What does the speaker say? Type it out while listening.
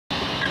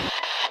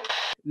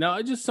No,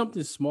 it's just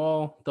something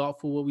small,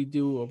 thoughtful. What we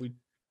do, or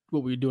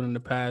what we were doing in the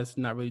past.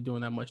 Not really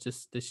doing that much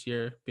this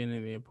year, being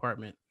in the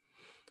apartment.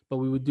 But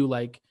we would do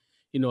like,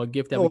 a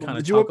gift that we kind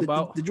of talk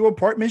about. Did you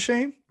apartment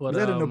shame? But, was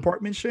that an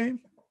apartment shame?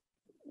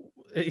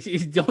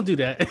 Don't do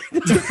that.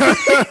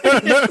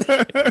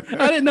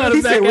 I didn't know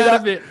the back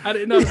out of it. I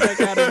didn't know the back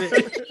out of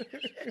it.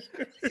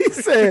 He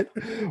said,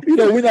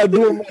 we're not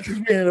doing much as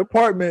being in an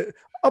apartment.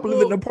 I'm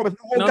living in an apartment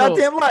the whole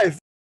goddamn life.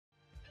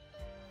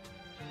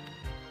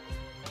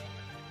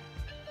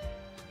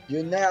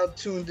 You're now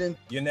tuned in.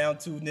 You're now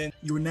tuned in.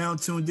 You are now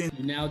tuned in.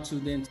 You're now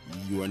tuned in.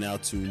 You are now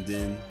tuned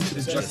in to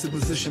the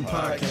Juxtaposition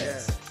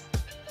Podcast.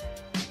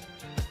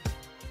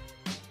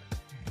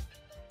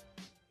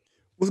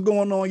 What's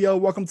going on, yo?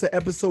 Welcome to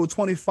episode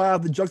 25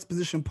 of the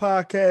Juxtaposition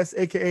Podcast,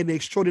 aka the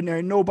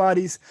Extraordinary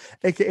Nobodies,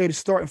 aka the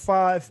Starting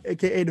Five,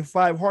 aka the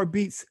Five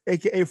Heartbeats,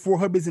 aka Four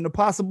Heartbeats in the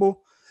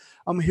Possible.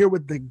 I'm here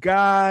with the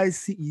guys.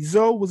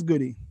 CEO, what's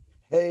goody?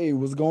 Hey,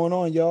 what's going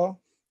on,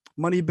 y'all?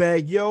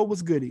 Moneybag, yo,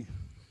 what's goody?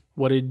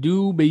 What it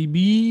do,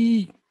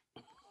 baby?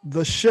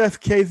 The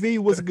chef KV,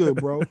 what's good,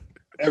 bro?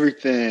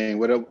 Everything.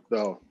 What up,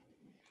 though?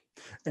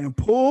 And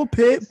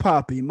Pulpit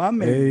Poppy, my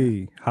man.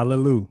 Hey,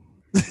 hallelujah.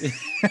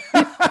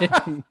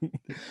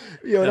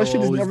 Yo, that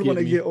shit is never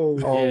gonna get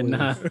old. Yeah,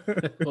 nah,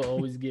 will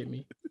always get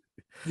me.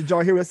 Did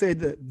y'all hear what I say?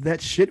 That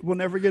shit will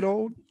never get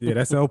old? Yeah,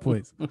 that's L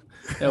points.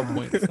 L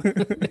points.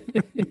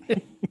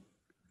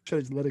 Should have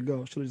just let it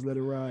go. Should have just let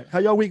it ride. How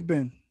y'all week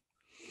been?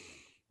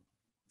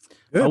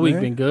 Good, my week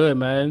been good,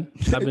 man.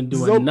 I've been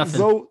doing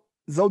nothing.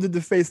 Zoe did the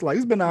face like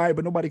it's been all right,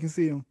 but nobody can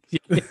see him.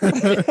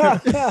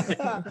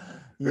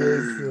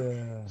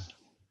 Yes.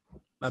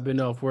 I've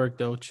been off work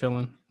though,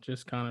 chilling,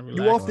 just kind of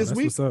relaxing. You off this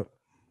week? What's up?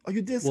 Oh,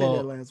 you did say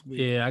that last week.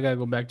 Yeah, I gotta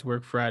go back to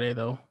work Friday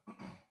though.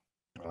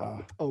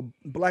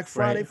 Black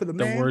Friday for the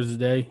man. The worst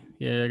day.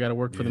 Yeah, I gotta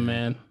work for the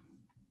man.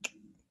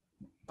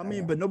 I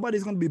mean, but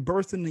nobody's gonna be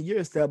bursting in your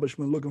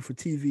establishment looking for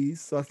TVs,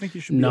 so I think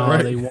you should be. No,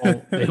 right. they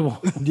won't. They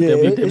won't. Yeah,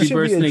 it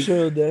should be a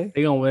chill day.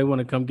 They want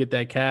to come get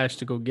that cash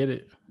to go get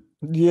it.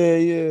 Yeah.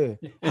 You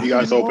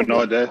guys open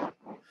all day,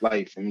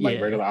 like from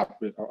regular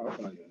operating.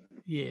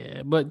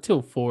 Yeah, but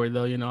till 4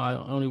 though. I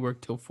only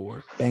work till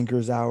 4.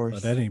 Bankers hours. Oh,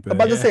 that ain't bad. I'm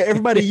about to say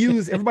everybody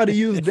use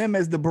them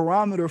as the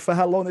barometer for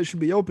how long they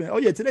should be open. Oh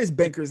yeah, today's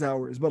bankers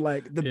hours, but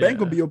like the bank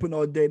will be open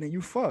all day, then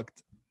you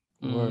fucked.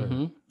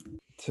 Mm-hmm.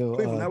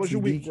 Cleveland, how was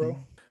your week, bro?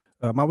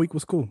 My week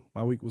was cool.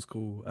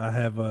 I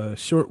have a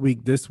short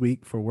week this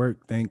week for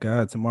work. Thank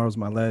God. Tomorrow's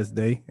my last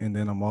day, and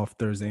then I'm off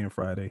Thursday and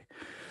Friday.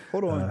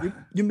 Hold on.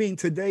 You mean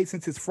today,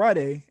 since it's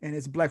Friday and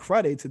it's Black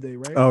Friday today,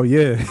 right? Oh,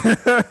 yeah.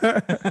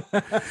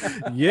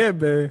 Yeah,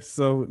 man.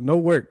 So no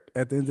work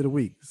at the end of the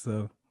week.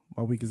 So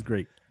my week is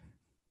great.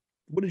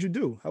 What did you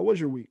do? How was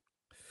your week?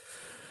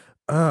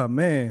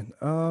 Man.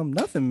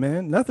 Nothing,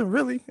 man. Nothing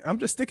really. I'm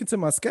just sticking to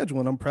my schedule,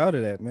 and I'm proud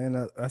of that,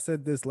 man. I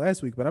said this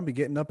last week, but I've been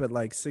getting up at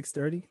like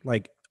 6:30,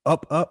 like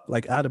up,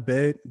 like out of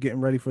bed, getting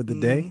ready for the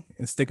day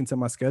and sticking to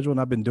my schedule. And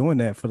I've been doing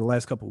that for the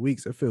last couple of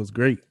weeks. It feels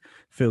great.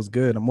 Feels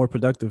good. I'm more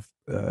productive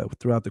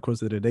throughout the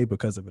course of the day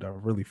because of it. I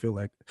really feel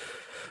like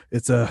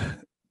it's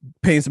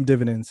paying some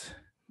dividends.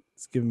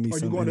 It's giving me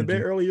some. Are you going to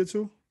bed earlier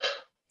too?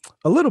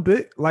 A little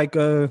bit. Like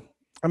I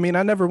mean,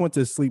 I never went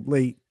to sleep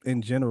late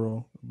in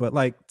general, but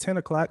like 10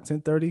 o'clock,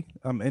 10:30,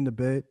 I'm in the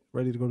bed,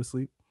 ready to go to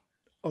sleep.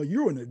 Oh,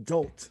 you're an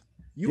adult.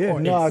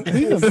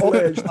 Cleveland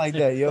fledged like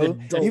that, yo.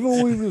 Even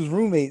when we was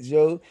roommates,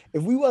 yo,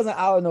 if we wasn't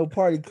out at no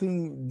party,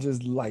 Cleveland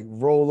just like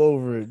roll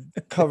over,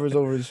 covers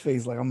over his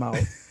face like I'm out.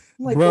 I'm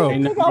like, bro,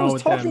 I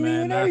was talking to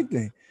you and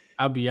everything.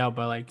 I'll be out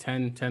by like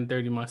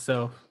 10:30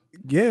 myself.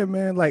 Yeah,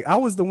 man. Like I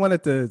was the one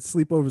at the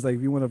sleepovers. Like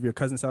if you went over your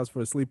cousin's house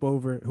for a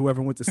sleepover,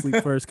 whoever went to sleep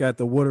first got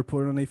the water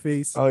poured on their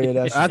face. Oh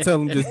yeah, I tell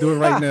them just do it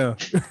right now.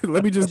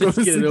 Let me just go to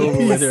sleep. Just do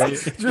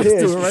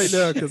it right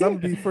now because I'm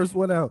gonna be first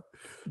one out.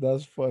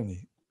 That's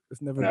funny.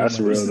 It's never. That's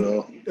real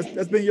though.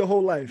 That's been your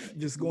whole life.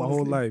 Just going my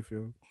whole life,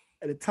 yo.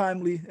 At a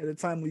timely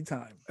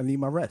time. I need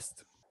my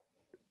rest.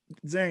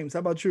 James, how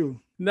about you?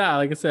 Nah,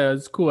 like I said,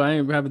 it's cool. I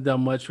haven't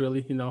done much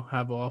really.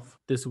 Have off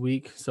this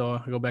week, so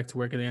I go back to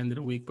work at the end of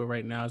the week. But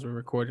right now, as we're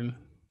recording,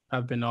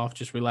 I've been off,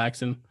 just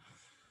relaxing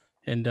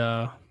and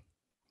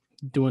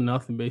doing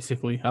nothing.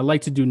 Basically, I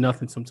like to do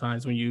nothing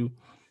sometimes when you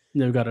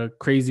got a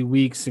crazy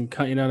weeks and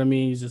you know what I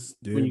mean.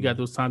 When you got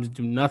those times to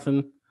do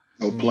nothing.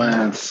 No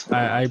plans.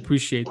 I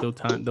appreciate those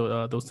times.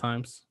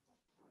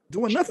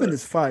 Doing nothing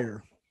is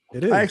fire.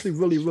 It is. I actually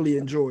really, really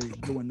enjoy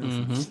doing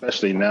nothing. Mm-hmm.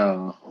 Especially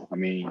now. I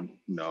mean,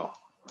 That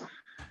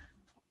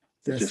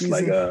just season?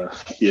 like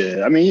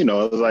I mean,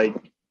 it's like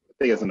I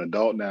think as an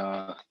adult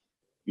now,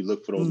 you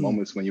look for those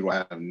moments when you don't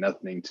have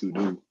nothing to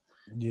do.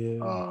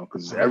 Yeah.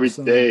 Because every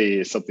day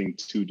is something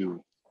to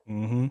do.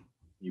 Mm-hmm.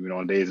 Even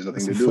on days there's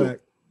nothing to do,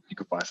 you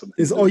can find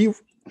something.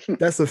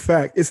 That's a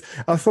fact.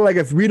 I feel like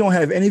if we don't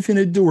have anything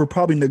to do, we're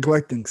probably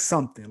neglecting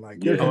something. Like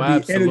there can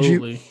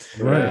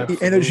be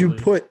energy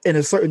put in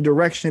a certain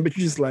direction, but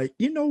you're just like,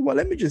 you know what?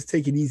 Let me just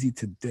take it easy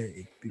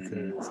today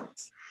because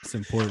it's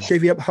important.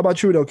 KV, how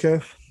about you though,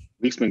 Kev?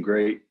 Week's been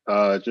great.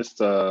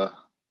 Just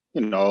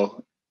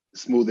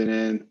smoothing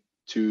in,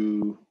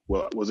 to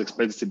what was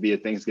expected to be a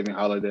Thanksgiving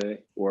holiday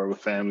or with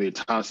family,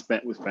 time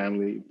spent with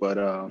family, but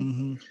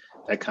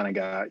that kind of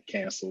got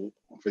canceled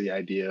for the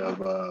idea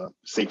of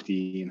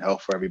safety and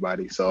health for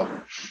everybody. So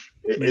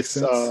it's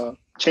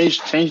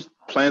changed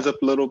plans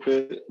up a little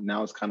bit.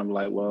 Now it's kind of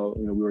like, well,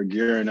 we were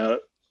gearing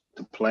up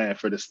to plan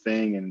for this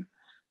thing, and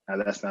now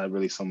that's not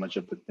really so much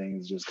of a thing.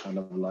 It's just kind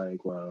of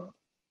like, well,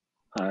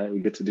 all right, we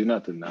get to do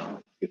nothing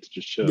now. We get to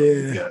just chill,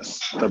 I guess.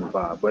 Type of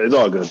vibe. But it's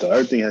all good though.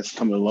 Everything has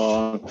come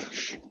along.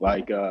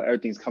 Like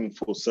everything's coming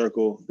full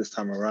circle this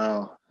time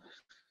around.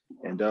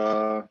 And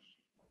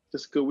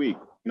just a good week.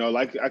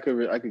 Like I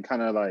could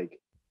kind of like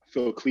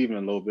feel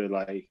Cleveland a little bit.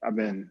 Like I've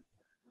been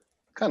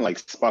kind of like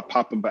spot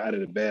popping out of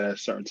the bed at a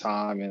certain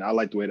time. And I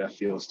like the way that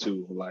feels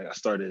too. Like I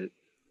started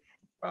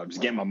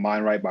just getting my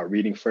mind right by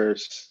reading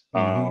first.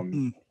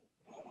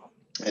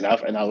 And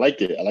I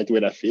like it. I like the way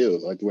that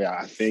feels. I like the way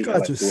I think.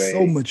 God, you're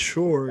so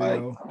mature,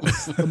 yo.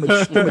 The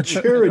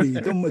maturity.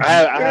 I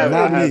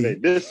have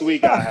it. This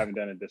week, I haven't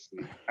done it this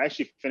week. I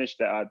actually finished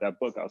that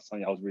book I was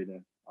telling you I was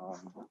reading.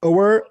 A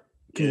word?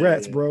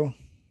 Congrats, bro.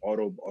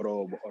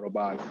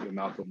 Autobiography of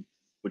Malcolm,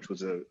 which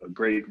was a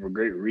great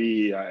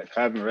read. I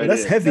haven't read it.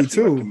 That's heavy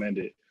too. Recommend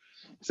it.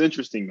 It's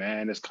interesting,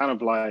 man. It's kind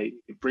of like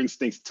it brings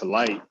things to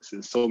light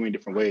in so many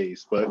different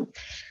ways, but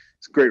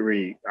it's a great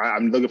read.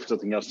 I'm looking for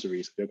something else to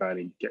read. So if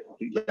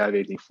you got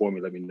anything for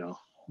me, let me know.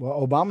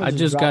 Well, Obama. I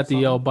just got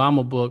the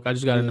Obama book. I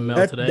just got it in the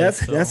mail today.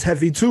 That's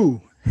heavy too.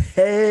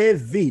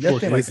 Heavy. That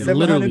thing like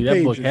 700 pages.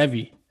 That book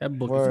heavy. That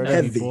book is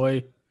heavy,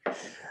 boy.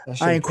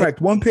 I ain't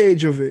cracked one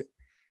page of it.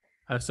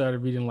 I started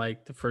reading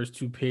like the first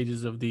 2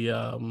 pages of the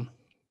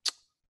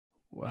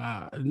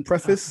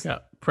preface.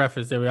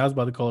 Preface. There, I was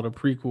about to call it a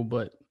prequel,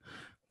 but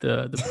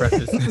the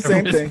preface.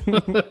 Same thing.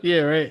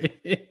 Yeah,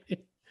 right.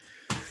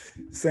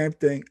 Same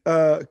thing.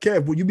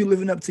 Kev, will you be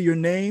living up to your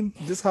name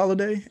this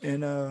holiday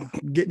and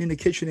getting in the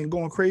kitchen and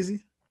going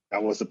crazy?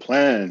 That was the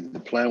plan.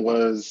 The plan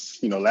was,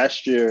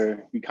 last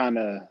year we kind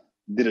of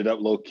did it up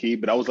low key,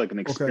 but I was like an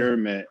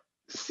experiment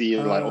to see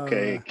like,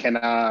 okay, can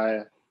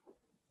I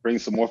bring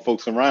some more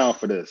folks around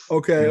for this?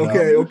 Okay.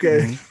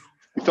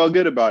 We felt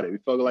good about it. We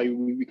felt like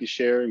we could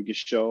share, we could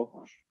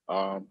show.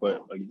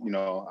 But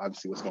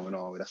obviously what's going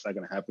on, that's not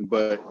going to happen.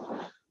 But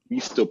we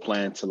still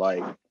plan to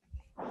like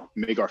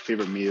make our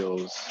favorite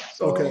meals.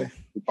 So we'll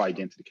probably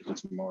get into the kitchen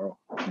tomorrow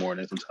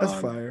morning sometime.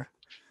 That's fire.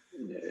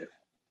 Yeah.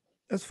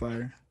 That's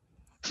fire.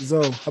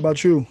 Zoe, how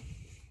about you?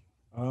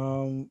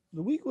 The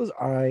week was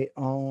all right.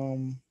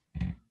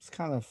 It's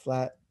kind of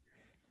flat.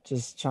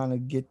 Just trying to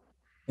get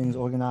things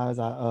organized.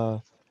 I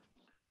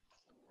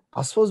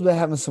was supposed to be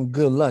having some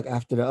good luck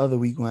after the other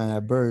week when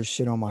that bird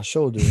shit on my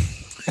shoulder.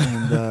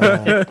 And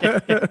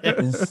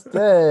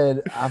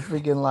instead, I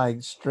freaking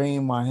like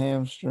strained my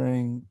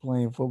hamstring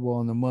playing football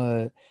in the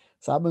mud.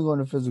 So I've been going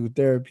to physical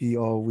therapy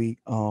all week,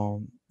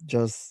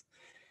 just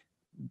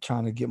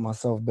trying to get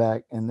myself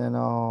back. And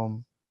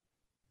then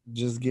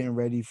just getting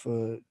ready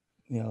for,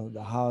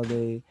 the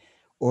holiday,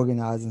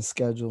 organizing,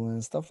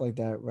 scheduling, stuff like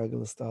that,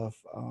 regular stuff.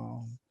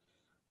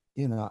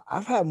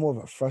 I've had more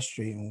of a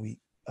frustrating week.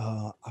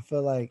 I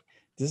feel like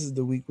this is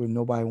the week where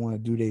nobody want to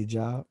do their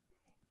job.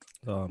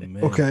 Oh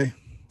man. Okay.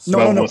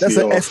 No.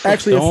 That's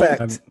actually a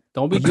fact.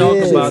 Don't be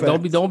talking about.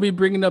 Don't be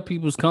bringing up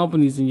people's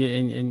companies in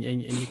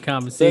your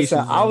conversations.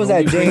 Listen, I was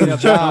at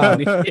James'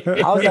 job.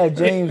 I was at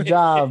James'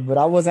 job, but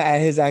I wasn't at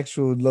his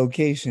actual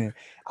location.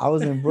 I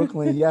was in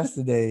Brooklyn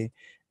yesterday,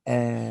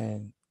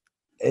 and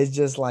it's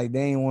just like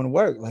they ain't want to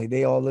work. Like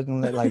they all looking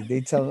like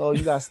they tell them, "Oh,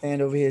 you gotta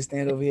stand over here,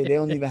 stand over here." They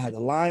don't even have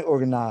the line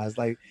organized.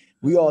 Like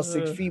we all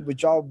 6 feet,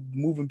 but y'all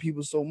moving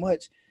people so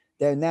much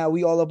that now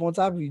we all up on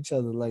top of each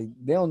other. Like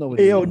they don't know what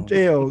they're doing.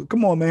 Yo,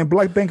 come on, man.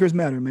 Black bankers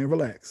matter, man.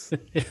 Relax.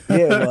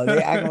 Yeah, well,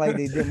 they acting like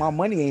they did. My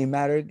money ain't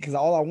mattered because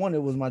all I wanted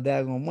was my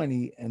daggone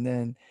money. And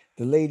then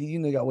the lady,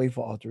 got to wait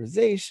for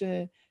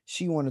authorization.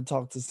 She wanted to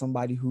talk to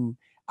somebody who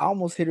I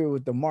almost hit her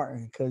with the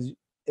Martin because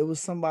it was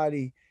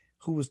somebody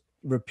who was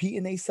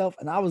repeating themselves,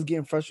 and I was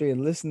getting frustrated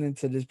listening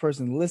to this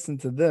person listen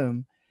to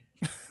them.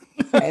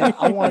 And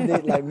I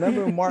wanted to,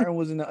 remember Martin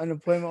was in the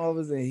unemployment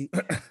office and he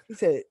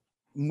said,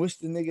 mush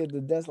the nigga at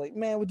the desk like,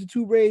 man, with the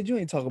 2 braids, you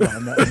ain't talking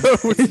about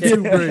nothing. With the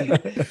 2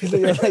 braids.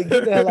 He's like,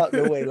 get the hell out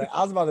the way. Like,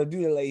 I was about to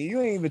do that. Like,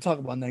 you ain't even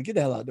talking about nothing. Get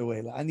the hell out the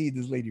way. Like, I need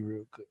this lady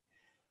real quick.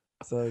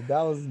 So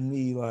that was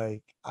me.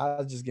 Like, I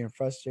was just getting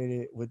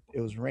frustrated with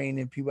it was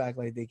raining. People act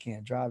like they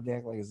can't drive. They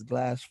act like it's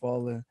glass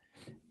falling.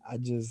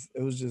 It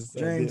was just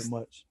James, a bit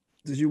much.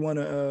 Did you want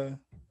to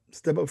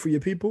step up for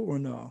your people or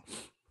no?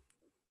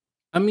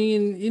 I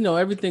mean,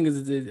 everything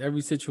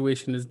every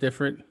situation is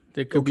different.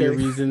 There could be a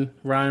reason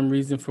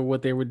for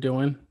what they were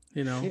doing.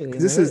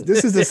 This is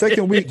the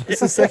second week.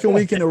 This is the second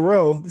week in a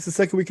row. This is the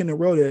second week in a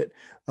row that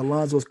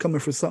Alonzo's coming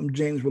for something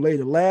James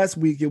related. Last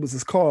week it was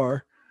his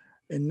car,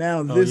 and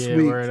now this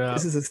week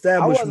this is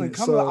establishment. I wasn't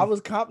coming. I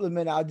was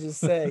complimenting. I just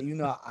said,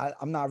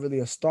 I'm not really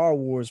a Star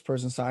Wars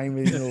person, so I ain't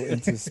really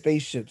into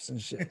spaceships and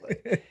shit.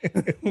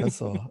 Like,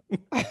 that's all.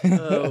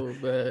 Oh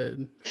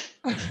man.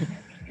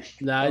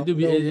 Nah, it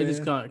is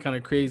kind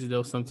of crazy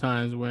though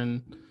sometimes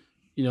when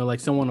like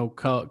someone will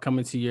come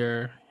into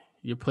your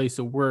place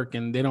of work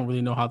and they don't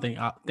really know how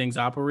things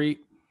operate,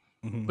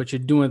 but you're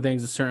doing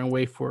things a certain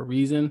way for a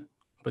reason,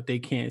 but they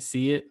can't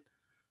see it.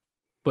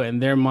 But in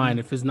their mind,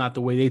 if it's not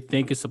the way they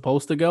think it's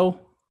supposed to go,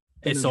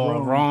 it's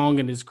all wrong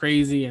and it's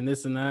crazy and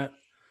this and that.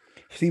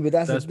 See, but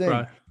that's the thing.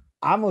 Probably...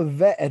 I'm a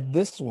vet at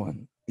this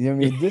one. You know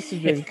what I mean? This is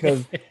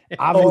because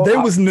they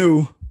was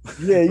new.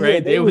 Yeah,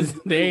 right. They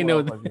ain't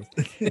know.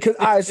 Because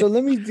all right, so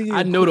let me do.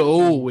 I know the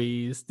old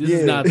ways. This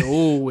is not the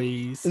old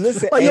ways.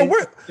 Listen, like, yo,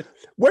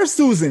 where's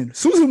Susan?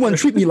 Susan wouldn't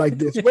treat me like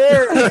this.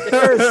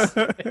 Where's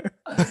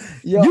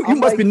you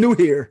must be new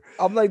here.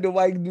 I'm like the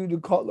white dude who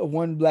called the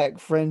one black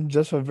friend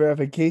just for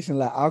verification.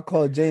 Like, I'll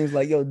call James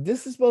like, yo,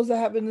 this is supposed to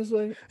happen this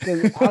way?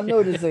 Because I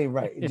know this ain't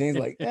right. James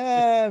like,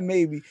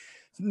 maybe.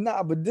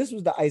 Nah, but this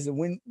was the ice.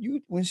 When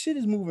shit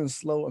is moving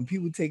slow and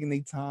people taking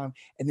their time,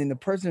 and then the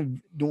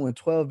person doing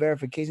 12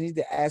 verifications,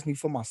 they ask me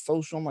for my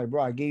social. I'm like,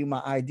 bro, I gave you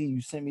my ID. You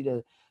sent me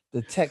the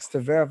text to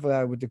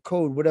verify with the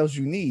code. What else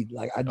you need?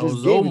 Like, I just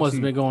Zoe must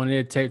have been going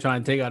there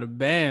trying to take out a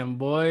band,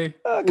 boy.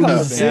 Come on,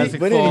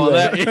 but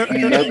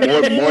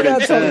anyway, more than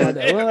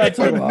 10.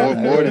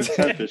 More than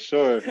 10 for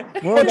sure.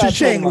 Throw your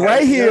chain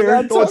right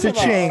here. Throw your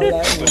chain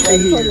right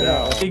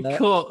here.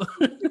 Cool.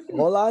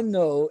 All I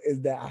know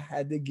is that I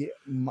had to get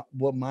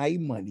my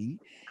money,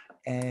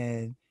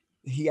 and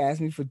he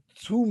asked me for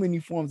too many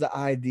forms of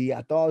ID.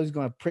 I thought I was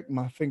going to prick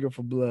my finger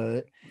for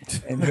blood.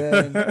 And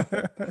then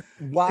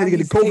why get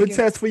a COVID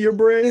test for your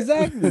bread?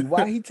 Exactly.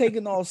 Why he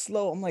taking all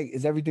slow? I'm like,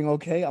 is everything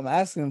okay? I'm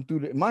asking him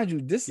through mind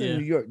you, this is in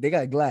New York. They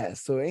got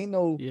glass, so it ain't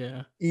no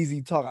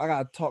easy talk. I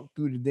got to talk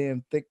through the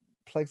damn thick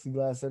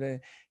plexiglass. So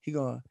then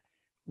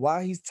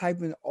while he's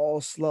typing all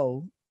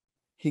slow,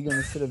 he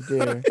gonna sit up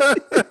there.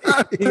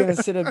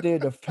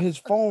 His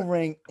phone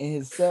ring and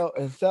his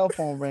cell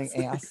phone ring,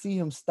 and I see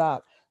him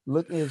stop,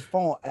 look at his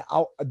phone.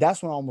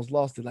 That's when I almost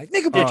lost it. Like,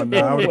 nigga, put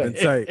your phone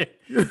away.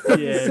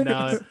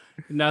 Yeah,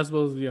 not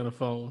supposed to be on the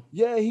phone.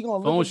 Yeah, he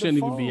gonna phone shouldn't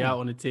even be out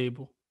on the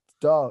table.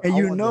 Dog, and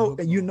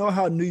you know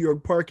how New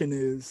York parking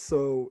is,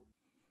 so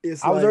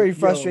it's. I was already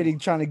frustrated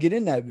trying to get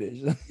in that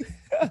bitch.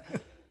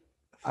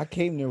 I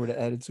came there with an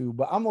attitude,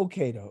 but I'm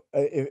okay though.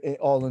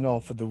 All in all,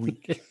 for the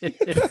week.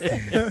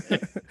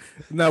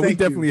 No, we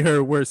definitely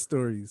heard worse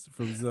stories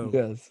from Zoe.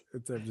 Yes,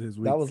 in terms of his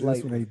week. That was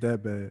this one ain't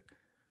that bad.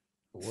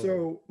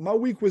 So my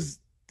week was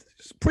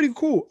pretty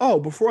cool. Oh,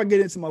 before I get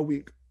into my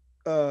week,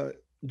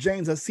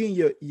 James, I seen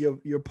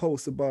your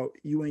post about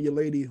you and your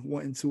lady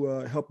wanting to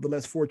help the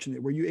less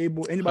fortunate. Were you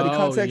able? Anybody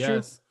contact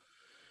you?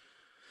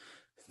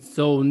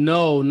 So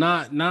no,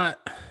 not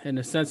in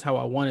the sense how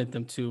I wanted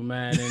them to,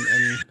 man,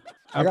 and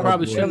I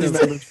probably shouldn't have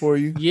numbers for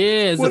you.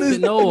 Yeah, I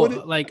didn't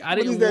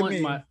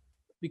want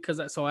because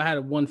I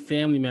had one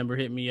family member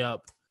hit me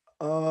up,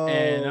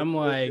 and I'm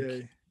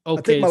like,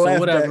 okay, so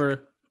whatever.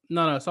 Back.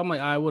 No, so I'm like,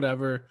 all right,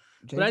 whatever.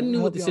 But I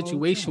knew what the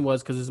situation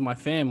was because it's my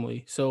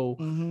family, so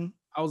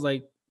I was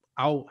like,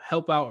 I'll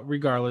help out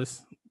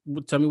regardless.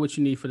 Tell me what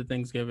you need for the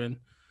Thanksgiving.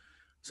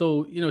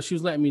 So, she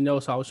was letting me know.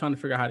 So I was trying to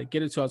figure out how to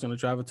get it to. I was going to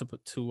drive it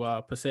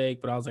to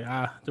Passaic, but I was like,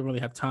 don't really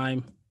have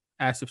time.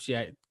 Asked if she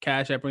had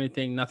Cash App or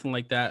anything, nothing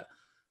like that.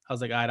 I was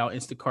like, all right, I'll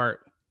Instacart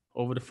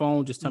over the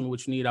phone. Just tell me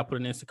what you need. I'll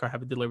put an Instacart,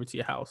 have it delivered to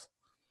your house.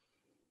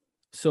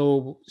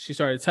 So she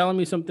started telling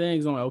me some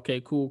things. I'm like, okay,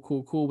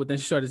 cool. But then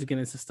she started to get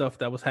into stuff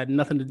that had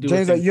nothing to do with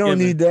James, like, you don't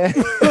need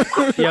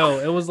that. Yo,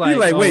 it was like, you're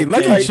like, wait,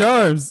 Lucky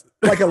Charms.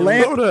 Like a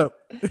lamp. Load up.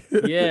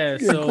 Yeah,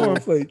 so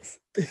cornflakes.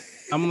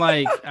 I'm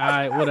like, all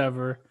right,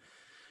 whatever.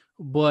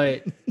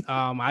 But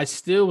I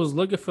still was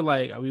looking for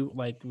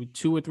with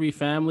 2 or 3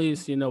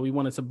 families, we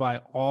wanted to buy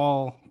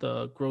all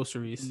the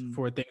groceries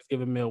for a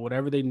Thanksgiving meal,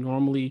 whatever they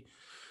normally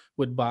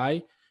would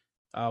buy.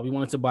 We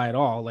wanted to buy it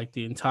all, like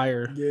the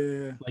entire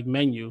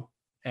menu,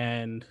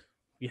 and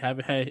we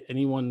haven't had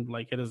anyone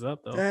hit us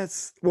up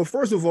though.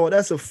 First of all,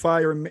 that's a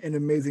fire and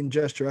amazing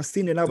gesture. I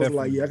seen it and I was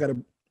like, yeah, I gotta.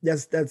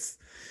 That's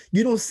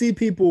you don't see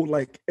people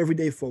like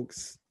everyday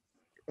folks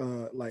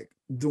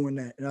doing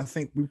that, and I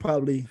think we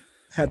probably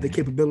had the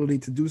capability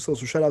to do so.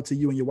 So shout out to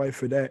you and your wife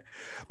for that.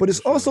 But it's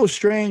also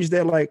strange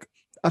that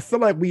I feel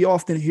like we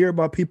often hear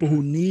about people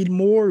who need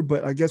more,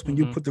 but I guess when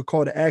you put the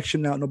call to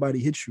action out, nobody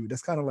hits you.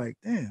 That's kind of like,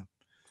 damn.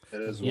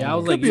 Yeah, I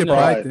was like,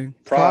 pride thing.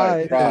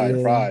 Pride,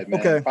 man.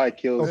 Okay. Pride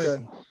kills.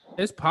 Okay.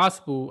 It's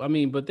possible.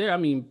 But there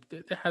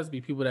has to be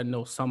people that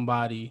know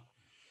somebody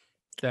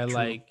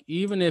that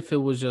even if it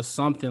was just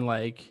something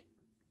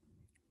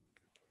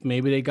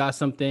maybe they got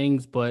some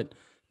things, but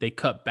they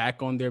cut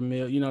back on their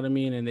meal, you know what I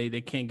mean? And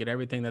they can't get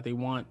everything that they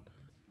want.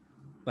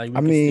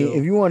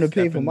 If you want to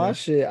pay for my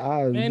shit,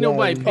 ain't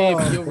nobody paying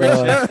for your rich.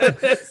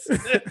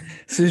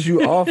 Since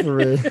you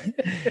offer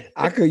it,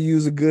 I could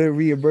use a good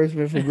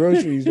reimbursement for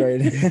groceries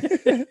right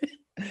now.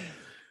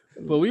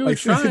 But we were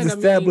trying. His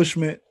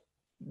establishment,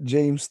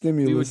 James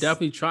stimulus. We were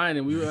definitely trying,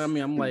 and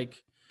I'm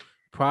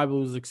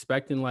probably was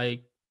expecting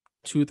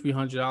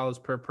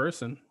 $200-$300 per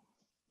person.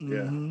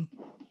 Yeah.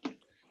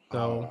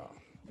 So.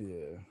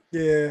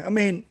 Yeah.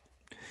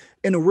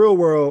 In the real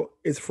world,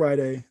 it's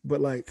Friday,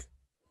 but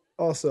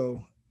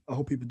also I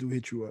hope people do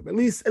hit you up. At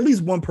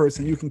least one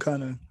person you can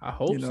kind of. I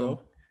hope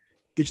so.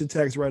 Get your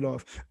tax right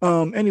off.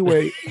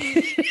 Anyway.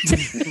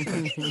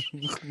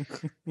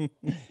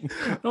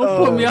 Don't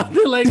put me out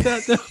there like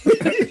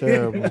that.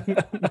 Terrible.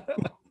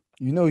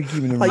 You know, you're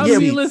keeping it. Like, I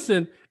mean,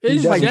 listen,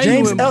 it's like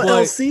genuine, James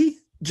LLC.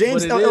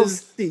 James but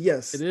LLC.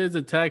 Yes, it is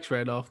a tax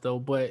write-off though,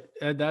 but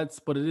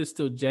it is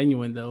still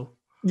genuine though.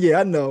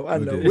 Yeah, I know.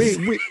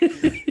 We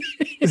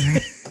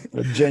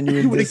a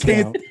genuine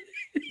discount.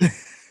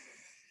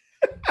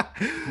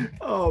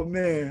 Oh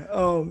man.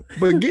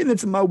 But getting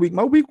into my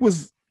week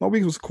was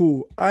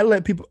cool. I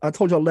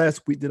told y'all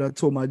last week that I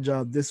told my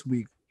job this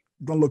week,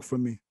 don't look for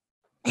me.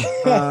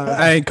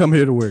 I ain't come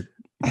here to work.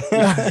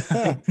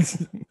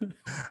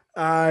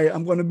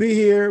 I'm gonna be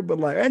here, but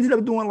like I ended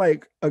up doing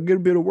like a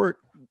good bit of work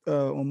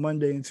on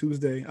Monday and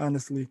Tuesday,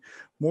 honestly,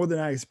 more than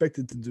I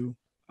expected to do.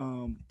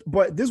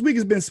 But this week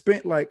has been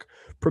spent like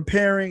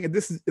preparing.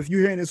 If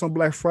you're hearing this on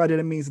Black Friday,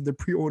 that means that the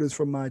pre-orders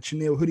for my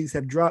Chanel hoodies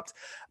have dropped.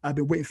 I've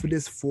been waiting for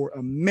this for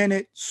a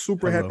minute.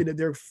 Super happy that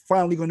they're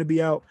finally going to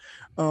be out.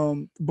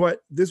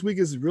 But this week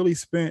is really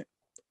spent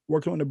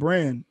working on the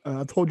brand.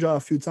 I told y'all a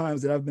few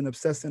times that I've been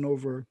obsessing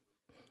over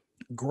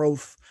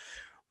growth,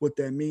 what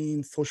that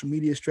means, social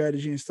media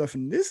strategy and stuff.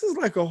 And this is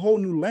like a whole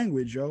new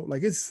language, yo.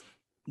 Like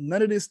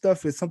none of this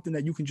stuff is something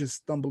that you can just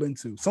stumble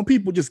into. Some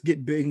people just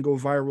get big and go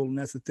viral, and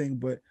that's the thing.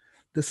 But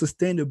the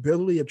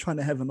sustainability of trying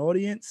to have an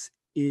audience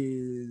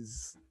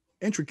is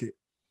intricate.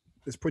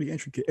 It's pretty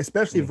intricate,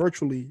 especially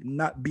virtually,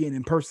 not being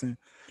in person.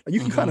 Like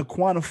you can kind of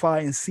quantify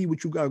and see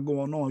what you got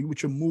going on,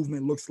 what your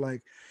movement looks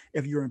like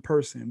if you're in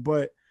person.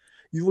 But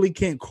you really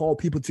can't call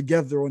people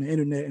together on the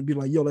internet and be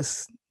like, yo,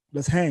 let's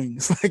hang.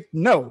 It's like,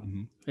 no.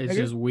 It's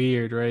just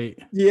weird, right?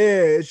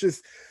 Yeah, it's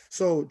just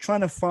so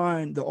trying to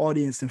find the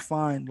audience and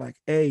find like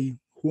A,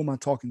 who am I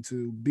talking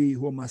to? B,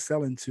 who am I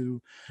selling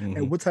to?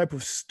 And what type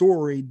of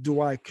story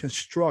do I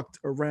construct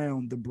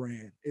around the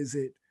brand? Is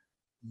it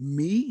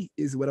me?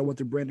 Is it what I want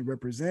the brand to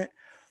represent?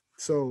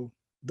 So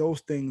those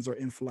things are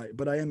in flight,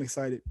 but I am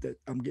excited that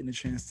I'm getting a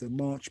chance to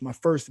launch my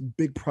first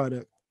big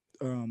product.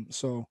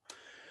 So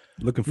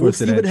looking forward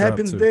to that. We'll see what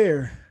happens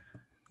there.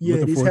 Yeah,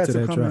 looking these hats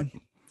are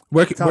coming.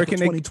 Where can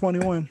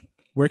 2021.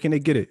 Where can they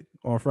get it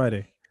on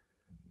Friday?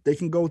 They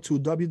can go to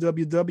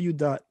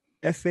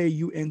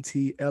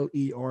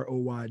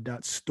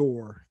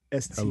www.fauntleroy.store.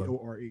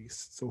 STORE.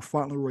 So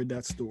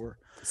Fauntleroy.store.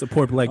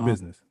 Support Black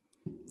business.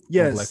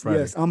 Yes,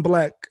 yes. I'm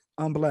black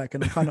and I'm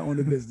kind of on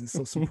the business.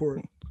 So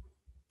support.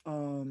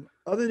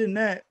 Other than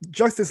that,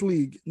 Justice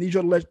League, need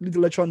to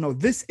let y'all know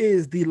this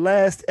is the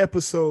last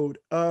episode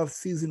of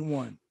season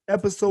 1.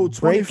 Episode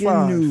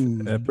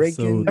 25.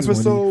 Breaking news.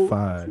 Episode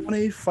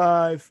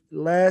 25.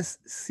 Last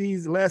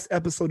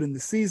episode in the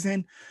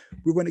season.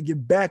 We're going to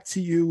get back to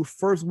you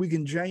first week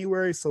in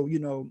January. So,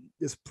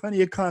 there's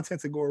plenty of content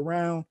to go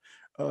around.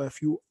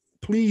 If you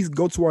please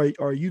go to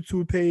our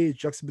YouTube page,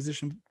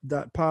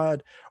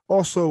 Juxtaposition.Pod.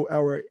 Also,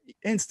 our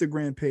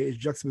Instagram page,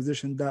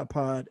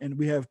 Juxtaposition.Pod. And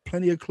we have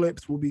plenty of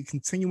clips. We'll be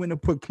continuing to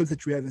put clips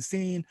that you haven't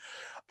seen.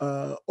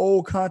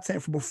 Old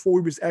content from before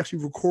we was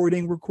actually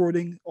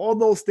recording. All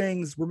those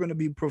things, we're going to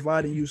be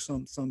providing you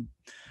some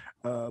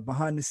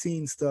behind the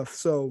scenes stuff.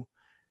 So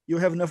you'll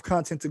have enough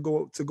content to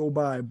go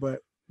by. But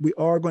we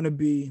are going to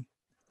be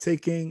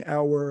taking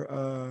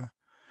our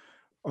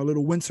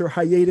little winter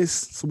hiatus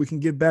so we can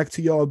get back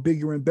to y'all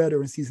bigger and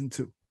better in season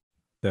 2.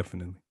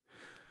 Definitely.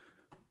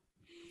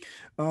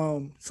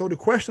 So the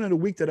question of the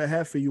week that I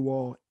have for you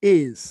all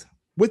is,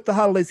 with the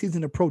holiday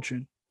season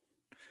approaching,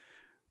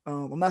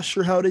 I'm not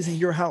sure how it is in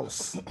your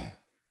house in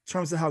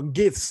terms of how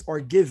gifts are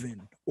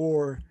given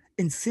or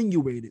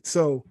insinuated.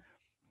 So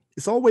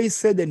it's always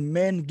said that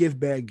men give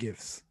bad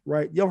gifts,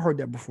 right? Y'all heard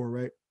that before,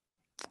 right?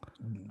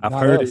 I've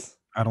heard it.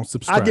 I don't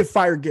subscribe. I get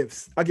fire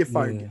gifts. Gifts.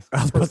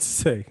 I was about to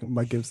say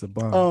my gifts are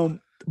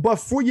bomb. But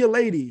for your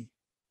lady,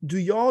 do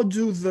y'all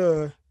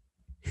do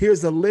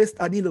here's a list,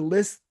 I need a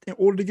list in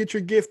order to get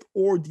your gift,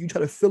 or do you try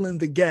to fill in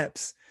the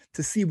gaps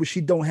to see what she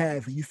don't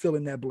have and you fill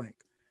in that blank?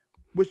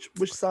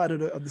 Which side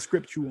of the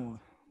script you on?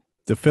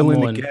 The filling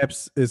the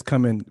gaps is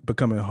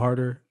becoming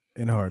harder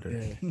and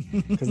harder.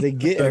 Because they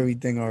get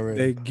everything already.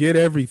 They get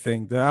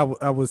everything.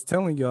 I was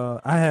telling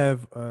y'all, I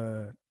have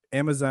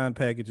Amazon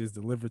packages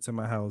delivered to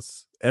my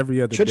house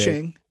every other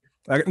day.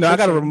 I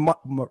gotta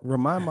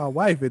remind my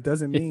wife it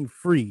doesn't mean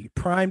free.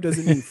 Prime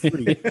doesn't mean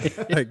free.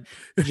 Like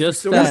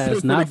just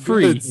fast, not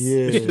free.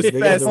 Yeah, they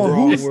got the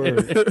wrong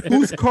word.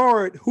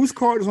 Whose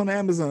card is on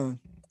Amazon?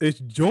 It's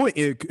joint.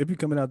 It be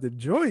coming out the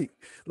joint.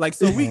 Like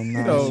so, we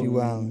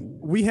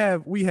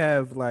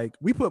have like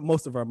we put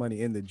most of our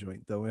money in the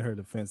joint though. In her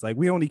defense, like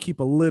we only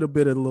keep a little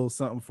bit of a little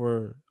something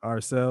for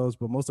ourselves,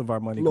 but most of our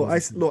money.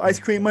 Little ice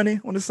cream money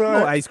on the side.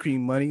 Little ice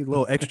cream money,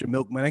 little extra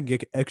milk money. I can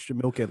get extra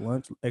milk at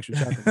lunch, extra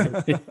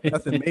chocolate milk.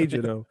 Nothing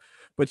major though.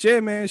 But yeah,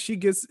 man, she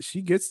gets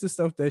the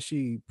stuff that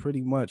she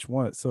pretty much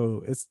wants.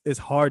 So it's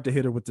hard to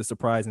hit her with the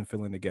surprise and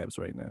fill in the gaps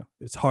right now.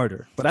 It's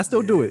harder, but I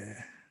still do it.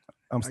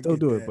 I'm still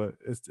doing it, but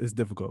it's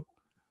difficult.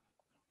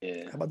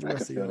 Yeah, How about the I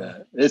rest can of feel y'all?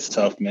 that. It's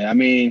tough, man. I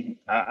mean,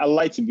 I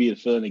like to be a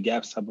fill in the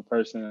gaps type of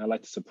person. I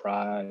like to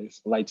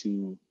surprise. I like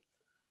to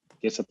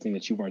get something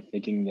that you weren't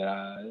thinking that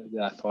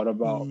I thought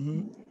about.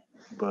 Mhm.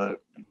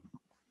 But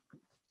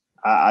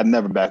I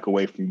never back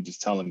away from you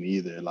just telling me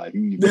either. Like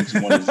you just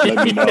want to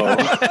let me know.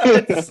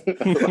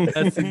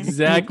 That's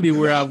exactly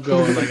where I'm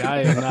going. Like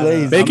I am not.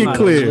 Make I'm it not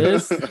clear. a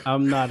list.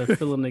 I'm not a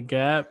fill in the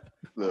gap.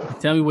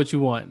 Tell me what you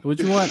want. What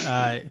you want? All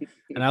right,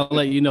 and I'll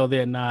let you know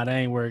that. Nah, that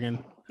ain't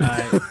working. All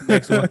right,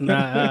 next one.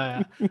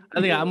 Nah,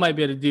 I think I might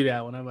be able to do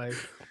that one. I might.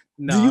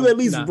 No, Do you at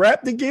least nah.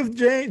 wrap the gift,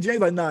 James? James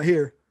like, nah,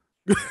 here.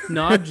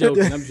 No, I'm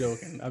joking.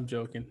 I'm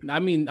joking. I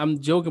mean, I'm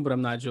joking, but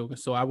I'm not joking.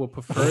 So I would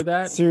prefer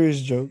that.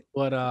 Serious joke.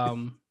 But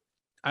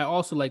I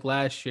also like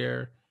last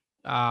year.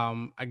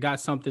 I got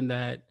something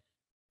that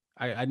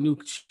I knew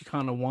she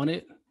kind of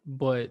wanted,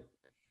 but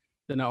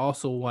then I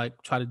also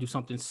like try to do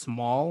something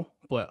small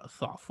but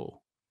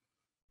thoughtful.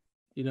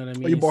 You know what I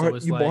mean? Oh, you bought So her.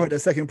 it's You bought her like that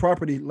second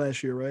property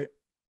last year, right?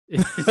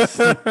 You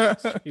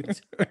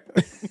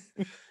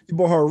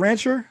bought her a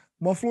rancher,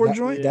 one floor That-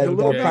 joint, that- the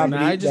little that guy. property-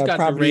 Nah, I just that got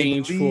the property in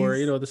range for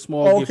Belize. the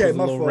small Oh, gift okay, was a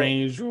my little fault.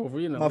 Range Rover.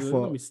 My Let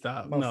fault. me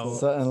stop. My No, fault.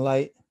 Something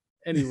light.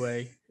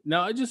 anyway,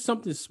 no, it's just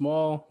something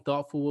small,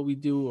 thoughtful. What we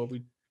do, or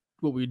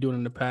what we were doing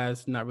in the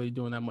past. Not really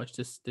doing that much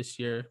this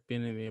year,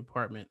 being in the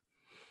apartment.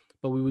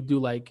 But we would do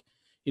like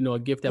a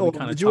gift that we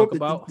kind of talk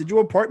about. Did you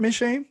apartment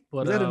shame? But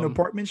Was that an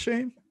apartment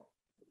shame?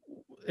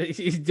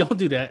 don't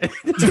do that.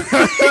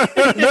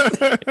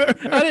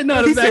 I didn't know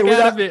how He to back said, out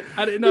 "Without-" of it.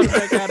 I didn't know how to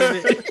back out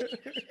of it.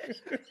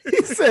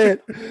 He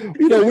said,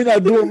 we're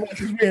not doing much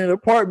as being in an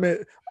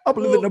apartment. I've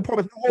been living in an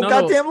apartment the whole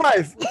goddamn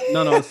life.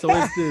 No. So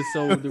it's this.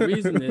 So the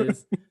reason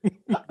is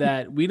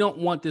that we don't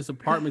want this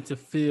apartment to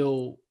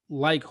feel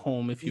like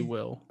home, if you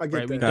will. I get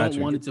Right? We that. don't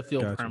Gotcha. want it to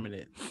feel Gotcha.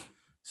 permanent.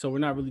 So we're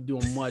not really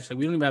doing much. Like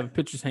we don't even have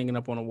pictures hanging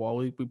up on the wall.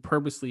 We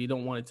purposely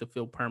don't want it to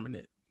feel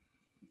permanent.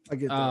 I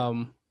get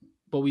that.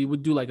 But we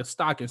would do like a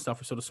stocking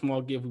stuffer. So the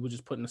small gift we would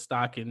just put in a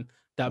stocking.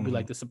 That'd be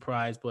like the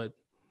surprise. But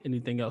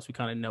anything else, we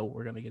kind of know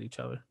we're gonna get each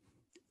other.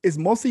 Is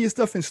most of your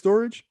stuff in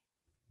storage?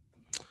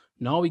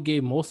 No, we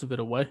gave most of it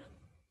away.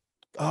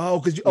 Oh,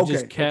 because you We okay.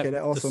 just kept Okay,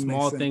 that also the makes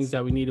small sense. things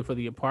that we needed for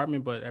the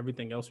apartment, but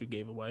everything else we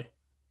gave away.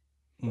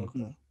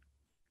 Okay.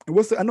 And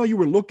what's I know you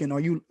were looking. Are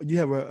you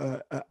have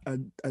a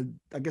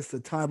I guess the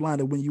timeline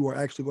of when you are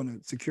actually going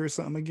to secure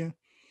something again?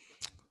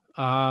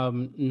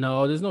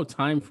 No, there's no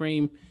time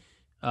frame.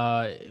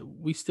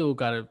 We still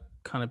gotta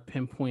kind of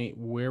pinpoint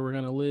where we're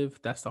gonna live.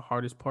 That's the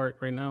hardest part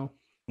right now.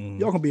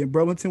 Y'all gonna be in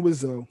Burlington with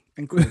Zoe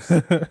and Chris.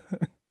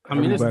 I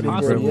mean, it's Everybody in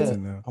possible.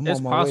 Burlington now. I'm It's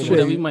on my way. possible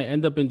that we Shit. might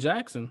end up in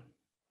Jackson.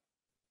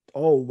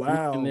 Oh We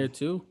wow! in there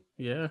too.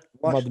 Yeah.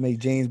 I'm about to make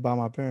James buy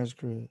my parents'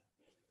 crib.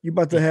 You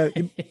about to have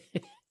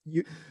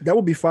you that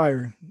would be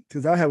fire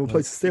because I have a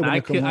place to stay when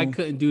I come I home.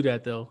 couldn't do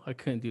that though. I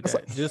couldn't do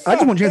that. Just I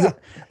just want James.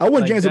 I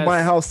want Like, James to buy a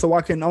that's- house so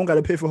I don't got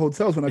to pay for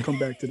hotels when I come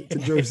back to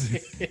Jersey.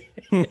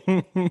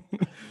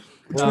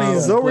 Between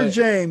Zoe but and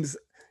James,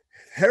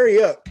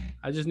 hurry up.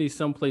 I just need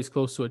someplace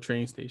close to a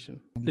train station.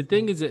 The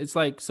thing is, it's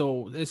like,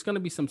 so there's going to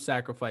be some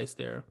sacrifice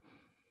there,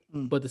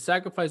 but the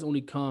sacrifice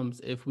only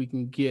comes if we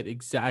can get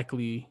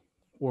exactly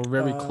or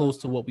very close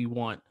to what we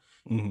want.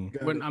 I'm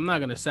not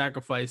going to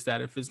sacrifice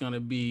that if it's going to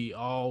be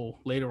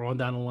later on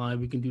down the line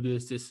we can do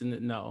this and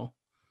that. No.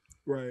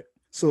 Right.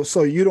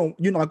 So you're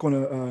not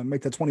gonna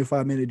make that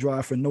 25-minute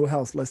drive for no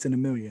house less than $1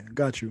 million.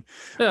 Got you.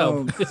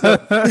 Hell,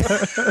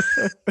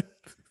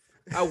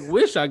 I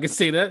wish I could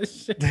say that.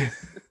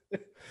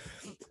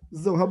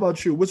 So how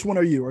about you? Which one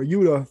are you? Are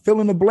you the fill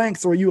in the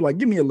blanks or are you like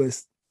give me a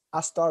list? I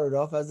started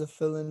off as a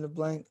fill in the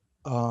blank.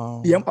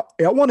 Yeah,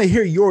 I want to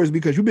hear yours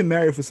because you've been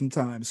married for some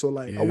time. So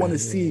like I want to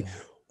see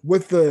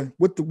what to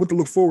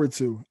look forward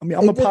to. I mean,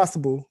 I'm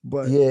possible,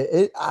 but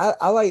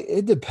I like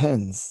it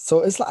depends.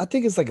 So it's like I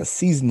think it's like a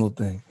seasonal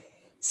thing.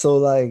 So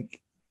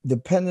like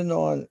depending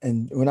on,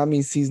 and when I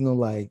mean seasonal,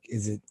 like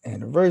is it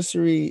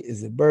anniversary?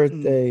 Is it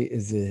birthday?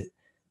 Is it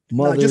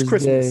Mother's just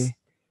Christmas. Day?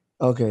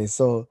 Okay,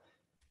 so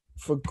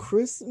for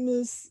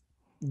Christmas,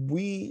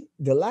 the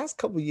last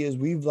couple of years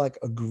we've like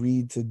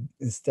agreed to,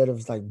 instead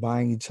of like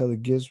buying each other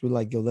gifts, we're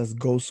like, yo, let's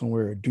go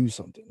somewhere or do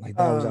something. Like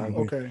that was our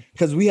agreement. Okay.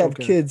 Because we have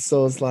kids,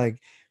 so it's like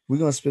we're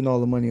gonna spend all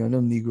the money on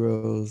them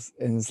Negroes,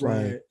 and it's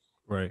like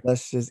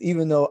let's just,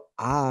 even though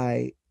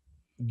I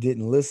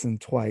didn't listen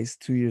twice,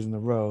 2 years in a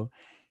row,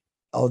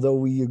 although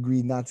we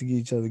agreed not to give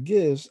each other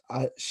gifts,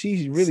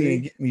 she really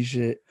didn't get me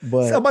shit.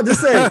 But I'm about to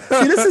say,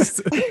 see, this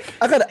is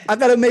I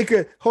gotta make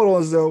a hold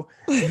on, Zoe.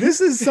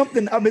 This is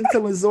something I've been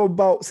telling Zoe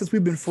about since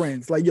we've been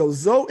friends. Like, yo,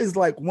 Zoe is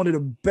like one of the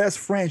best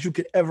friends you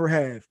could ever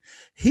have.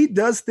 He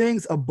does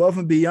things above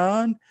and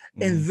beyond,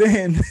 and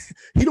then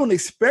he don't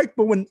expect,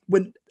 but when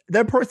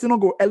that person don't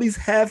go at least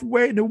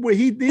halfway to where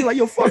he did, like,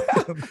 yo, fuck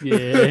him.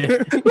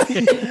 Yeah.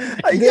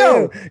 Like,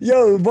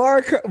 yo,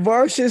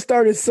 bar shit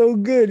started so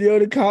good, yo,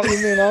 the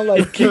compliment. I'm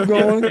like, keep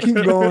going.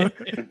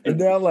 And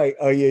then I'm like,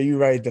 oh yeah, you're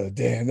right though.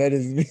 Damn, that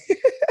is me.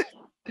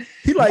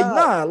 He like,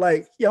 nah,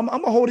 like, yeah, I'm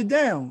gonna hold it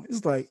down.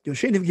 It's like, yo,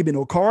 she ain't even giving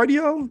no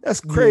cardio. That's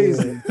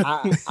crazy.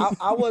 Yeah,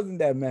 I wasn't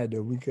that mad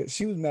though, because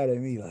she was mad at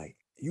me. Like,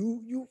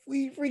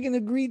 we freaking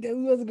agreed that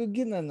we wasn't gonna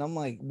get nothing. I'm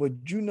like, but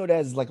you know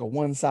that's like a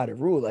one-sided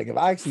rule. Like, if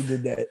I actually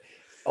did that,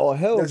 all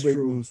hell That's break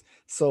true. loose.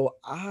 So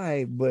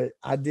I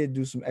did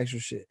do some extra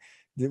shit.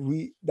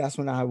 That's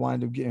when I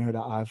wound up getting her the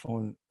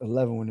iPhone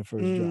 11 when it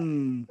first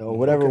dropped, or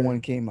whatever one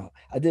came out.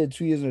 I did it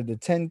 2 years later. The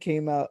 10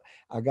 came out.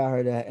 I got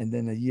her that, and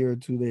then a year or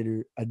two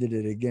later, I did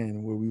it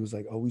again, where we was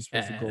like, oh, we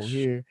supposed to go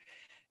here,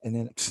 and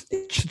then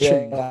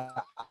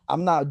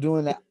I'm not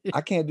doing that.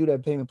 I can't do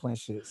that payment plan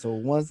shit. So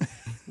once,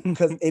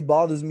 because it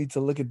bothers me to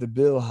look at the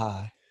bill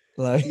high.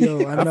 Like,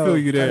 yo, I feel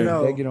you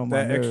there. They get on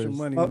my that extra nerves.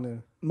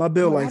 money. My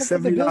bill I'm like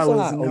 $70, so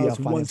and now it's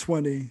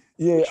 $120.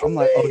 Yeah, I'm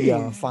like, oh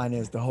yeah, I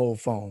financed the whole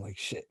phone. Like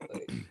shit.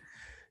 Like,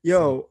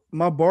 yo,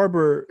 my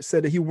barber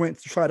said that he went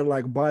to try to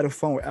like buy the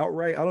phone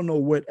outright. I don't know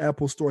what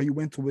Apple store he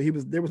went to, but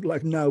they was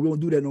like, nah, we don't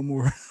do that no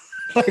more.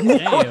 like,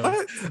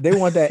 they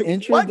want that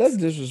interest? What? That's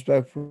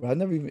disrespectful. I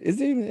never even. Is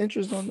there even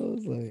interest on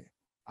those? Like,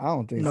 I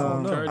don't think so. I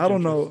don't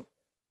know.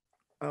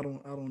 I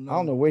don't know. I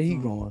don't know where he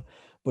going,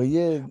 but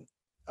yeah.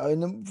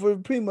 And for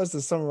pretty much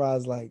to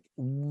summarize, like,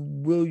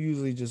 we'll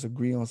usually just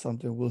agree on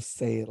something. We'll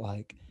say it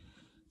like,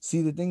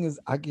 see, the thing is,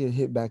 I get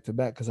hit back to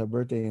back because her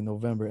birthday in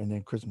November and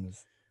then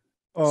Christmas.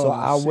 So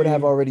I would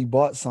have already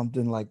bought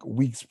something like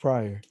weeks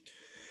prior.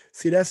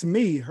 See, that's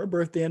me. Her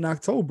birthday in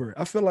October.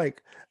 I feel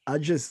like I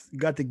just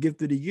got the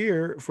gift of the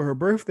year for her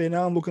birthday.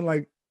 Now I'm looking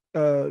like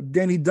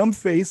Danny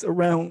Dumbface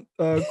around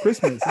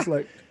Christmas. It's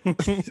like,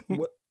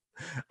 what?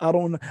 I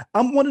don't know.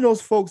 I'm one of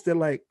those folks that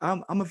like,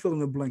 I'm a fill in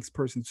the blanks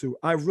person too.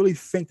 I really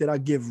think that I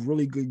give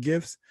really good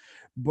gifts,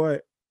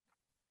 but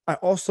I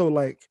also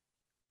like,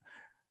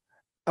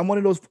 I'm one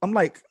of those, I'm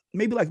like,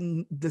 maybe like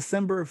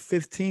December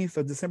 15th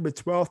or December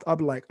 12th, I'll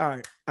be like, all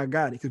right, I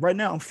got it. Because right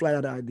now I'm flat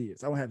out of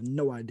ideas. I don't have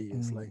no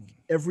ideas. Like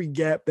every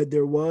gap that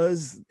there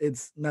was,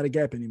 it's not a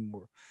gap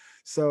anymore.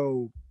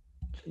 So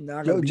now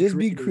I gotta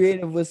be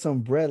creative with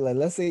some bread. Like,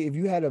 let's say if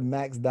you had a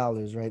max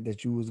dollars, right,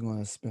 that you was going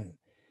to spend.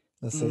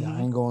 Let's say I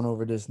ain't going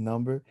over this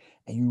number,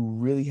 and you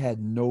really had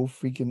no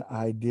freaking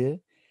idea.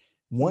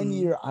 One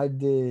year I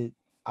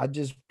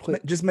just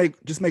make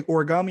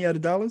origami out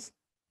of dollars.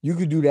 You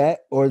could do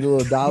that, or the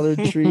little dollar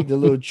tree, the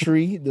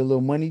little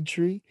money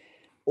tree,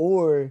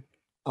 or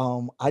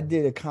I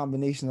did a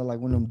combination of like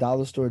one of them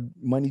dollar store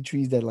money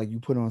trees that like you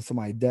put on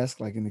somebody's desk,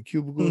 like in the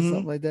cubicle or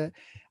something like that.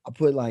 I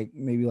put like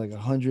maybe like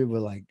 100,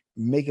 but like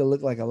make it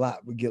look like a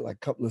lot. We get like a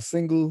couple of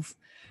singles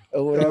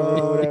or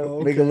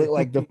whatever. Make it look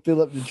like to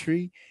fill up the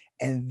tree.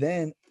 And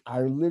then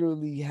I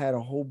literally had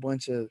a whole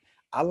bunch of,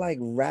 I like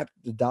wrapped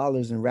the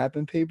dollars in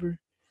wrapping paper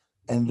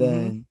and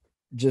then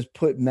just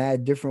put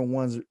mad different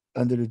ones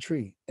under the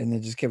tree and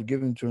then just kept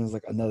giving to him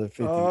like another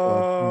 50.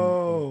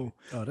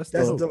 That's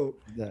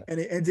dope. Yeah. And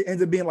it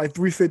ended up being like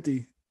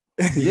 350.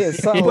 Yeah,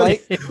 something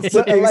like,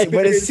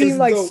 but it seemed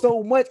like dope.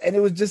 So much, and it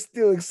was just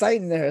still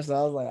exciting there. So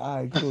I was like, all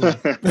right, cool.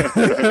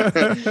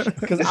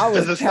 Because I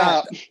was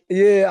tapped.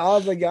 Yeah, I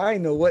was like, I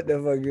ain't know what the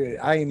fuck.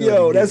 I ain't know.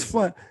 Yo, that's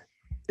fun.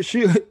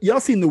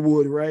 Y'all seen the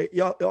wood, right?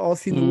 Y'all all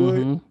seen the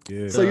wood.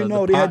 Yeah. So you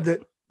know they had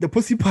the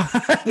pussy pot.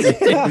 I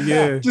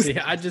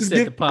just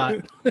said the pot.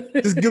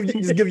 just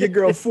give your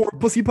girl 4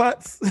 pussy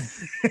pots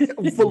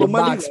full of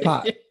money. Box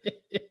pot.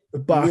 The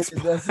box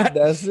pot.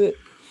 That's it.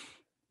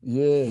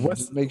 Yeah,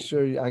 just make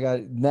sure I got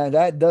it. Now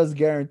that does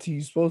guarantee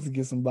you're supposed to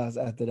get some box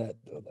after that.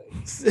 Though.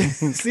 Like,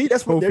 see,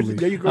 that's what there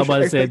you go. I'm about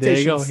to say, there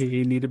you go.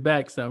 He needed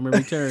back something in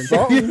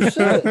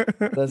return.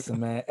 Listen,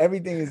 man,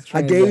 everything is.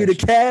 I gave you the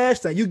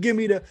cash. Now you give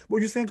me the.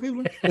 What you saying,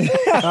 Cleveland?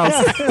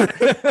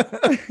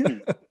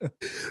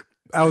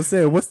 I was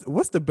saying,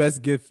 what's the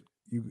best gift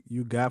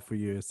you got for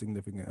your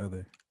significant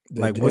other?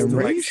 Like, what's the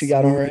ring she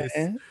got on her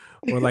hand,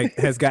 or like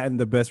has gotten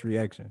the best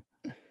reaction?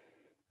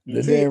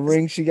 The damn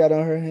ring she got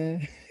on her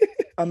hand.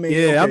 I mean,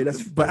 yeah, okay,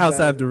 but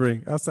outside the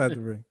ring.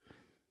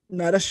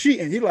 Nah, that's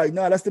cheating. He like,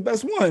 nah, that's the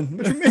best one.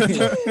 What you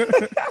mean?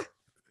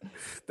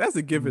 That's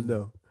a given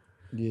though.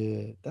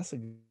 Yeah, that's a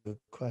good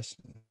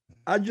question.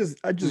 I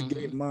just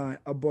gave mine.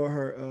 I bought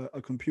her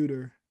a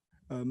computer,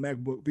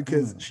 MacBook,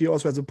 because she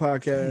also has a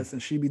podcast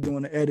and she be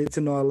doing the edits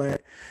and all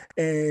that.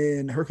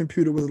 And her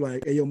computer was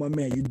like, "Hey, yo, my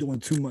man, you're doing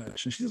too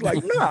much." And she's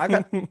like, "Nah, I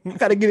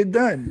got to get it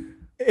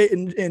done."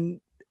 And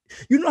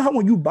you know how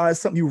when you buy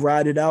something, you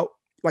ride it out.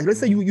 Like,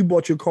 let's say you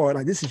bought your car,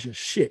 like, this is your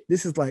shit.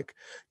 This is like,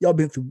 y'all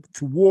been through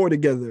war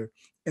together.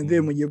 And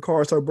then when your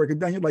car started breaking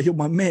down, you're like, yo,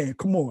 my man,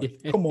 come on, baby.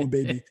 Come on,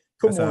 baby.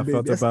 That's how I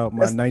felt about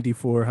my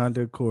 94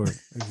 Honda Accord.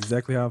 That's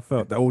exactly how I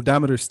felt. The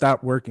odometer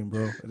stopped working,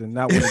 bro. I did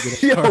not want to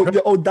get a car.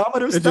 The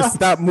odometer stopped? It just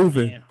stopped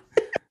moving. Damn.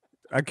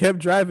 I kept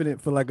driving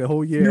it for like a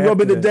whole year. You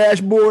rubbing the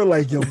dashboard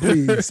like, yo,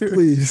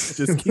 please.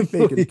 Just keep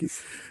making it.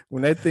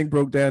 When that thing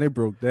broke down, it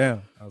broke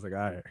down. I was like, all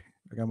right.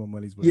 I got my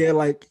money's worth. Yeah,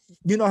 like,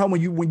 you know how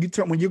when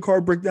your car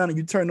breaks down and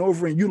you turn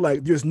over and you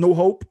like, there's no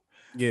hope.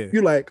 Yeah,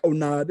 you're like, oh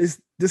nah, this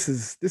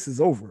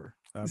is over.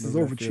 This is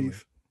over,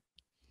 Chief.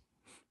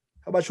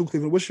 How about you,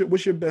 Cleveland?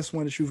 What's your best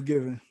one that you've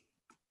given?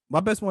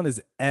 My best one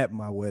is at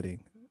my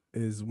wedding.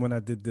 is when I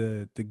did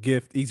the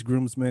gift. Each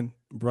groomsman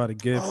brought a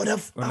gift Oh, on I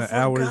the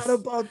hours forgot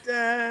about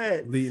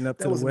that. leading up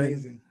That to the was wedding.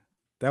 amazing.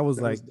 That was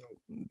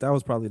that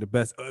was probably the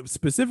best,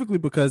 specifically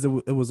because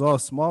it was all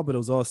small, but it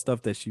was all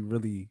stuff that she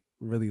really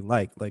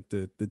liked, like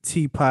the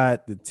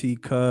teapot, the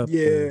teacup,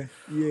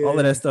 all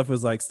of that stuff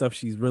is like stuff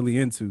she's really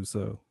into.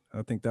 So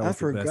I think that was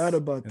the best.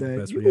 About that. The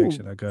best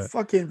reaction I got.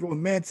 Fucking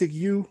romantic,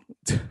 you.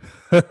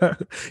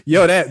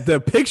 Yo,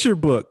 the picture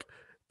book.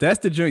 That's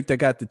the joint that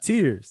got the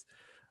tears.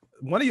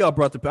 One of y'all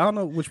brought I don't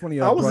know which one of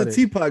y'all. I was a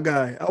teapot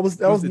guy. I was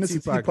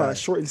Mr. Teapot,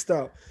 short and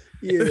stout.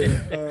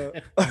 Yeah.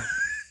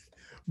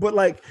 But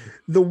like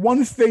the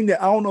one thing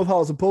that I don't know if I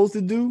was supposed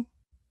to do,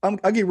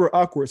 I get real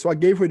awkward. So I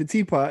gave her the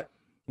teapot,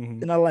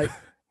 and I was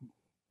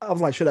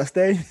like, should I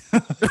stay?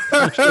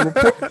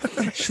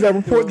 should I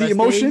report the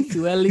emotion?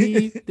 Do I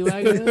leave? Do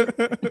I go?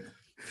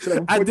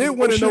 I did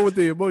want to know what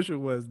the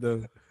emotion was,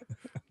 though.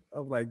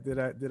 I'm like, did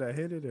I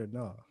hit it or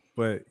no?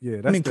 But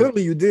yeah, that's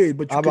clearly you did.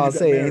 But I'm about to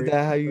say, ain't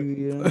that how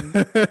you?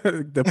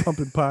 The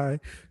pumpkin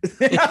pie.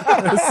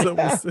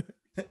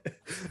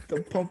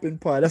 The pumpkin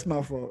pie. That's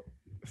my fault.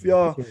 If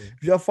y'all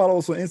follow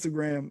us on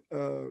Instagram,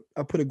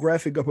 I put a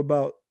graphic up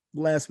about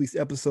last week's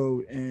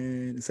episode,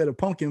 and instead of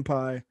pumpkin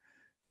pie,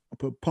 I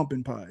put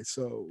pumpkin pie.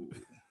 So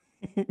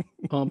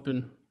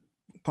pumping.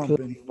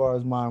 As far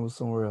as mine was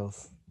somewhere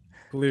else.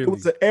 Clearly. It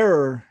was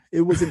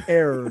an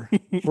error.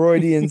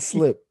 Freudian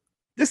slip.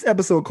 This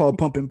episode called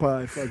Pumpkin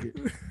Pie. Fuck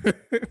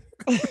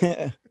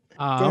it.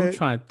 I'm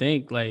trying to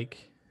think, like,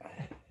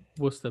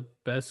 what's the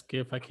best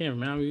gift? I can't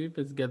remember. We've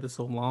been together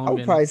so long. I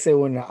would probably say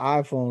one of the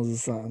iPhones or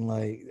something.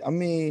 Like, I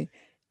mean,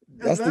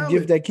 that's the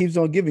gift that keeps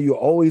on giving. You're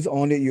always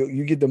on it.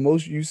 You get the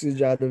most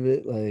usage out of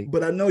it. Like,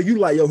 but I know you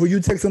like, who you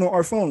texting on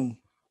our phone?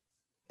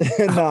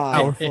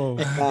 Our phone.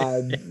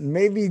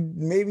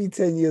 Maybe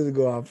 10 years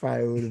ago I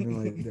probably would have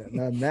been like that.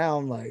 Now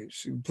I'm like,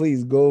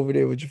 please go over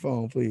there with your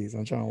phone, please.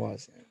 I'm trying to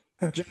watch it.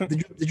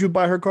 Did you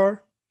buy her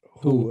car?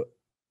 Who?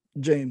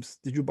 James,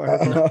 did you buy her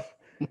car?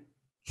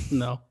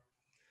 No.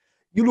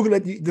 You looking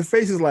at the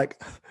face is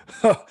like,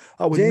 I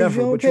would James,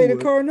 never. You don't pay the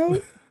car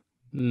note?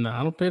 No,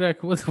 I don't pay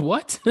that.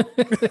 What?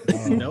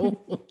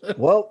 No.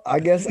 Well, I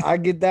guess I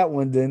get that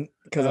one then,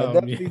 because I've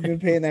definitely been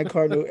paying that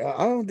car note.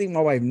 I don't think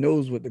my wife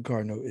knows what the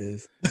car note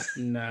is.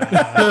 Nah.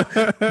 I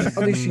don't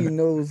think she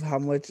knows how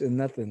much or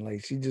nothing.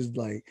 Like, she just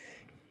like,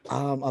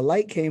 a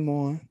light came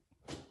on.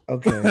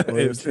 Okay,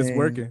 it's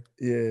working.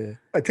 Yeah,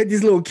 I take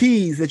these little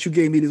keys that you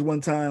gave me this one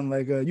time.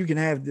 Like, you can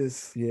have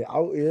this. Yeah,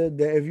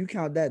 if you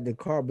count that, the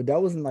car, but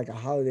that wasn't like a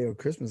holiday or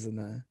Christmas or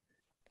nothing.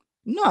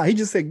 Nah, he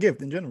just said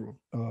gift in general.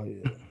 Oh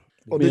yeah.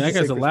 I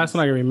guess the last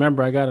one I can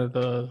remember, I got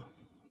the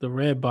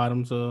red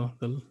bottoms, the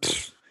Louis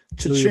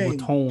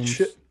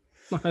Vuittons.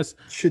 Less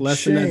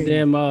than that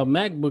damn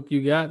MacBook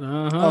you got.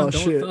 Oh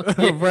shit!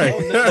 Right.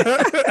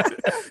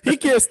 He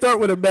can't start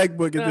with a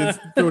MacBook and then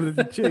throw it in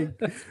the chain.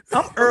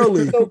 I'm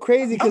early. It's so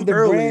crazy because the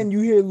brand, you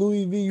hear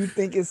Louis V, you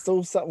think it's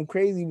so something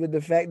crazy, but the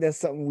fact that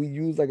something we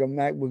use like a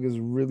MacBook is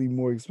really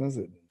more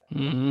expensive.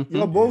 Mm-hmm.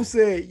 Y'all both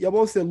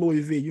said Louis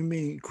V. You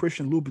mean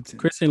Christian Louboutin?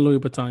 Christian Louis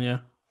Vuitton, yeah.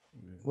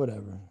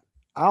 Whatever.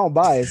 I don't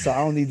buy it, so I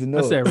don't need to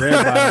know. That's that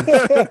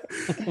red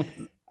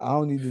bottom. I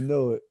don't need to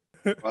know it.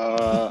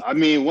 I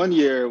mean, one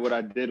year what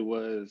I did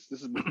was,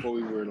 this is before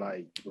we were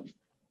like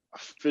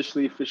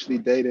officially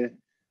dating.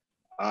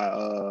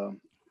 I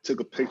took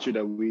a picture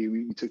that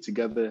we took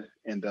together,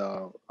 and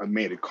I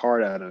made a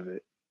card out of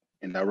it,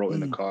 and I wrote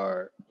in the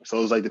card. So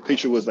it was like the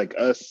picture was like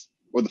us,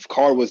 or the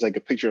card was like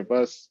a picture of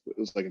us. It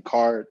was like a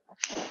card,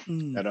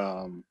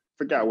 and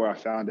forgot where I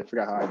found it.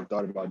 Forgot how I even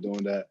thought about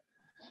doing that,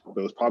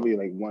 but it was probably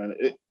like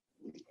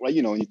like,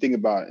 when you think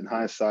about it in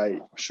hindsight,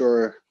 I'm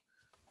sure.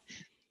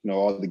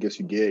 All the gifts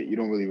you get, you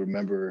don't really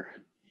remember.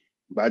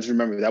 But I just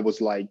remember that was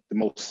like the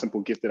most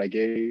simple gift that I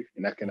gave.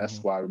 And that's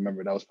why I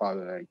remember that was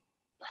probably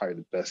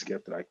the best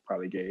gift that I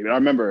probably gave. And I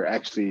remember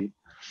actually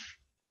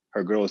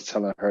her girl was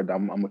telling her that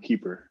I'm a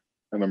keeper.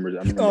 I remember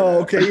that.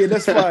 Okay. Yeah,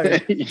 that's fine.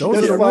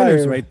 Those are the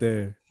winners right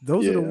there.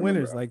 Those are the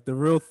winners. Like the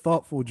real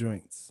thoughtful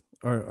joints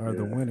are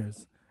the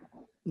winners.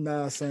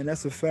 Nah, son,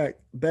 that's a fact.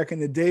 Back in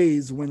the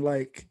days when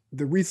like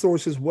the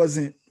resources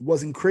wasn't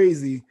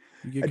crazy,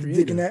 you had to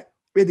dig in that.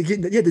 You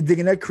had to dig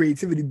in that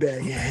creativity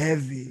bag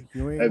heavy.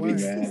 Heavy,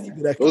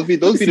 man. Those be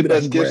the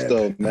best gifts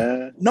though,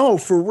 man. No,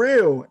 for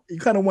real. You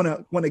kind of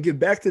want to get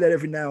back to that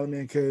every now and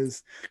then,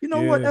 because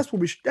what? That's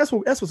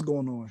what's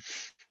going on.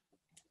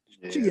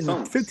 Yeah, she getting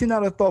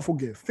 $15 thoughtful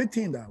gift.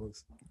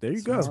 $15. There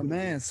you go.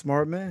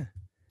 Smart man.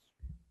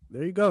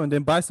 There you go. And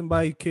then buy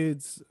somebody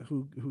kids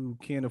who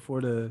can't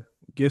afford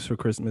gifts for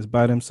Christmas.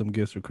 Buy them some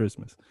gifts for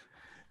Christmas.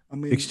 I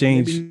mean,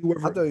 exchange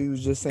I thought he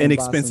was just saying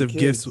inexpensive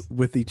gifts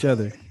with each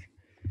other.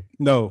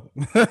 No.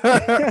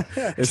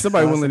 If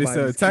somebody willing to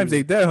sell, times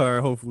ain't that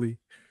hard, hopefully.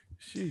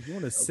 Shit, you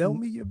want to sell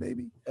me your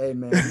baby? Hey,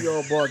 man, we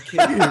all bought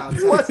kids around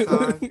tax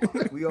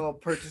time. We all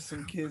purchased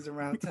some kids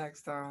around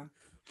tax time.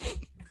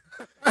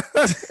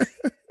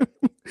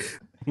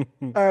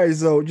 All right,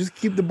 Zoe, just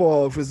keep the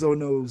ball for Zoe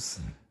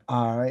knows.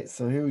 All right,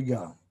 so here we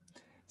go.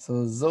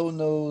 So Zoe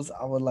knows,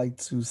 I would like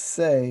to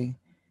say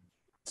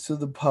to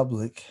the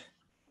public.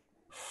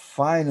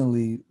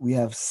 Finally, we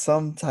have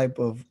some type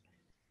of,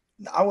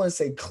 I wouldn't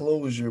say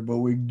closure, but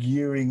we're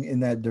gearing in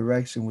that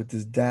direction with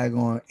this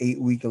daggone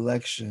 8-week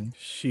election.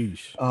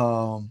 Sheesh.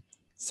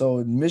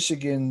 So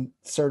Michigan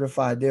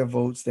certified their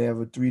votes. They have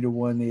a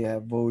 3-1. They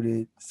have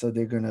voted. So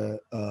they're going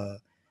to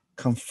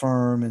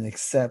confirm and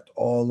accept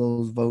all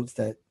those votes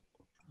that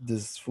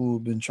this fool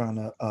been trying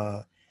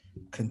to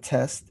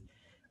contest.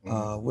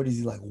 What is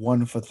he, like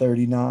 1 for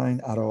 39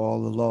 out of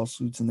all the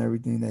lawsuits and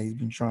everything that he's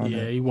been trying to?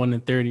 Yeah, he won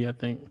in 30, I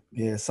think.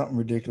 Yeah, something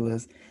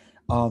ridiculous.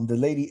 The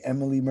lady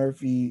Emily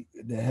Murphy,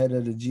 the head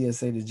of the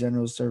GSA, the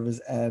General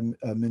Service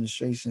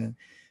Administration,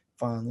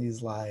 finally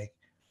is like,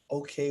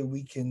 okay,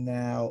 we can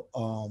now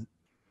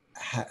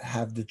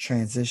have the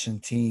transition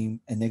team,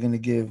 and they're gonna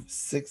give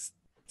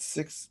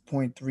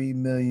 $6.3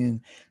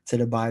 million to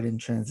the Biden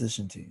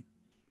transition team.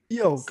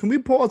 Yo, can we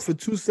pause for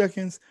 2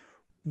 seconds?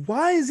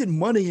 Why is it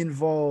money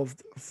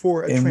involved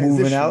for a transition?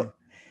 Moving out?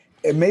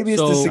 And maybe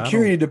it's the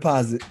security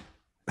deposit.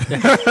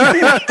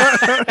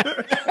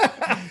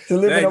 To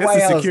live in the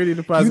White House.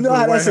 You know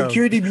how that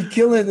security be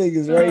killing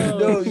niggas, right? You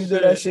know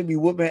that shit be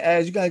whooping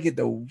ass. You gotta get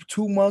the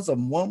 2 months or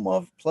 1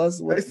 month plus.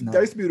 That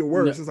used to be the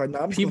worst. It's like,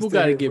 nah, people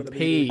gotta get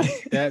paid.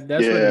 That's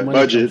where the money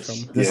budgets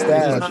comes from. The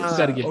staff. People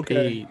gotta get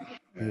paid.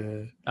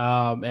 Yeah.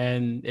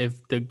 And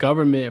if the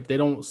government, if they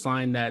don't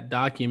sign that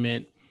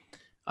document,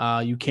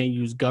 you can't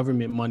use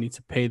government money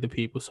to pay the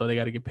people, so they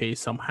got to get paid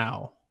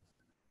somehow.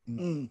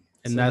 And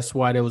that's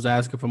why they was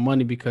asking for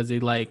money, because they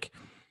like,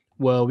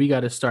 well, we got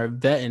to start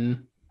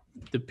vetting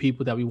the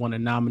people that we want to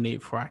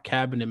nominate for our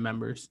cabinet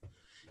members,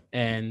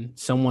 and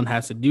someone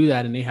has to do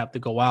that, and they have to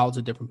go out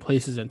to different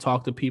places and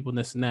talk to people and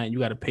this and that, and you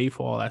got to pay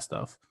for all that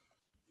stuff.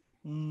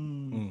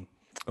 Okay.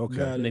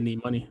 And they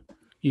need money.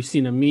 You've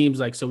seen the memes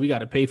like, so we got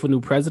to pay for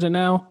new president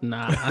now?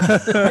 Nah.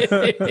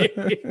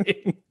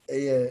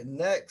 Yeah,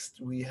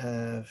 next we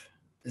have,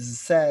 this is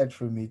sad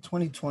for me,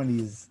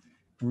 2020 is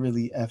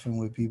really effing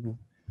with people.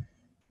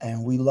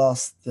 And we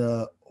lost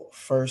the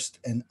first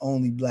and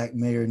only Black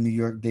mayor of New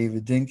York,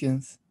 David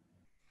Dinkins.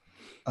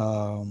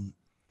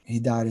 He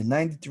died at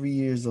 93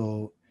 years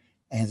old,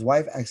 and his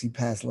wife actually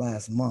passed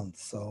last month.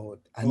 So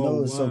I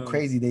know it's so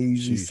crazy. They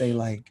usually say,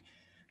 like,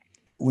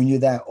 when you're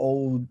that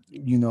old,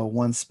 you know,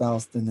 one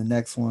spouse, then the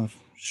next one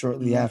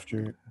shortly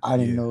after. I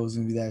didn't know it was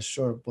going to be that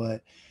short,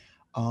 but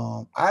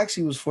I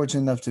actually was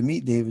fortunate enough to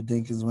meet David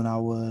Dinkins when I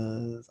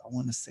was, I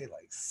want to say,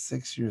 like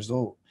 6 years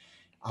old.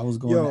 I was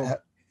going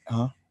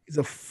He's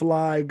a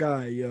fly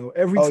guy, yo.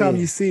 Every time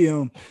you see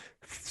him,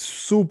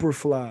 super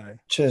fly,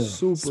 chill,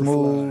 super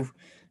smooth, fly.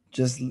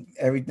 Just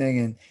everything.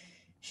 And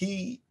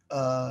he,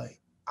 I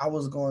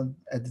was going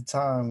at the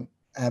time,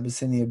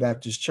 Abyssinia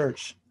Baptist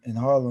Church in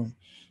Harlem,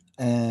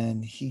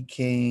 and he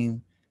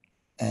came,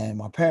 and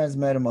my parents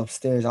met him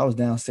upstairs. I was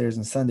downstairs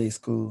in Sunday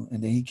school,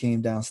 and then he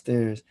came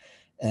downstairs,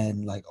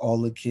 and like all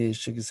the kids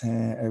shook his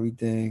hand,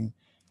 everything.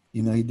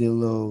 You know, he did a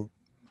little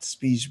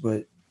speech,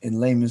 but in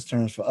layman's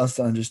terms for us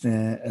to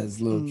understand as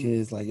little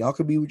kids, like, y'all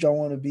could be what y'all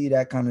want to be,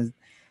 that kind of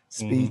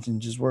speech,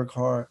 and just work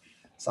hard.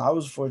 So I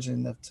was fortunate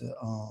enough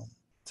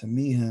to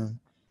meet him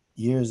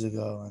years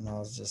ago, and I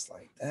was just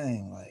like,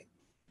 dang, like,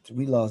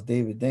 we lost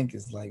David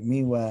Dinkins. Like,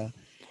 meanwhile,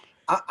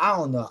 I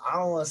don't know, I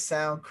don't want to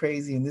sound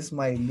crazy, and this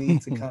might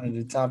lead to kind of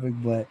the topic,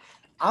 but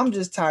I'm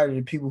just tired of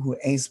the people who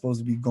ain't supposed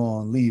to be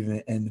gone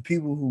leaving, and the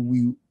people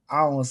who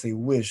I don't want to say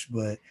wish,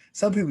 but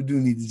some people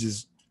do need to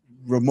just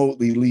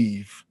remotely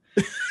leave.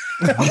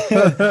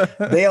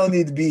 They don't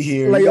need to be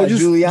here. Like, you got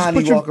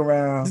Giuliani walk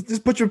around.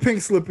 Just put your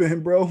pink slip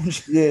in, bro.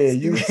 Yeah,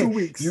 you 2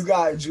 weeks. You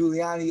got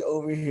Giuliani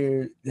over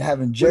here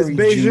having Jerry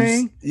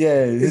Beijing. Juice.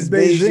 Yeah, his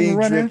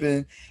Beijing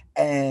dripping,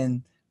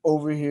 and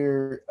over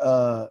here.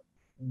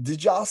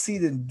 Did y'all see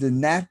the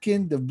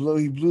napkin? He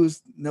blew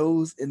his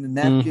nose in the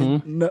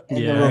napkin and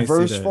the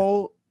reverse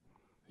fold.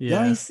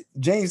 Yeah,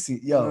 James,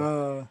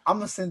 yo, I'm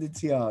gonna send it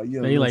to y'all.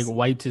 Yo, they like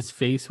wiped his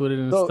face with it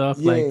and stuff,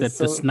 like that.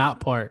 The snot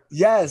part.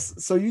 Yes.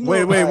 So you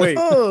know.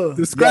 Wait.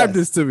 Describe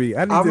this to me.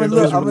 I'm gonna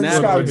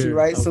describe it to you,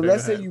 right? Okay, so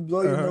let's say you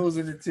blow your nose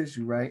in the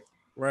tissue, right?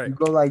 Right. You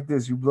go like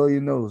this. You blow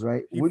your nose,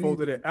 right? He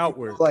folded it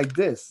outward, like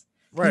this.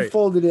 Right. He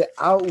folded it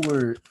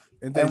outward,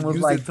 and then was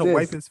used like it to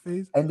wipe his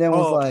face, and then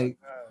was like.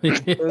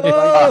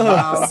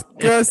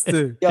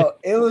 Disgusting. Yo,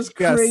 it was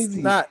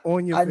crazy. Not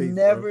on your face. I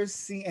never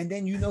seen, and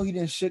then you know he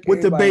didn't shook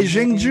with the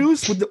Beijing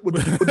juice, with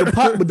the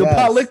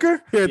pot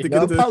liquor. Yeah, the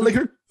pot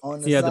liquor.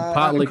 The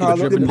pot liquor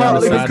dripping the down pot the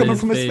liquor side coming of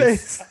from his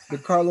face. The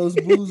Carlos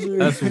Boozer.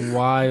 That's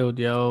wild,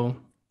 yo.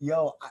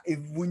 Yo,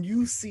 when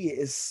you see it,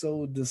 it's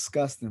so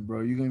disgusting,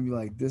 bro. You're gonna be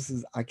like,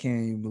 I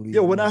can't even believe.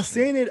 Yo, when I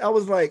seen it, I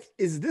was like,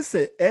 is this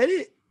an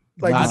edit?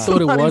 Like, I thought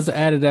it was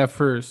added at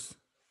first.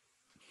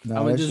 No,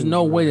 I mean, there's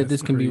no way that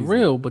this can be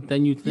real, but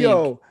then you think,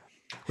 yo,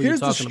 here's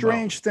the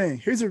strange thing.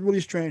 Here's a really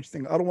strange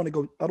thing. I don't want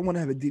to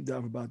have a deep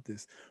dive about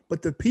this,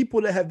 but the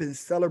people that have been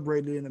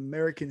celebrated in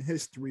American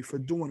history for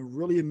doing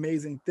really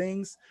amazing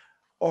things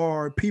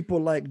are people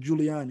like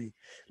Giuliani.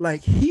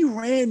 Like, he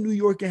ran New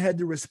York and had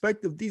the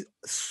respect of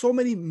so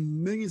many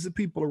millions of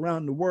people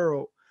around the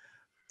world,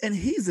 and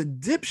he's a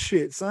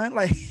dipshit, son.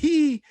 Like,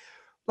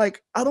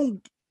 Like, I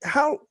don't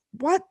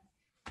what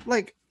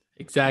like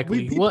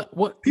Exactly.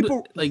 What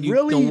people like you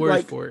really don't words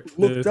like for it.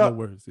 looked There's up. no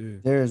words. Yeah.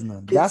 There is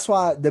none. That's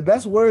why the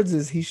best words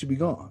is he should be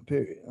gone.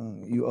 Period.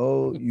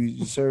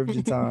 You served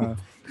your time.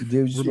 You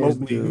did what you're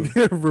supposed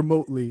to do.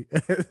 Remotely.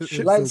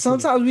 Like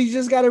sometimes we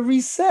just gotta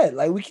reset.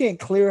 Like we can't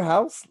clear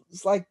house.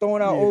 It's like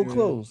throwing out old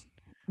clothes.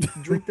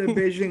 Drink that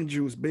Beijing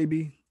juice,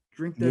 baby.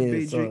 Drink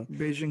that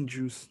Beijing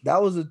juice.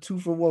 That was a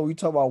 2-for-1. We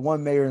talk about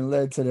one mayor and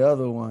led to the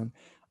other one.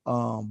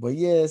 But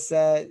yeah, it's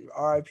sad.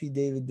 R.I.P.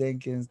 David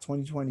Dinkins.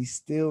 2020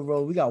 still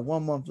roll. We got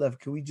 1 month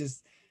left. Can we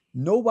just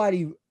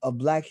nobody a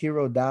black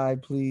hero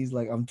died, please?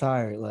 Like I'm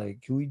tired.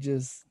 Like, can we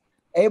just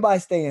everybody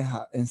stay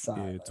inside?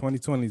 Yeah, like,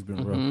 2020's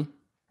been rough.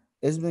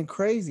 It's been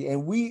crazy.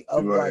 And we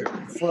like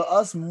for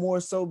us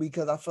more so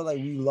because I feel like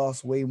we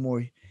lost way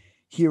more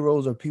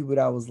heroes or people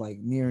that was like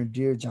near and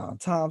dear. John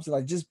Thompson,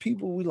 like just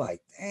people we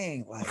like,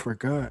 dang, like I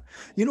forgot.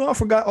 You know, I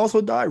forgot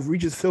also died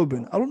Regis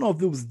Philbin. I don't know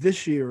if it was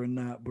this year or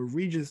not, but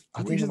Regis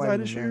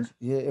died this year.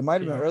 Yeah, it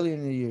might have been earlier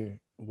in the year.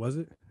 Was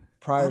it?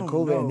 Prior to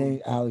COVID, and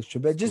then Alex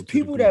Trebek. Just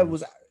people that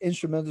was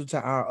instrumental to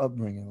our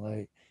upbringing.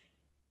 Like,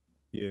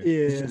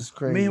 it's just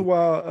crazy.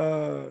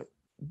 Meanwhile,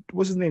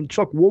 what's his name?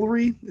 Chuck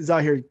Woolery is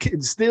out here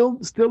still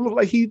look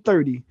like he's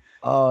 30.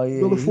 Oh yeah,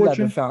 he got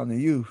the Fountain of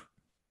Youth.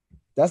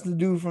 That's the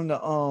dude from the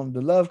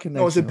Love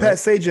Connection. Oh, it's Pat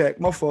Sajak.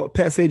 My fault,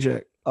 Pat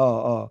Sajak.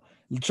 Oh,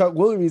 Chuck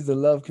Woolery is the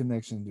Love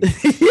Connection dude.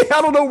 Yeah,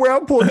 I don't know where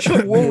I'm pulling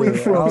Chuck Woolery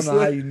from. I don't know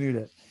how you knew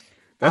that.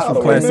 That's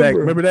from Class Act.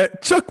 Remember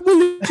that? Chuck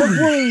Woolery.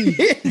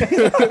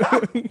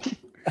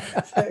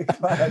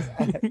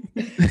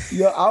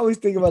 Yo, I always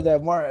think about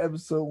that Martin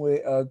episode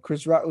where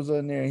Chris Rock was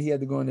on there and he had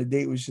to go on a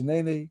date with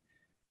Shanae.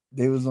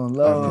 They was on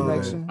Love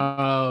Connection.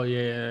 Oh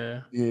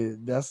yeah. He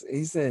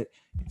said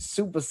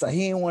supersize.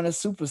 He didn't want to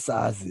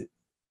supersize it.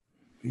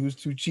 He was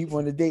too cheap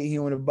on the date. He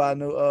didn't want to buy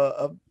no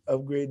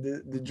upgrade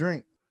the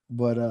drink.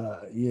 But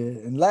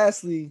and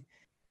lastly,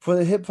 for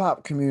the hip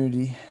hop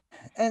community,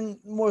 and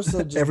more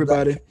so just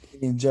everybody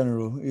in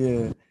general,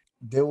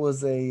 there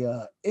was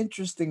a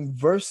interesting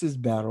versus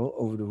battle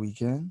over the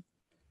weekend.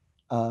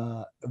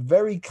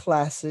 Very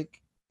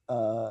classic.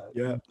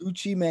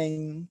 Gucci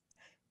Mane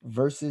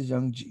versus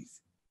Young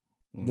Jeezy.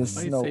 Just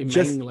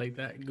like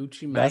that,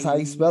 Gucci Mane. That's how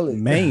you spell it.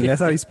 Mane.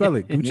 That's how you spell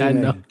it. Gucci I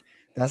know. Mane.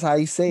 That's how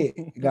you say it.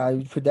 You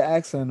gotta put the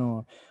accent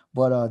on.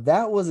 But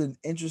that was an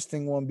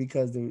interesting one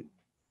because the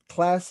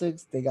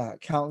classics, they got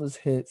countless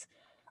hits.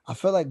 I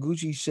feel like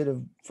Gucci should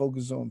have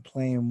focused on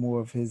playing more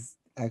of his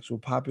actual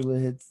popular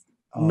hits.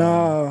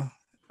 Nah,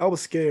 I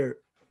was scared.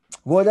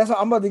 Well, that's what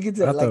I'm about to get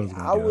to.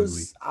 I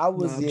was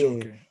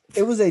joking.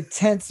 It was a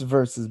tense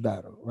versus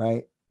battle,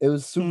 right? It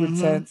was super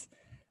tense.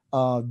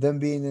 Them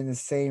being in the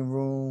same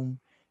room,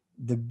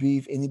 the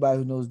beef. Anybody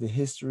who knows the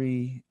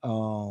history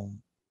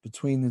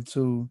between the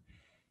two,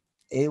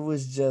 it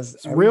was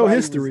just real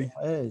history.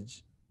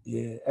 Edge.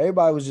 Yeah,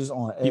 everybody was just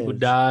on edge. People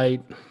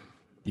died.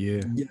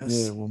 Yeah.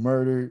 Yeah, were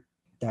murdered.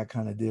 That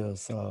kind of deal.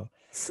 So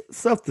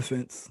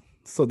self-defense.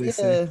 So they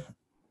say.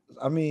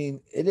 I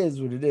mean, it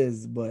is what it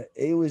is, but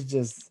it was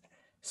just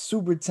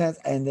super tense.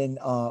 And then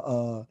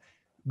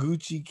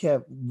Gucci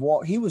kept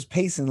he was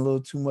pacing a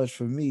little too much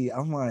for me.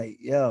 I'm like,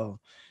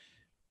 yo,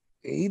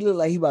 he looked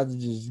like he about to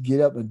just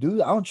get up and do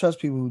it. I don't trust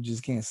people who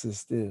just can't sit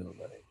still.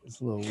 Like, it's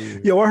a little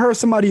weird. Yo, I heard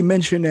somebody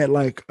mention that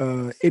like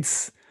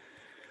it's,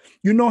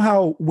 you know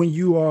how when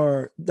you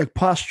are like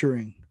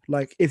posturing,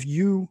 like if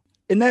you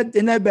in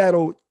that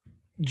battle,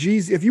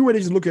 Jeezy, if you were to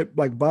just look at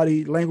like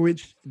body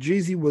language,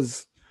 Jeezy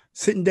was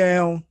sitting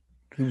down.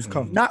 He was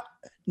comfortable.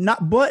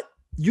 But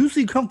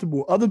usually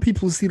comfortable. Other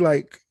people see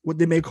like what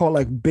they may call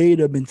like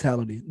beta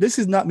mentality. This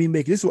is not me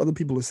making. This is what other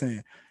people are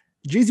saying.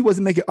 Jeezy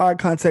wasn't making eye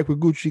contact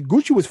with Gucci.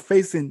 Gucci was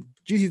facing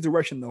Jeezy's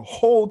direction the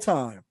whole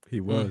time. He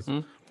was.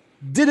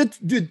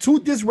 Did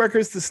 2 diss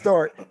records to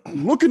start,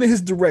 looking in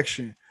his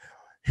direction.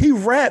 He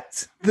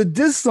rapped the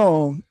diss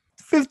song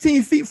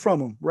 15 feet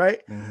from him,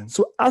 right?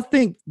 So I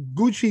think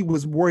Gucci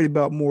was worried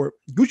about more.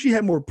 Gucci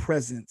had more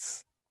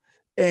presence.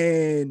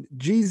 And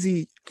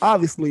Jeezy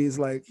obviously is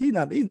like, he's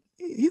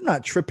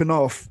not tripping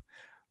off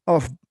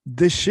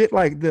this shit,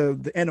 like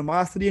the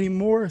animosity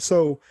anymore.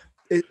 So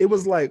it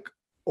was like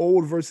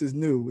old versus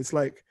new. It's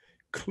like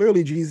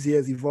clearly Jeezy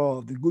has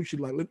evolved. And Gucci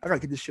like, I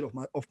gotta get this shit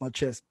off my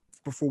chest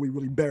before we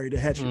really bury the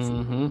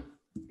hatchet.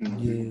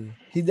 Yeah,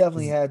 he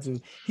definitely had to.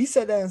 He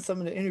said that in some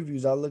of the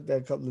interviews. I looked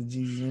at a couple of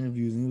Jeezy's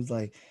interviews, and he was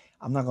like,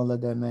 "I'm not gonna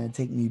let that man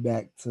take me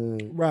back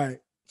to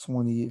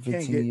 20,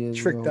 15 years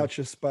tricked ago. out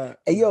your spot."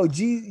 Hey,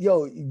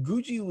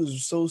 Gucci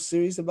was so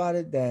serious about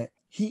it that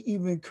he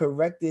even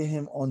corrected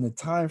him on the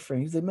time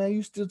frame. He's like, "Man,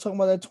 you still talking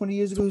about that 20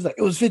 years ago?" He's like,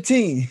 "It was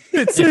 15."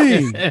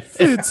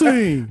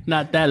 15.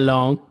 Not that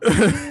long.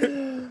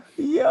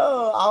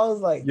 Yo, I was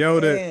like,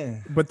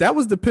 but that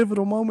was the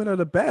pivotal moment of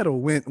the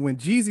battle when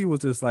Jeezy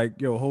was just like,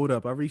 yo, hold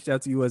up. I reached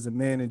out to you as a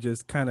man and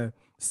just kind of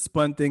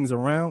spun things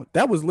around.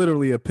 That was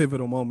literally a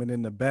pivotal moment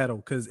in the battle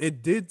because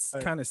it did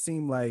kind of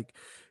seem like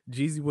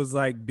Jeezy was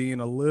like being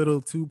a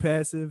little too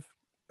passive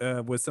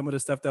with some of the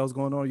stuff that was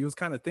going on. You was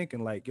kind of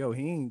thinking like, yo,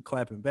 he ain't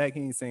clapping back.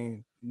 He ain't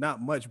saying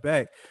not much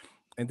back.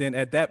 And then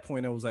at that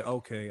point, I was like,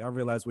 okay, I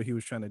realized what he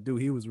was trying to do.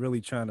 He was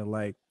really trying to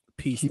like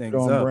piece Keep it things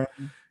on up. brand.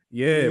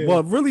 Yeah.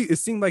 Well, really, it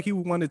seemed like he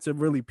wanted to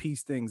really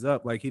piece things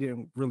up. Like he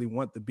didn't really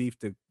want the beef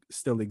to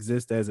still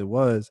exist as it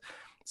was.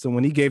 So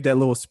when he gave that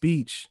little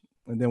speech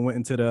and then went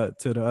into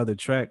the other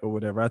track or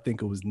whatever, I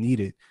think it was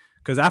needed.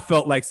 Because I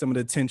felt like some of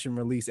the tension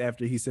released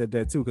after he said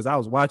that too. Because I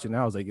was watching,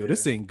 and I was like, yo,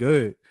 this ain't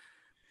good.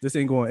 This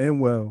ain't going to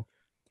end well.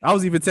 I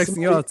was even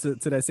texting y'all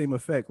to that same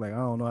effect. Like, I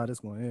don't know how this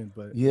going to end,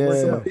 but yeah.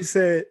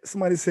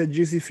 Somebody said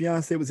Juicy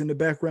Fiance was in the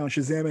background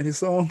Shazamming his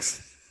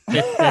songs. Yo,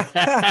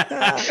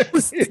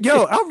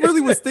 I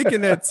really was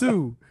thinking that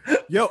too.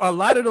 Yo, a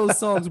lot of those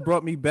songs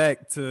brought me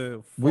back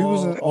to We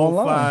was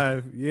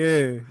online. 05.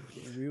 Yeah.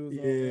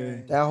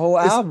 That whole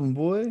album,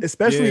 boy.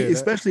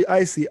 Especially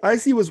Icy.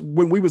 Icy was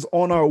when we was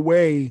on our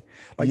way.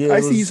 Like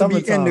Icy used to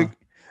be in the.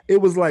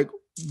 It was like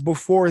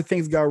before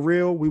things got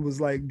real. We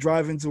was like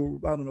driving to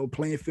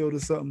Plainfield or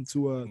something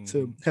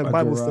to have a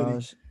Bible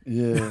study.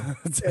 Yeah,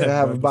 to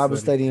have a Bible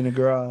study in the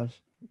garage.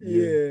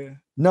 Yeah.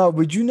 No,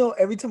 but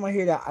every time I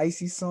hear that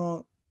Icy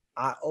song,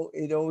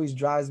 it always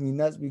drives me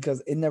nuts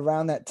because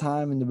around that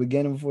time in the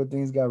beginning before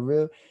things got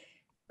real.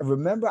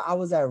 Remember, I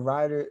was at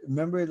Ryder.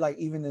 Remember, like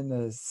even in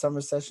the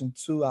summer session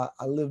too, I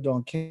lived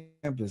on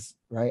campus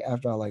right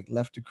after I like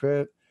left the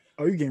crib.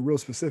 Oh, you're getting real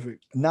specific.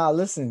 Nah,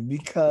 listen,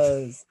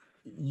 because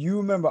you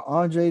remember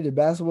Andre, the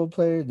basketball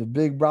player, the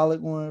big brolic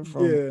one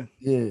from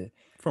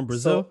from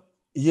Brazil.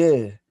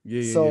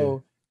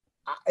 So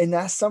in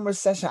that summer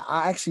session,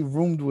 I actually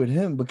roomed with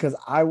him because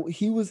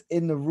he was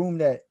in the room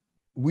that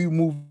we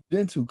moved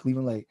into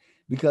Cleveland Lake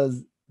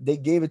because they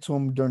gave it to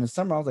him during the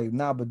summer. I was like,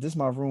 nah, but this is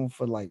my room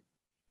for like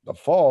the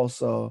fall.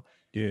 So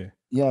I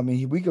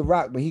mean, we could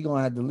rock, but he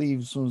gonna have to leave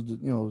as soon as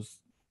the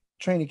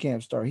training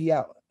camp start. He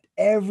out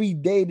every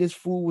day. This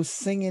fool was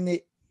singing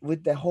it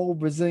with the whole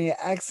Brazilian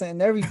accent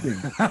and everything,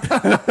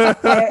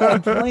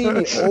 and playing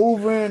it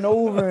over and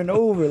over and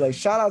over. Like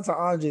shout out to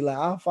Andre. Like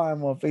I'll find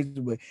him on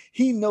Facebook, but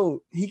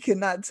he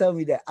cannot tell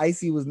me that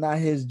Icy was not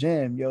his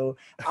jam, yo.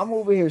 I'm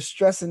over here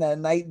stressing that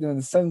night when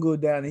the sun go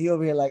down, and he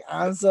over here like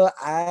I'm so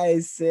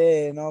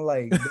icy, and I'm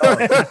like, turn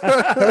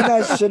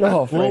that shit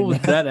off. What was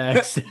that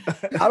accent?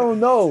 I don't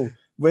know,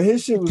 but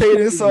his shit was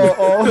cadence all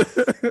off.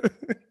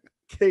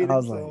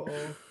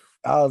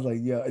 I was like,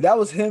 yeah, that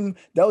was him.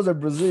 That was a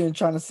Brazilian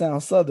trying to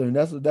sound Southern.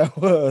 That's what that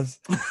was.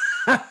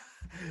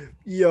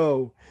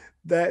 Yo,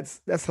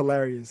 that's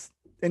hilarious.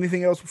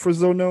 Anything else for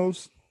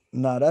Zonos?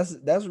 Nah,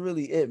 that's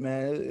really it,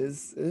 man.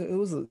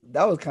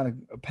 That was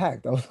kind of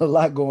packed. That was a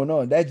lot going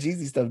on. That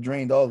Jeezy stuff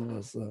drained all of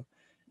us. So.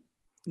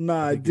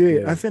 Nah, it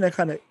did. I think that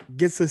kind of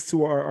gets us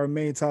to our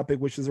main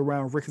topic, which is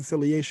around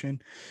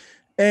reconciliation.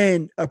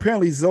 And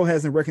apparently Zoe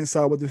hasn't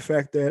reconciled with the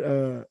fact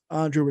that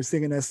Andre was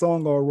singing that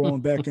song all wrong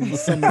back in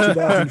summer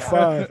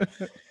 2005.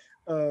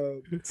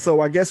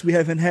 So I guess we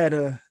haven't had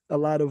a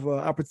lot of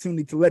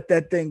opportunity to let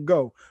that thing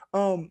go.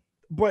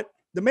 But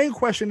the main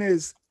question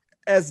is,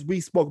 as we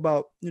spoke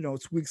about, 2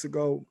 weeks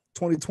ago,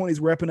 2020 is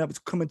wrapping up. It's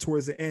coming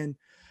towards the end.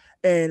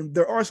 And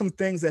there are some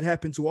things that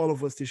happen to all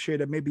of us this year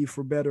that may be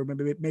for better,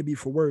 maybe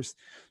for worse.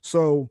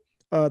 So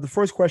the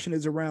first question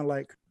is around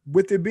like,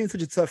 with it being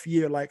such a tough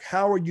year, like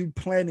how are you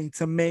planning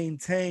to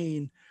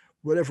maintain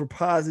whatever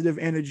positive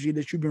energy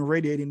that you've been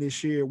radiating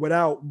this year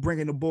without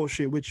bringing the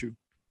bullshit with you?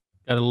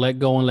 Gotta let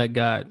go and let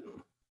God.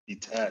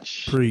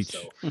 Detach. Preach.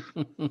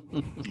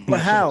 But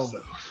how?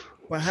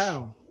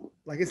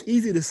 Like it's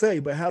easy to say,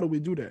 but how do we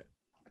do that?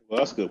 Well,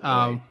 that's good.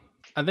 I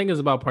think it's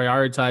about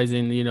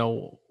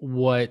prioritizing,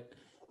 what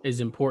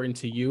is important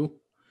to you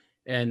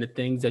and the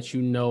things that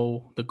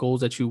the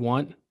goals that you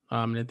want,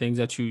 and the things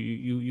that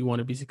you want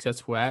to be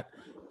successful at.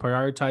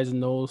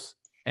 Prioritizing those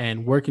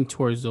and working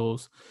towards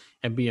those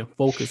and being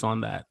focused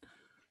on that,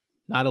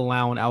 not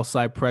allowing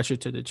outside pressure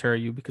to deter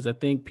you, because I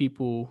think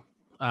people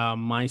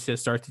mindset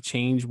start to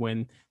change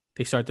when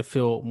they start to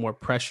feel more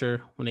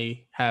pressure, when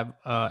they have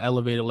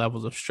elevated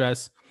levels of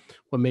stress,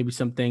 when maybe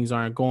some things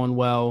aren't going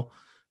well.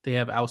 They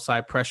have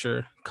outside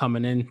pressure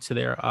coming into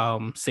their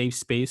safe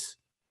space.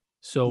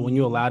 So when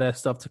you allow that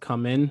stuff to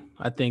come in,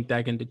 I think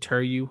that can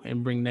deter you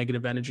and bring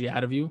negative energy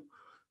out of you.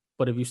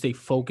 But if you stay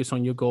focused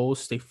on your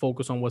goals, stay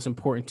focused on what's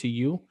important to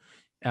you,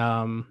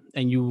 and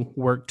you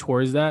work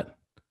towards that,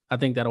 I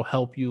think that'll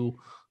help you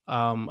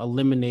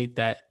eliminate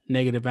that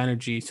negative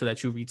energy so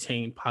that you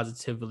retain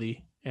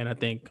positively. And I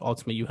think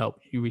ultimately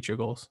you reach your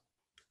goals.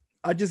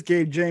 I just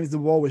gave James the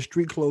ball with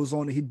street clothes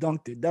on and he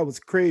dunked it. That was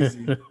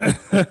crazy.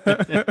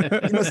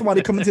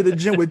 Somebody coming to the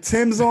gym with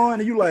Tim's on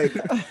and you like,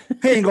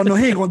 he ain't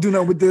gonna do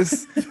nothing with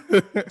this.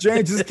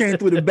 James just came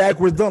through the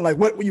backwards dunk. Like,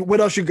 what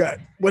else you got?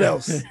 What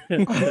else?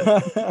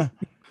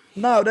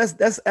 No,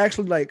 that's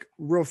actually like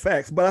real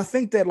facts. But I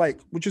think that like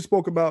what you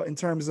spoke about in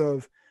terms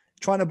of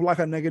trying to block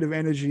out negative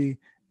energy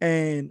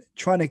and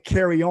trying to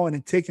carry on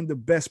and taking the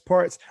best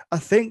parts, I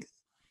think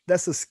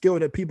that's a skill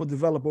that people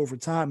develop over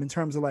time in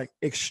terms of like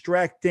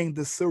extracting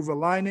the silver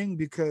lining,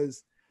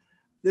 because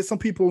there's some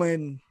people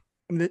in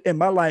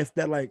my life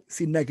that like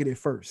see negative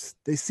first.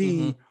 They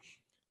see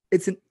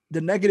the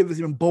negative is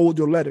in bold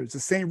letters. The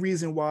same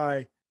reason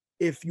why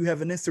if you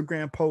have an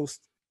Instagram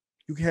post,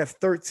 you can have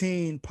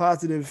 13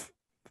 positive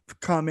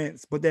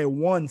comments, but that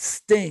one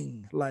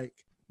sting, like,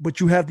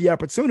 but you have the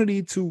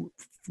opportunity to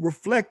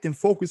reflect and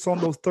focus on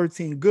those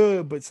 13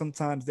 good, but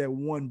sometimes that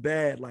one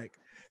bad, like,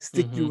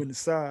 stick you in the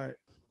side.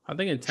 I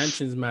think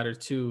intentions matter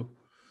too,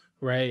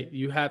 right?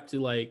 You have to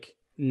like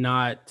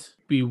not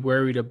be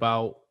worried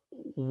about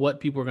what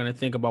people are going to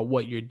think about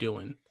what you're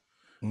doing.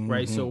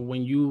 Right. So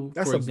when you,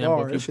 That's for a example,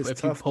 bar. if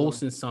you're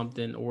posting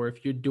something or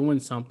if you're doing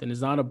something,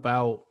 it's not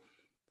about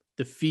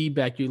the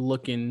feedback you're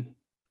looking,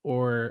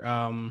 or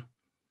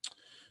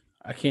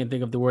I can't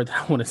think of the word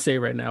that I want to say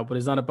right now, but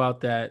it's not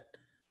about that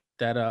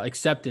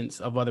acceptance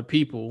of other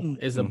people.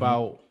 It's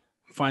about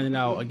finding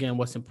out again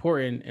what's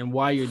important and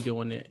why you're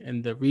doing it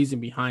and the reason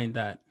behind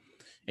that,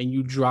 and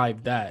you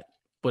drive that.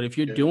 But if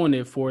you're doing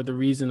it for the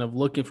reason of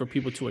looking for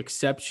people to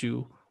accept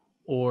you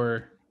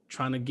or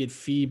trying to get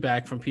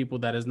feedback from people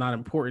that is not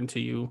important to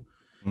you,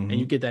 and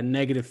you get that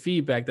negative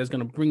feedback, that's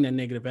going to bring that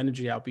negative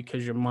energy out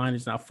because your mind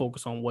is not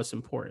focused on what's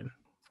important.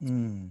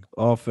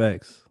 All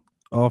facts.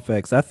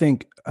 I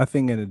think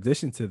in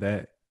addition to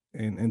that,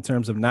 in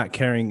terms of not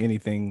carrying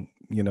anything,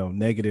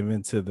 negative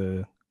into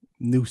the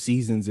new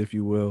seasons, if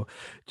you will,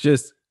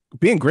 just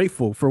being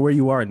grateful for where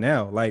you are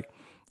now. Like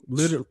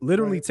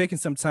literally taking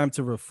some time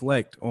to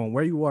reflect on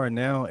where you are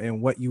now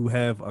and what you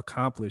have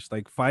accomplished,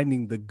 like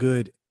finding the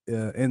good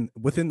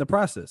within the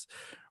process.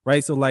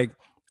 Right. So like,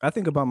 I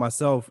think about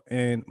myself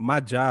and my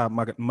job,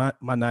 my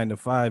 9 to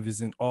 5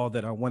 isn't all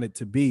that I want it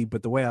to be.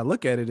 But the way I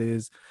look at it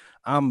is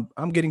I'm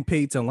getting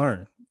paid to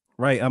learn,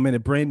 right? I'm in a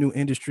brand new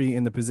industry.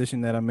 In the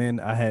position that I'm in,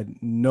 I had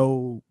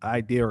no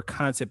idea or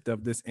concept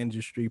of this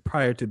industry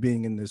prior to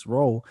being in this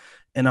role.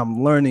 And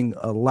I'm learning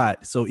a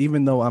lot. So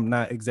even though I'm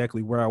not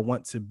exactly where I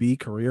want to be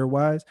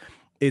career-wise,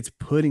 it's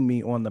putting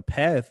me on the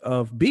path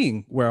of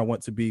being where I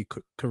want to be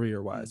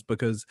career-wise.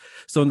 Because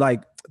so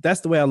like, that's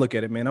the way I look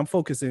at it, man. I'm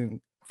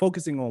focusing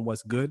on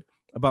what's good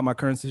about my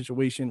current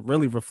situation,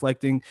 really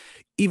reflecting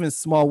even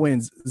small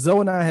wins. Zoe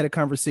and I had a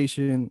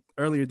conversation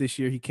earlier this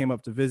year. He came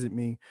up to visit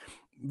me,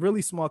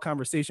 really small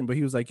conversation, but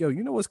he was like, yo,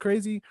 you know what's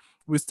crazy?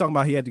 We was talking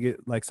about he had to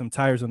get like some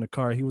tires on the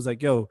car. He was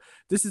like, yo,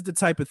 this is the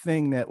type of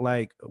thing that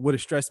like would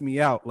have stressed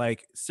me out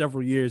like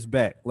several years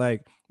back.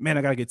 Like, man,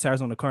 I got to get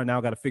tires on the car. Now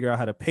I got to figure out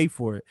how to pay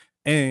for it.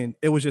 And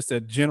it was just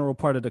a general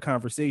part of the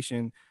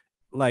conversation.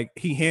 Like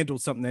he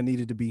handled something that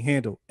needed to be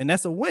handled. And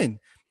that's a win.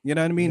 You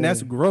know what I mean?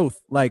 That's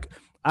growth. Like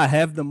I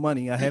have the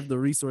money, I have the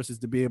resources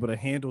to be able to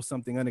handle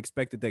something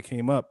unexpected that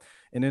came up.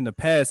 And in the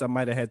past, I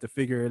might have had to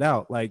figure it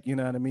out. Like, you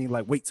know what I mean?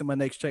 Like wait till my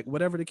next check,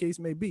 whatever the case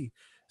may be.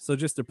 So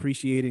just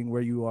appreciating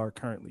where you are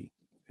currently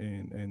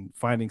and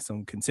finding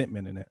some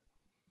contentment in it.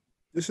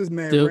 This is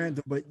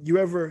random, but you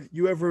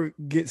ever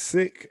get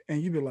sick and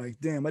you be like,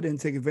 damn, I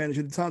didn't take advantage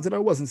of the times that I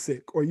wasn't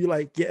sick, or you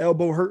like your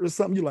elbow hurt or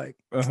something, you like,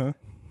 I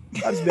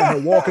just been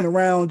here walking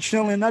around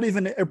chilling, not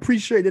even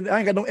appreciating it. I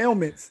ain't got no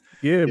ailments.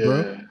 Yeah,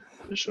 bro.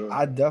 For sure.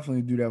 I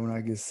definitely do that when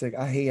I get sick.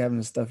 I hate having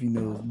a stuffy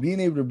nose. Being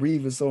able to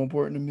breathe is so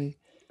important to me.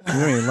 You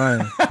ain't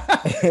lying.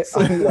 I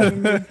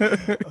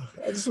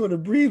just want to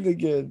breathe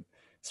again.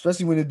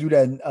 Especially when they do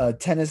that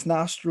tennis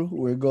nostril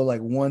where it go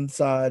like one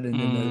side and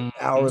then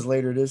hours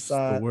later this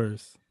side. It's the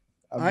worst.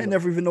 I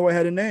never even know I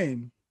had a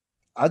name.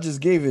 I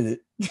just gave it.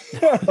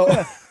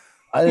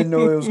 I didn't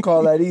know it was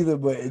called that either,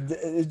 but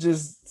it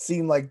just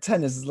seemed like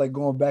tennis is like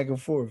going back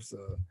and forth. So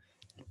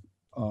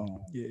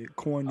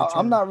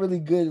I'm not really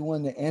good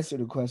one to answer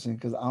the question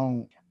because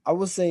I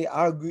would say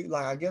I agree.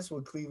 Like I guess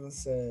what Cleveland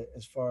said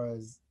as far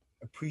as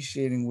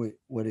appreciating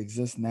what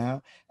exists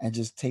now and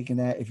just taking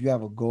that. If you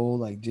have a goal,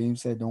 like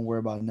James said, don't worry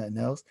about nothing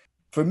else.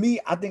 For me,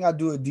 I think I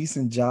do a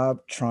decent job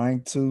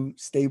trying to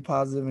stay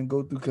positive and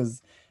go through,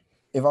 because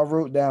if I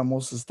wrote down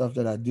most of the stuff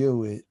that I deal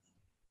with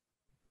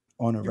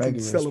on a regular,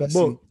 especially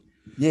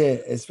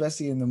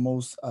in the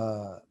most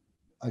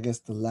I guess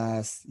the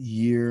last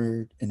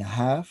year and a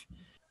half,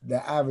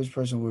 the average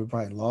person would have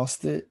probably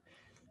lost it.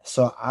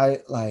 So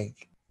I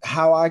like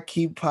how I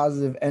keep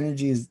positive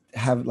energy is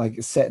have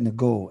like setting a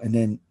goal, and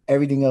then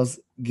everything else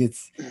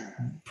gets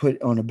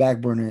put on the back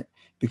burner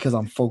because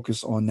I'm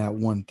focused on that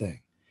one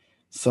thing.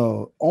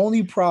 So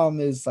only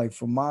problem is like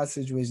for my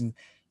situation,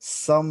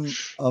 some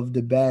of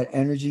the bad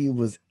energy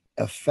was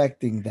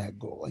affecting that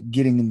goal, like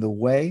getting in the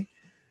way.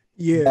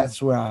 Yeah,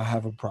 that's where I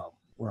have a problem.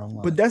 Where I'm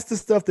like, but that's the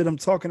stuff that I'm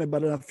talking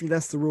about, and I think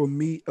that's the real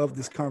meat of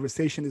this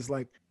conversation. Is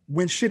like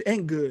when shit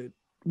ain't good,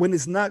 when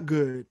it's not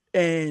good,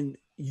 and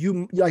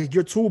you like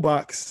your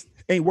toolbox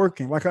ain't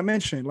working. Like I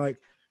mentioned, like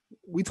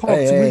we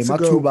talked 2 weeks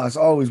ago. My toolbox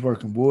always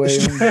working, boy.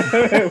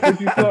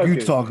 What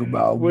you talk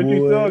about, what boy?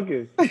 You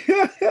talking?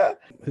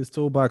 His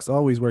toolbox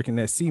always working.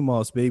 That sea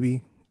moss,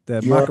 baby.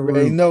 That you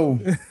already know.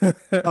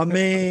 I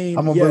mean,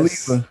 I'm a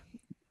believer.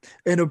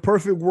 In a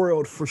perfect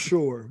world, for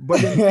sure.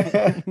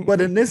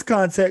 But in this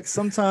context,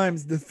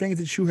 sometimes the things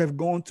that you have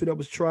gone to that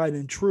was tried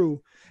and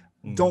true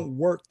don't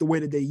work the way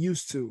that they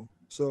used to.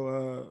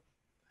 So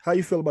how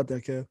you feel about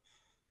that, Kev?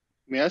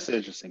 mean, that's an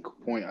interesting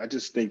point. I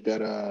just think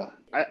that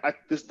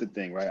this is the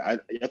thing, right?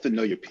 You have to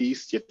know your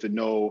piece. You have to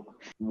know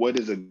what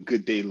is a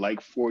good day like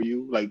for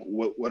you. Like,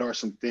 what are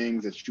some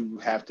things that you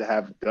have to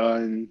have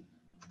done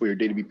for your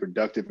day to be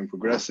productive and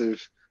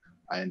progressive?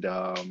 And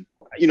I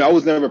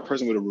was never a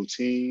person with a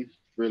routine.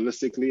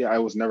 Realistically, I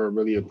was never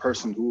really a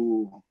person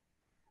who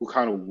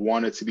kind of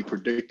wanted to be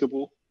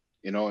predictable,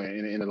 in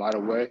a lot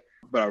of way.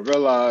 But I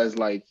realized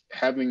like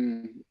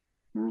having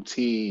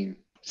routine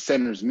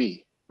centers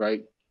me,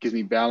 right? Gives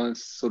me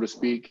balance, so to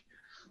speak.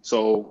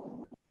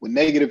 So when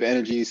negative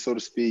energy, so to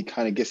speak,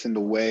 kind of gets in the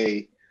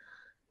way,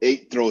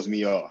 it throws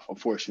me off,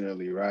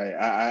 unfortunately, right?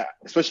 I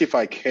especially if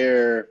I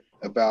care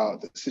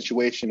about the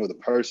situation or the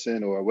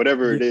person or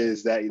whatever it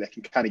is that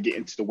can kind of get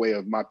into the way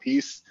of my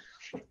peace,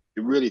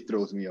 it really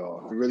throws me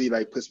off. It really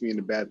like puts me in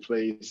a bad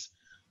place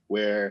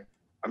where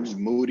I'm just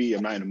moody.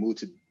 I'm not in the mood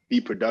to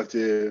be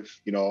productive,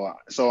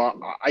 so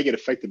I get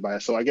affected by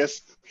it. So I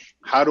guess,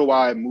 how do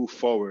I move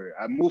forward?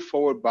 I move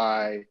forward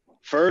by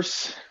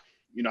first,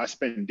 I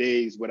spend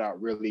days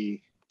without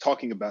really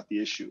talking about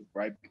the issue,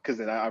 right? Because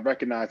then I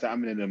recognize that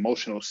I'm in an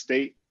emotional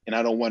state and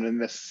I don't want to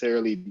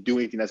necessarily do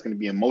anything that's going to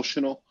be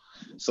emotional.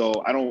 So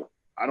I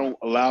don't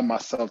allow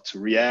myself to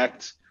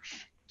react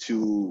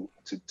to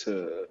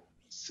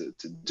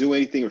do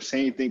anything or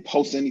say anything,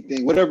 post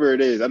anything, whatever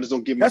it is. I just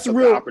don't give myself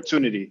the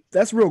opportunity.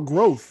 That's real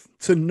growth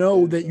to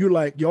know that you're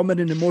like, y'all in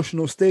an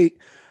emotional state.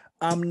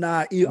 I'm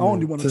not, I don't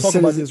even want to talk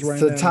about this right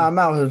now. To time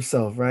out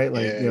himself, right?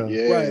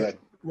 Like,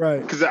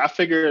 right. Because I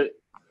figure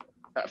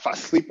if I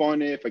sleep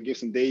on it, if I give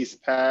some days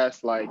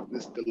pass, like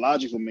the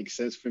logic will make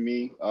sense for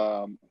me.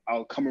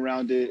 I'll come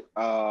around it.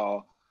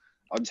 I'll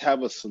just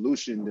have a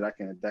solution that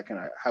can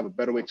have a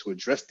better way to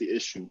address the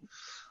issue.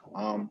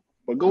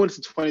 But going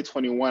into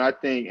 2021, I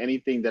think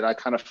anything that I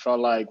kind of felt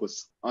like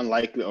was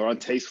unlikely or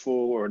untasteful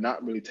or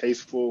not really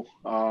tasteful,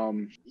 I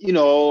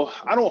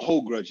don't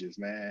hold grudges,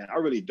 man. I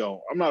really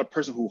don't. I'm not a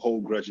person who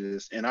holds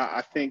grudges. And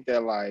I think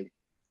that like,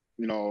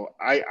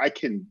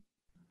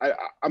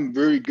 I'm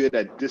very good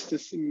at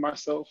distancing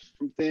myself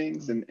from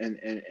things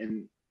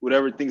and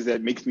whatever things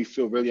that makes me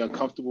feel really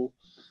uncomfortable.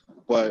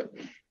 But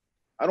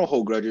I don't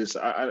hold grudges.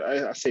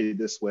 I say it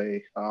this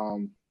way.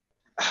 I'm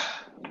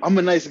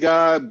a nice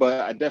guy,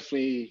 but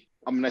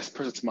I'm a nice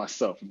person to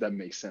myself, if that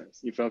makes sense.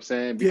 You feel what I'm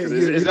saying? Because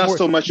it's not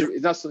so much.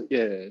 It's not so.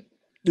 Yeah.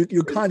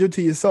 You're kinder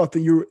to yourself,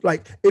 and you're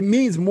like, it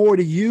means more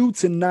to you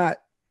to not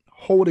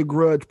hold a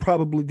grudge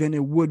probably than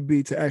it would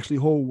be to actually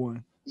hold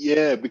one.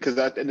 Yeah, because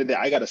at the end of the day,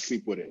 I gotta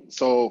sleep with it.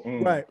 So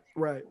right.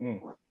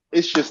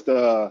 It's just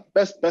the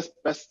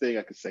best thing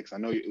I could say. Cause I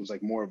know it was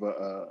like more of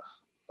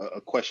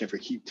a question for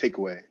key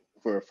takeaway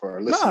for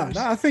our listeners.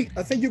 I think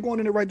you're going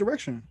in the right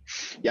direction.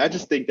 Yeah, I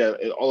just think that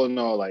all in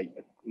all, like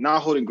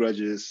not holding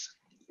grudges,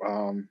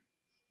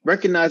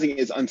 recognizing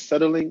it's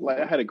unsettling. Like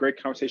I had a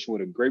great conversation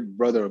with a great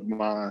brother of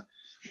mine.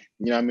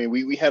 I mean,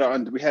 we had our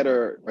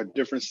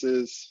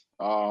differences.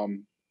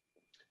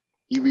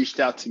 He reached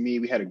out to me.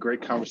 We had a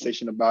great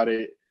conversation about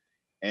it,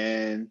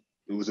 and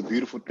it was a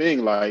beautiful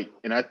thing. Like,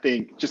 and I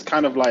think just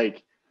kind of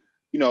like,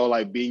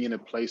 like being in a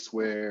place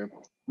where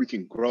we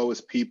can grow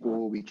as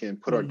people, we can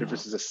put our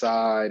differences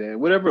aside, and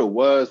whatever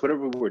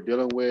we're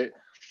dealing with,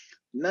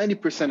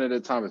 90% of the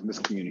time is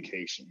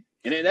miscommunication.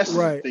 And that's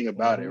the thing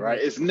about it, right?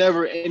 It's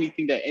never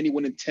anything that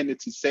anyone intended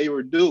to say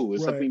or do.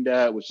 It's something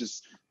that was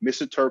just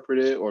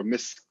misinterpreted or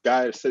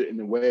misguided, said it in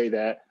a way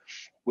that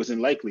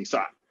wasn't likely.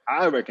 So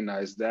I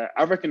recognize that.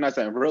 I recognize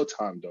that in real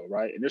time, though,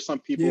 right? And there's some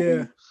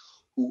people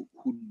who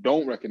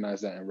don't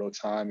recognize that in real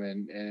time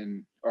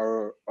and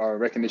are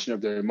recognition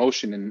of their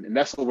emotion, and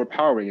that's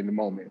overpowering in the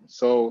moment.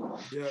 So,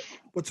 yeah.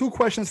 But two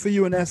questions for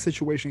you in that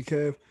situation,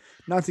 Kev.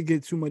 Not to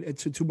get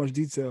into too much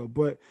detail,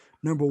 but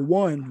number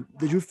one,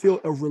 did you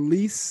feel a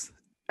release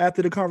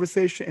after the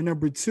conversation? And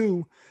number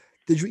two,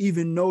 did you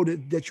even know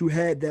that you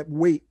had that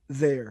weight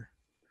there?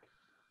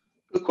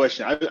 Good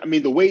question. I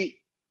mean, the weight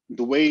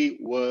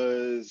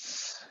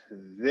was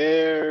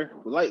there,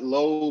 light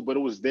low, but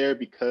it was there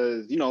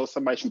because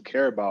somebody you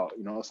care about,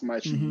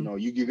 somebody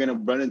you're gonna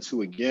run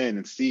into again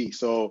and see.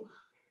 So,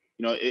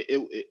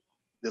 the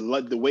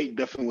weight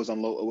definitely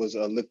was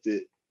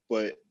lifted,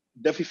 but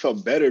definitely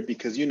felt better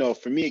because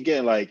for me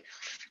again, like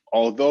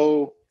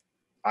although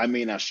I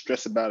may not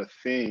stress about a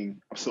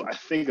thing, so I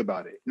think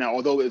about it now.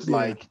 Although it's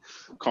like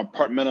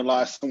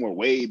compartmentalized somewhere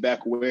way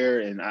back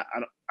where, and I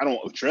don't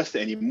address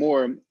it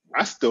anymore.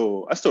 I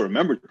still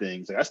remember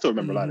things. Like I still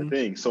remember a lot of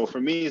things. So for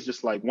me, it's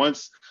just like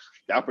once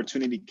the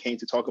opportunity came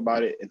to talk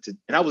about it,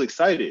 and I was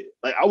excited.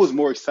 Like I was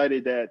more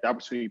excited that the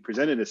opportunity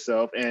presented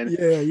itself. And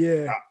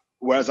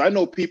whereas I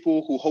know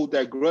people who hold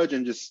that grudge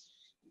and just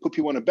put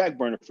people on the back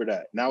burner for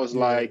that. And I was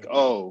like,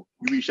 oh,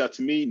 you reached out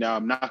to me. Now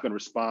I'm not going to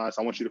respond.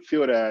 So I want you to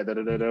feel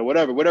that,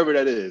 whatever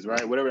that is,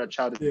 right? Whatever that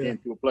childish game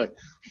people play.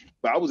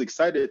 But I was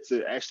excited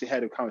to actually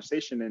have a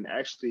conversation and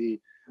actually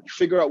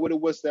figure out what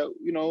it was that,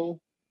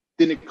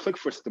 didn't click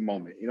for us at the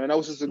moment, and that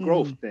was just a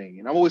growth thing.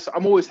 And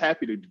I'm always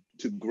happy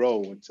to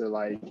grow and to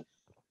like,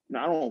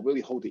 I don't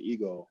really hold the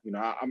ego.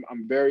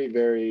 I'm very,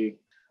 very,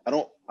 I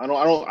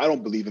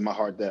don't believe in my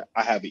heart that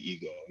I have an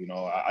ego. You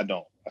know, I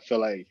don't. I feel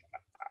like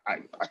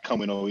I come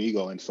with no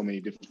ego in so many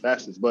different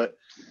facets. But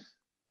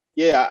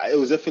yeah, it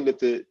was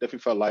definitely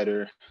felt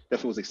lighter.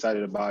 Definitely was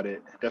excited about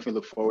it. Definitely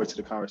looked forward to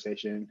the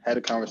conversation. Had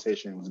a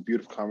conversation. It was a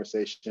beautiful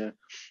conversation,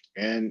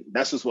 and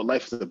that's just what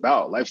life is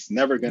about. Life's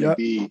never going to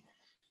be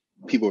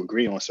people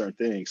agreeing on certain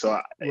things.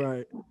 So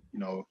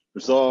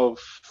resolve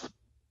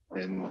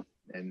and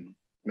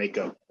make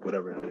up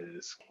whatever it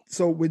is.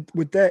 So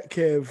with that,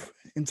 Kev,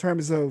 in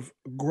terms of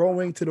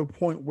growing to the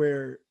point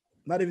where,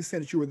 not even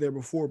saying that you were there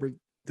before, but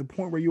the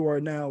point where you are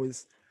now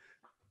is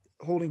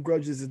holding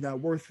grudges is not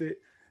worth it.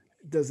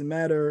 It doesn't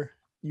matter.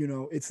 You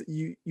know, it's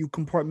you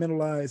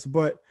compartmentalize.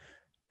 But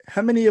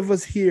how many of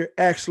us here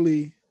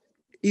actually,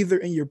 either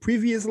in your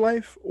previous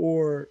life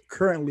or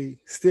currently,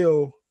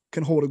 still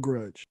can hold a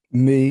grudge?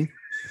 Me.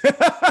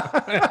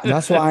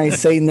 That's why I ain't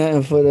say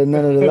nothing for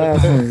none of the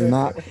last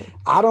ones.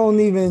 I don't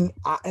even.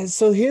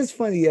 So here's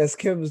funny. As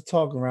Kevin was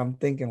talking around, I'm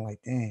thinking like,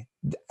 damn,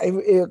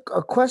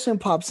 a question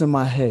pops in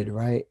my head,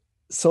 right?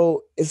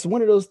 So it's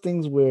one of those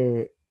things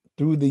where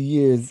through the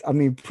years, I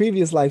mean,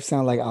 previous life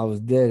sounded like I was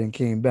dead and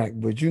came back,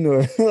 but you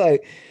know,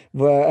 like,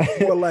 but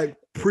well, like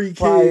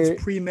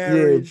pre-kids,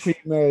 pre-marriage,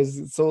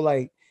 pre-marriage. So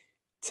like,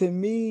 to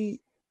me,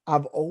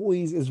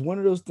 it's one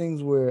of those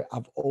things where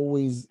I've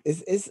always,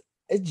 it's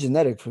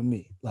genetic for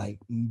me. Like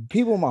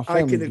people in my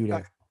family do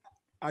that.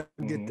 I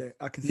get that.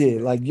 I can see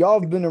that. Like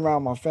y'all have been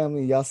around my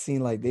family. Y'all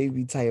seen like they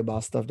be tight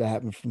about stuff that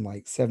happened from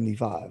like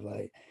 75.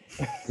 Like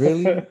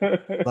really?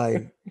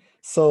 Like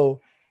so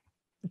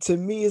to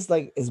me, it's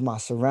like my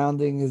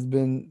surrounding has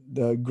been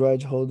the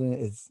grudge holding.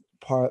 It's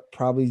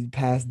probably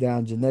passed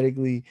down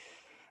genetically.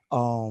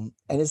 And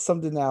it's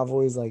something that I've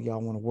always like, y'all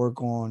want to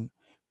work on.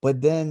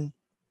 But then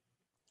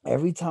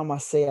every time I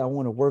say I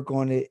want to work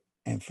on it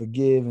and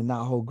forgive and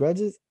not hold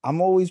grudges,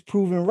 I'm always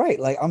proven right.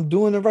 Like I'm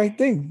doing the right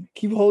thing.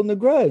 Keep holding the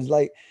grudge.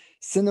 Like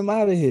send them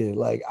out of here.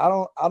 Like I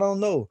don't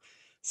know.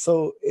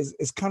 So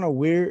it's kind of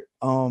weird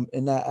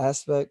in that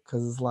aspect,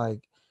 because it's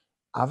like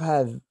I've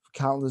had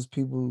countless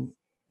people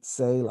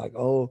say like,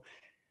 oh,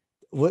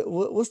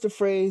 what's the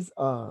phrase?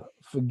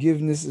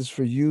 Forgiveness is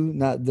for you,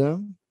 not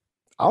them.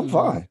 I'm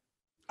fine.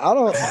 Why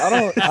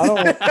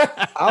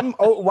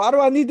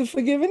do I need to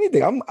forgive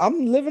anything?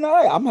 I'm living all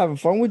right. I'm having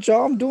fun with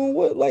y'all. I'm doing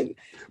what like.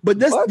 But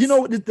that's you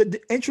know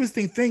the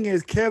interesting thing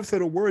is Kev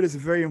said a word is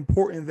very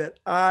important that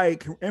I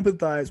can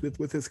empathize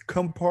with his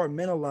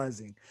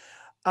compartmentalizing.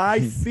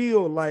 I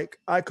feel like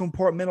I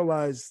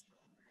compartmentalize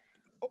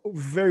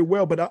very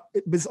well, but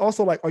it's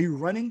also like, are you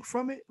running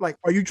from it? Like,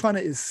 are you trying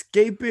to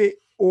escape it?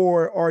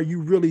 Or are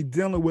you really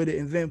dealing with it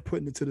and then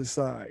putting it to the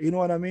side? You know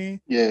what I mean?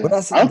 Yeah. But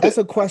that's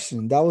a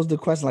question. That was the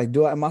question. Like,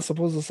 am I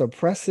supposed to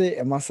suppress it?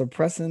 Am I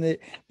suppressing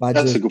it by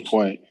That's a good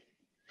point.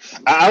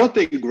 I don't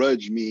think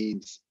grudge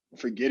means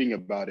forgetting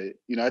about it.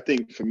 You know, I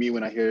think for me,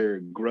 when I hear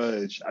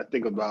grudge, I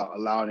think about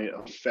allowing it to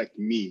affect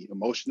me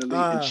emotionally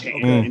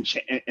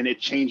and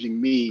it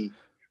changing me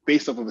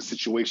based off of a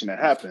situation that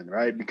happened,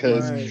 right?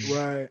 Because,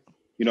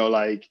 you know,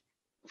 like,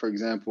 for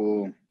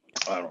example,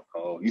 I don't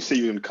know. You say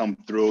you're gonna come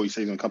through. You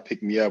say you're gonna come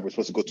pick me up. We're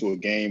supposed to go to a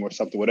game or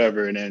something,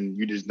 whatever, and then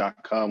you just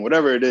not come.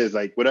 Whatever it is,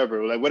 like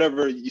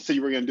whatever you said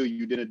you were gonna do,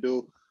 you didn't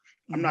do.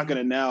 I'm not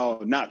gonna now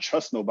not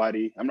trust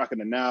nobody. I'm not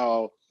gonna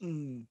now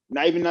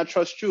not even not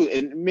trust you.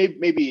 And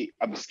maybe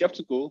I'm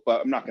skeptical,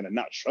 but I'm not gonna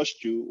not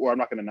trust you, or I'm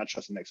not gonna not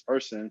trust the next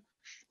person.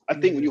 I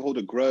think when you hold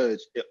a grudge,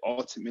 it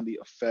ultimately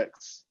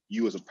affects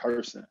you as a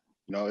person.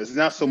 You know, it's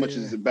not so much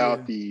as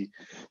about the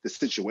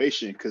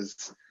situation,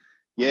 because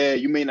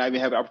you may not even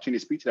have the opportunity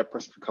to speak to that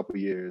person for a couple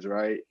of years,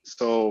 right?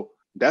 So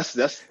that's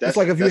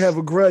like if you have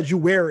a grudge, you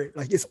wear it,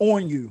 like it's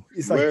on you.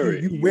 It's like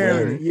you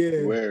wearing it.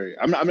 Yeah, wear it.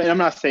 I'm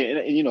not saying,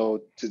 and you know,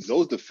 to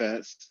Zoe's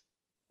defense,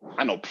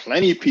 I know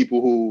plenty of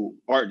people who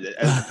aren't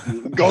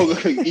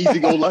easy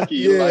go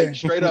lucky, like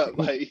straight up,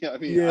 like, you know what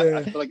I mean,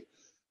 I feel like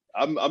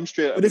I'm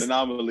straight up an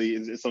anomaly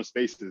in some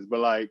spaces, but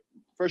like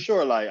for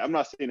sure, like I'm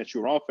not saying that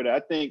you're wrong for that. I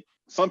think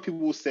some people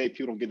will say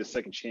people don't get a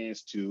second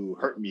chance to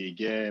hurt me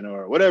again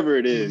or whatever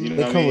it is. You know,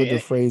 they come with the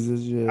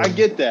phrases. Yeah, I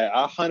get that.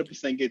 I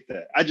 100% get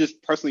that. I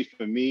just personally,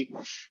 for me,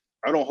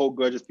 I don't hold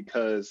grudges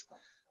because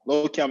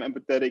low-key I'm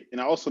empathetic,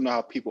 and I also know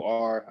how people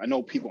are. I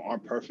know people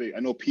aren't perfect. I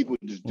know people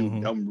just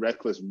do dumb,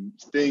 reckless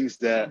things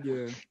that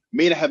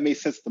may not have made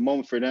sense at the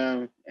moment for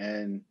them,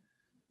 and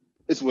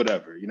it's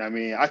whatever. You know what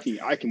I mean?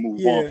 I can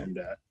move on from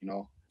that. You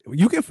know.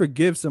 You can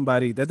forgive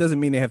somebody. That doesn't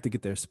mean they have to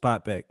get their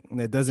spot back, and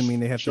that doesn't mean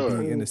they have to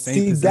be in the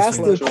same position. That's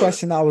the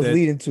question I was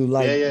leading to.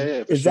 Like,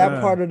 is that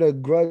part of the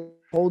grudge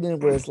holding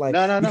where it's like,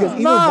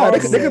 no, they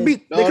could be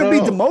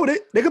demoted.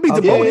 They could be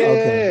demoted.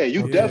 Yeah,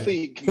 you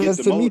definitely can get demoted. Because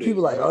to me,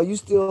 people like, oh, you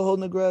still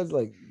holding a grudge?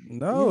 Like,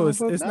 no, it's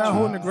not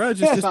holding a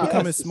grudge. It's just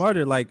becoming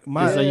smarter. Like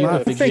so you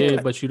can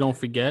forgive, but you don't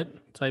forget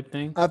type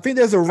thing. I think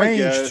there's a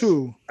range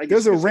too.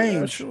 There's a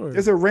range.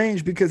 There's a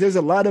range because there's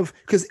a lot of,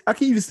 because I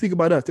can even speak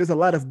about us. There's a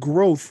lot of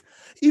growth.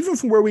 even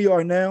from where we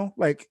are now,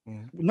 like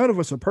none of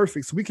us are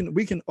perfect. So we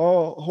can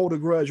all hold a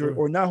grudge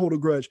or not hold a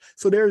grudge.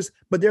 So there's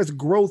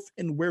growth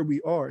in where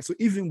we are. So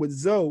even with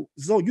Zoe,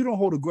 you don't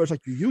hold a grudge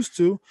like you used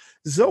to.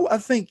 Zoe, I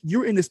think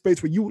you're in the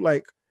space where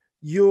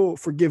you'll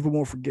forgive but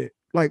won't forget.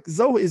 Like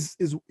Zoe is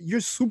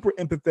you're super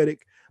empathetic,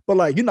 but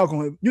like you're not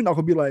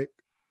gonna be like,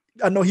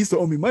 I know he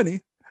still owe me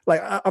money.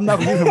 Like I'm not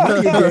gonna give him money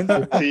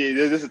again. See,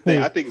 this is the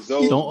thing. I think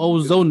Zoe don't owe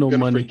Zoe no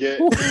money.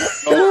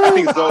 I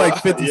think Zoe like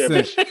 50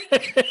 cents.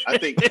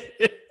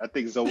 I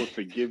think Zoe will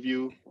forgive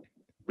you,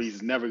 but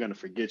he's never gonna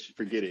forget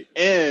it.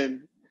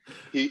 And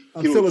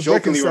he'll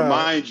jokingly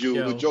remind you.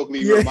 He'll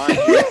jokingly remind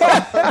you.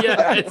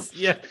 Yes.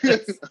 You're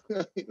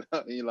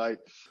like,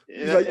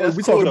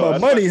 we talking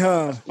about money,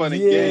 huh? Funny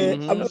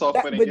game.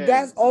 But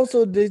that's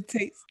also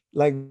dictates.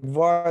 Like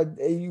Var,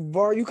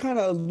 you kind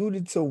of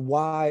alluded to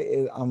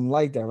why I'm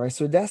like that, right?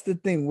 So that's the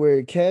thing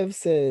where Kev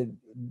said,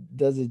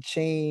 does it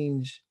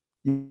change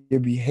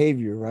your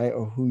behavior, right?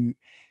 Or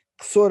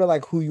sort of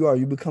like who you are?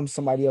 You become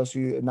somebody else.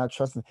 You're not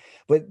trusting.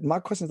 But my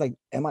question is like,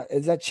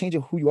 is that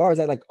changing who you are? Is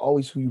that like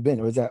always who you've been,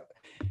 or is that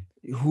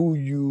who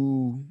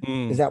you?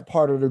 Is that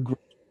part of the group?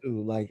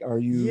 Like, are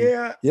you?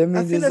 Yeah, I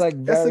mean,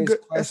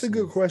 that's a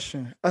good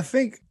question. I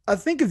think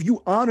if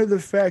you honor the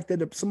fact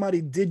that if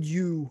somebody did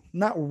you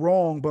not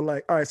wrong, but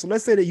like, all right, so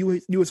let's say that you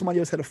and somebody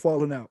else had a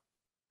falling out,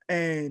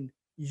 and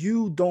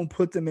you don't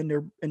put them in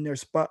their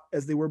spot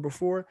as they were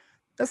before.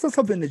 That's not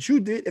something that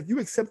you did. If you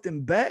accept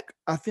them back,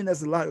 I think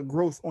that's a lot of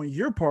growth on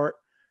your part.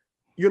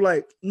 You're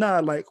like, nah,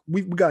 like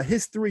we got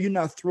history. You're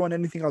not throwing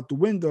anything out the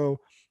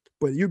window.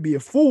 But you'd be a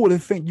fool to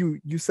think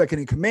you second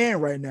in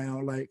command right now.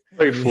 Like,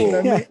 very fool. You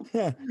know what I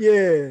mean?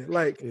 Yeah,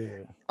 like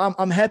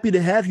I'm happy to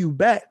have you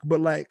back,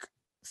 but like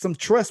some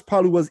trust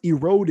probably was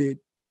eroded,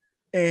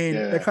 and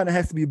that kind of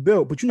has to be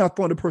built. But you're not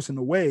throwing the person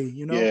away,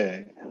 you know?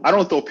 Yeah, I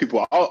don't throw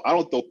people. I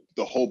don't throw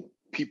the whole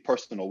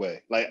person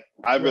away. Like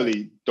I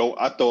really don't.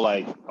 I throw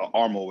like an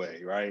arm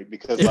away, right?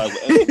 Because like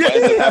what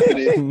ends up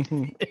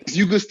happening,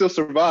 you could still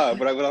survive,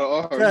 but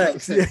without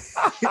an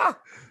arm.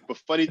 But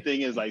funny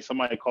thing is, like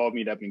somebody called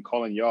me that been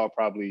calling y'all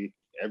probably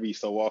every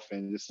so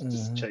often,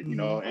 just check, you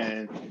know,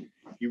 and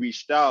he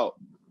reached out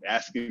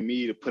asking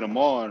me to put him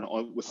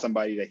on with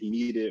somebody that he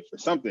needed for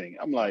something.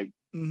 I'm like,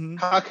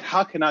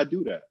 how can I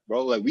do that,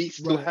 bro? Like we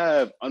still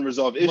have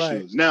unresolved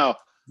issues. Now,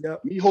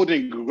 me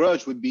holding a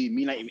grudge would be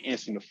me not even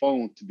answering the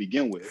phone to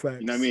begin with. Facts.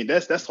 You know what I mean?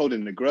 That's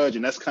holding the grudge,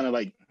 and that's kind of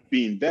like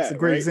being that. That's a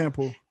great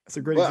example. That's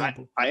a great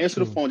example. I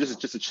answer the phone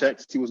just to check,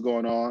 see what's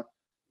going on,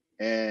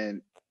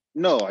 and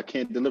no, I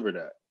can't deliver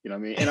that. You know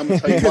what I mean? And I'm gonna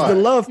tell you because why. The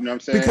love, you know what I'm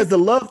saying? Because the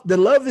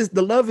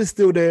love is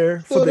still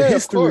there for the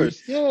history.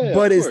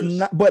 But it's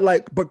not.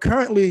 But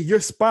currently your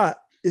spot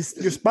is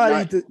your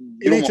spot. It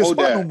ain't your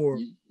spot no more.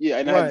 Yeah,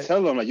 and I had to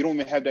tell them like you don't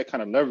even have that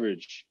kind of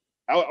leverage.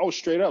 I was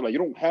straight up like you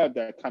don't have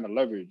that kind of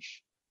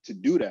leverage to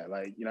do that.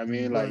 Like you know what I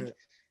mean? Like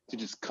to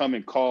just come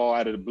and call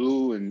out of the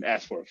blue and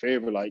ask for a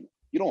favor. Like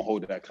you don't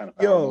hold that kind of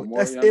power no more.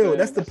 That's ill.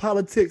 That's the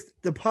politics.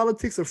 The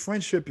politics of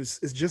friendship is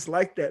just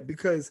like that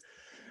because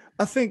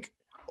I think.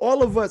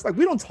 All of us, like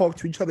we don't talk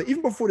to each other.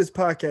 Even before this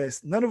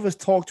podcast, none of us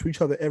talk to each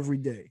other every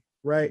day,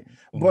 right?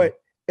 But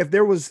if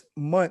there was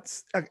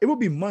months, like, it would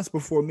be months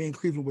before me and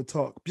Cleveland would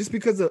talk, just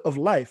because of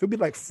life. It'd be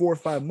like 4 or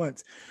 5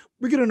 months.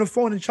 We get on the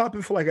phone and chop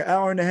it for like an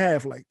hour and a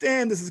half. Like,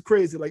 damn, this is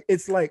crazy. Like,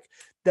 it's like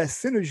that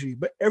synergy,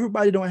 but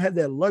everybody don't have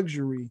that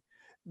luxury.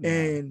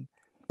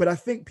 But I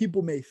think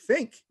people may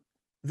think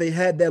they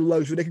had that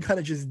luxury. They can kind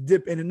of just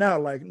dip in and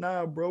out. Like,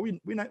 nah, bro,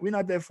 we're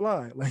not that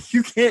fly. Like,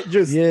 you can't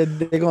just they're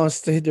gonna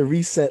hit the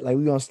reset. Like,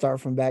 we're gonna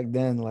start from back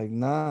then. Like,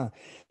 nah.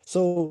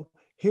 So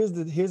here's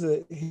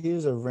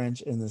a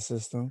wrench in the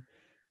system.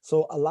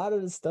 So a lot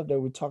of the stuff that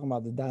we're talking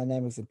about, the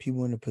dynamics of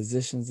people in the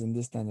positions and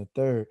this, that, and the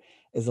third,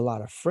 is a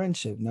lot of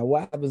friendship. Now,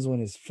 what happens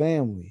when it's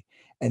family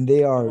and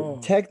they are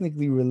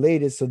technically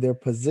related? So their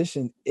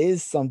position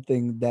is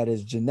something that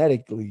is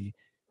genetically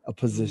a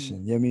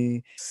position. You know what I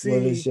mean?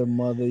 Whether it's your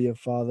mother, your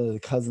father, the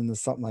cousin, or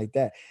something like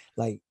that.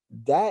 Like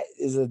that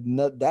is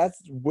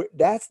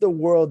that's the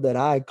world that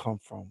I come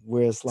from,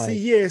 where it's like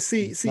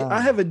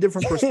I have a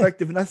different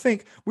perspective, and I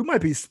think we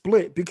might be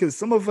split because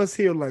some of us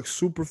here are like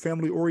super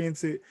family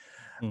oriented.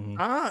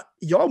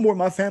 Y'all more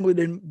my family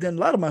than a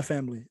lot of my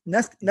family. And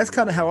that's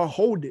kind of how I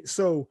hold it.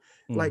 So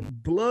like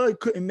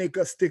blood couldn't make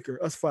us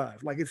thicker, us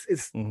five. Like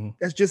it's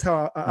that's just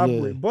how I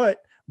operate.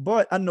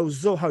 But I know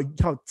Zoe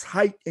how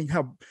tight and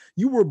how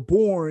you were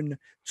born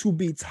to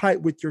be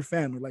tight with your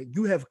family. Like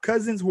you have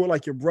cousins who are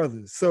like your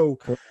brothers. So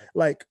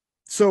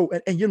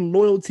and your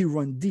loyalty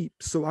run deep.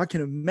 So I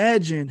can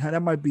imagine how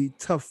that might be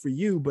tough for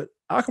you, but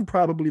I can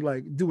probably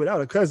like do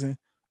without a cousin.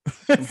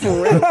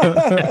 For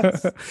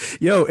real.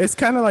 Yo, it's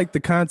kind of like the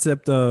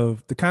concept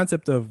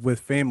of with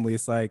family.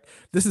 It's like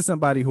this is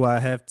somebody who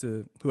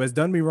has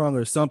done me wrong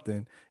or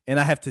something, and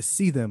I have to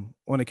see them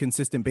on a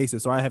consistent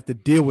basis, or I have to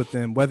deal with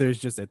them, whether it's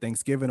just at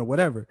Thanksgiving or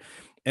whatever.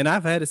 And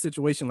I've had a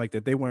situation like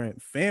that. They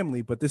weren't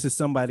family, but this is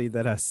somebody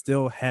that I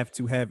still have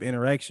to have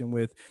interaction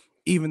with,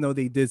 even though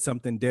they did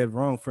something dead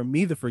wrong. For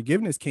me, the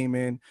forgiveness came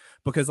in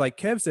because, like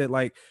Kev said,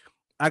 like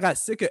I got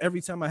sick of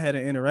every time I had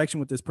an interaction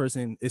with this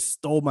person, it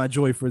stole my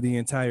joy for the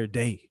entire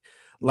day.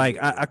 Like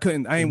I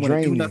didn't want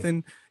to do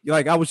nothing.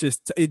 Like I was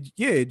just,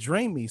 it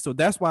drained me. So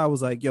that's why I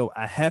was like, yo,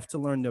 I have to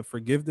learn to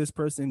forgive this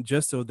person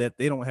just so that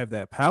they don't have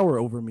that power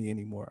over me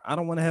anymore. I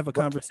don't want to have a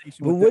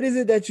conversation. But what is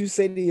it that you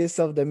say to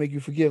yourself that make you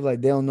forgive?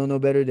 Like they don't know no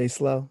better, they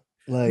slow.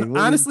 Like no,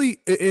 honestly,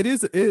 it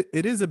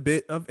is a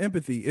bit of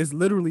empathy. It's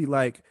literally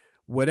like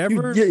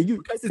whatever. They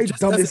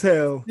dumb as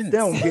hell. They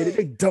don't get it.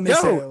 They dumb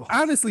as hell.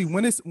 Honestly,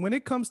 when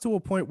it comes to a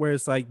point where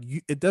it's like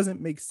it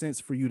doesn't make sense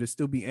for you to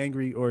still be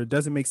angry, or it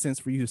doesn't make sense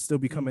for you to still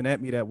be coming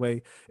at me that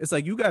way, it's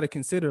like you got to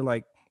consider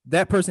like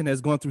that person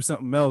has gone through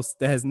something else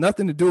that has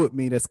nothing to do with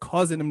me, that's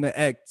causing them to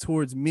act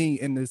towards me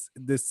in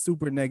this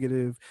super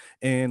negative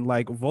and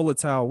like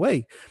volatile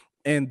way.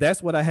 And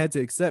that's what I had to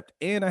accept.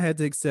 And I had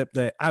to accept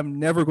that I'm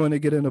never going to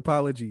get an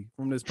apology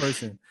from this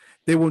person.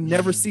 They will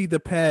never see the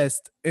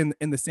past in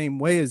the same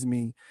way as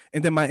me.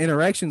 And then my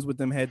interactions with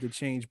them had to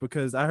change,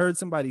 because I heard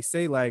somebody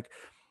say like,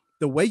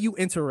 the way you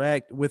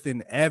interact with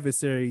an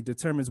adversary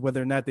determines whether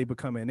or not they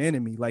become an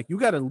enemy. Like you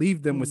got to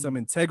leave them with some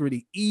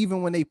integrity,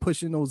 even when they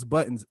pushing those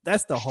buttons.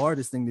 That's the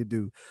hardest thing to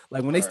do.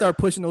 Like when they start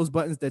pushing those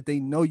buttons that they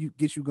know you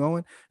get you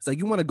going, it's like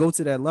you want to go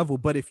to that level.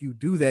 But if you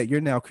do that, you're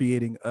now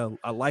creating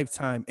a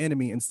lifetime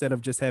enemy instead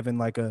of just having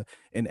like an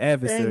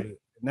adversary.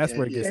 And that's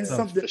where it gets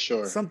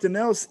tough. Something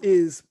else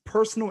is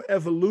personal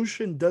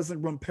evolution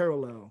doesn't run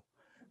parallel.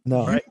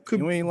 No, right?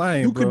 You ain't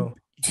lying, bro.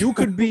 You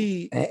could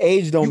be and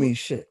age don't mean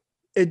shit.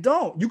 It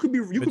don't. You could be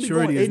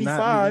going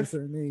 85.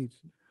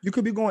 You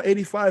could be going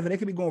 85 and they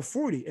could be going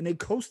 40 and they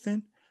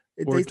coasting.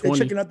 They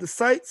checking out the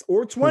sites,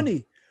 or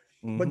 20.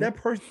 But that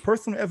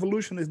personal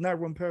evolution is not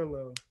run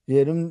parallel.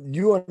 Yeah,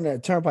 you on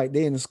that turnpike,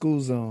 they in the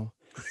school zone.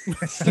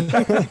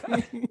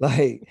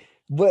 Like,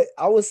 but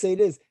I would say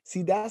this.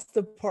 See, that's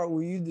the part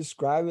where you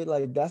describe it.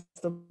 Like, that's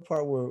the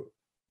part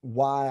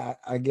why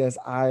I guess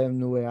I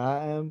am the way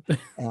I am.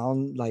 And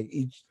I'm like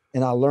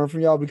and I learn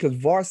from y'all, because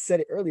Var said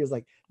it earlier. It's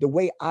like the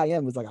way I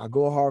am is like I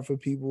go hard for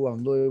people,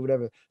 I'm loyal,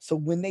 whatever. So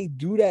when they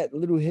do that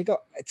little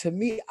hiccup, to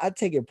me, I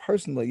take it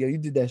personally. Yo, you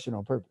did that shit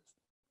on purpose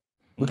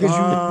because you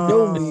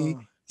know me.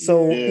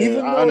 So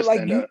even though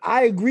like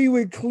I agree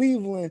with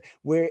Cleveland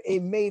where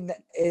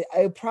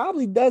it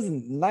probably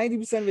doesn't.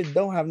 90% of it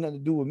don't have nothing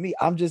to do with me.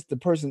 I'm just the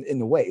person in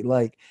the way,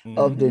 like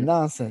of the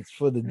nonsense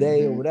for the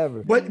day or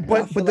whatever. But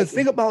the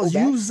thing about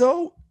you,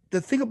 Zoe, the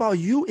thing about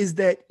you is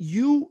that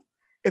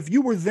if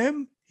you were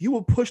them, you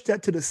will push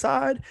that to the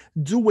side,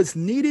 do what's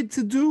needed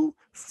to do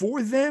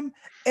for them,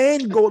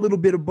 and go a little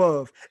bit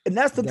above. And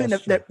that's the thing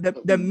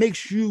that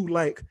makes you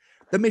like,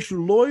 that makes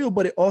you loyal,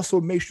 but it also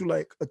makes you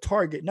like a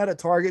target, not a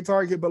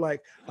target, but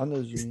like I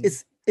know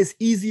it's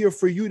easier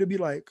for you to be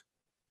like,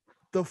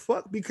 the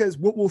fuck, because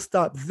what will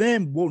stop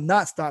them will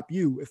not stop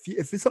you.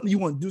 If it's something you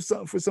want to do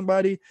something for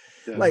somebody,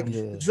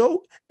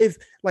 so if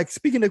like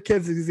speaking of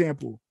Kev's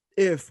example,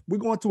 if we're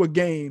going to a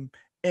game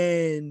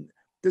and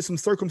there's some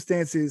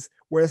circumstances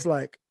where it's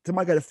like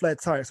somebody got a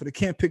flat tire, so they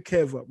can't pick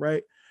Kev up,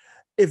 right?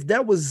 If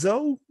that was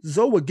Zoe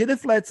would get a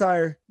flat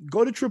tire,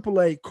 go to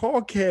AAA,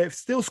 call Kev,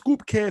 still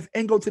scoop Kev,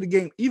 and go to the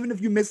game, even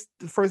if you missed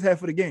the first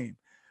half of the game.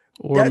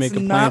 Or that's make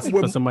a plan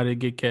for somebody to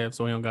get Kev,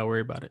 so we don't got to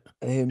worry about it.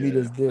 And meet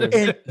us there.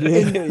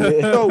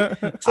 So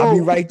I'll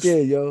be right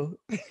there, yo.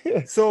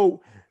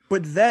 So,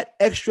 but that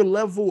extra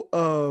level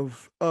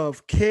of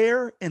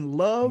care and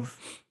love,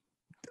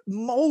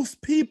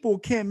 most people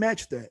can't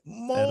match that.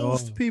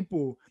 Most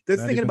people, they're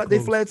thinking about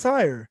their flat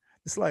tire.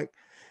 It's like,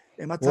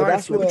 am I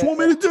tired? What you want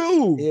me to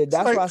do? Yeah,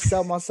 that's why I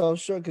sell myself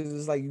short, because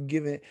it's like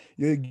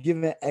you're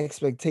giving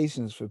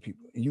expectations for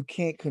people. You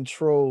can't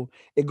control.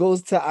 It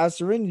goes to our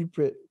serenity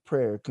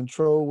prayer.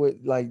 Control what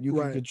like you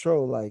can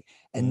control, like,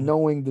 and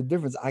knowing the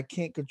difference. I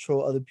can't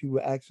control other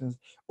people's actions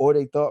or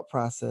their thought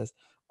process.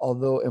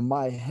 Although in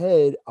my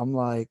head, I'm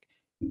like,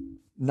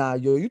 nah,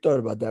 yo, you thought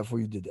about that before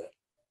you did that.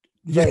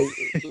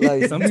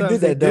 Like sometimes you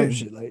did that dumb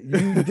shit. Like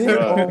you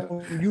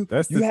did.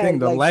 That's the thing.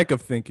 The lack of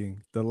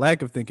thinking.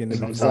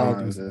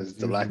 Sometimes is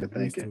the lack of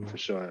thinking for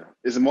sure.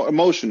 It's more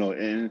emotional,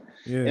 and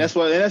that's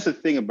the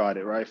thing about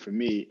it, right? For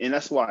me, and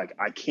that's why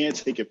I can't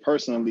take it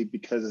personally,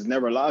 because it's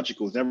never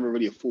logical. It's never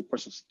really a full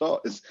person's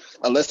thought.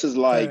 Unless it's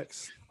like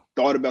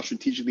thought about,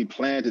 strategically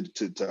planned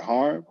to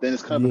harm. Then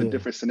it's kind of a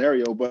different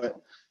scenario. But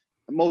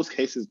in most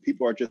cases,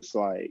 people are just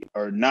like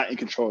are not in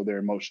control of their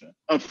emotion.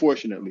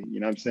 Unfortunately, you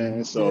know what I'm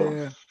saying?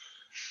 So.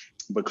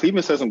 But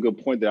Cleveland said some good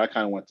point that I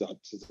kind of want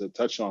to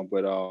touch on,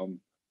 but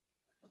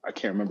I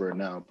can't remember it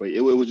now. But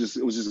it was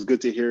just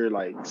good to hear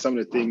like some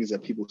of the things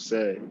that people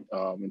said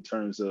in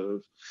terms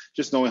of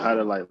just knowing how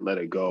to like let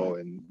it go.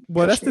 And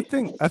that's the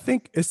thing. I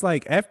think it's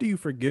like after you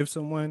forgive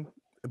someone,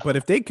 but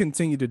if they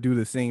continue to do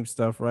the same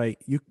stuff, right,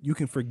 you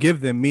can forgive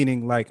them,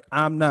 meaning like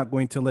I'm not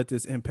going to let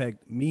this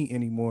impact me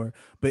anymore.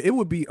 But it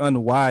would be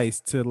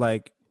unwise to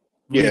like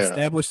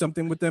reestablish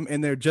something with them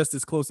and they're just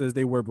as close as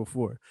they were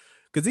before.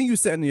 because then you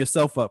setting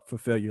yourself up for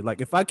failure.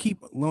 Like if I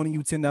keep loaning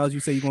you $10, you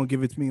say you're gonna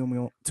give it to me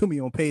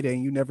on payday,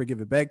 and you never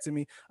give it back to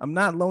me. I'm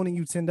not loaning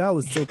you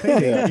 $10 till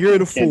payday. Yeah. You're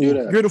the Can't do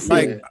fool. that. You're the fool.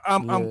 Like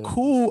I'm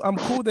cool. I'm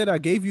cool that I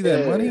gave you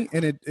that money,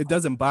 and it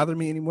doesn't bother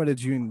me anymore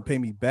that you didn't pay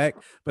me back.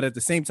 But at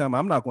the same time,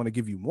 I'm not going to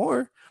give you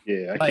more.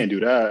 Yeah, I can't do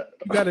that.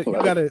 You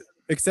gotta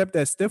accept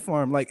that stiff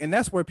arm. Like, and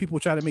that's where people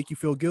try to make you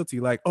feel guilty.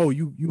 Like, oh,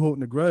 you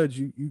holding a grudge.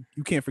 You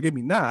can't forgive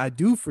me. Nah, I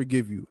do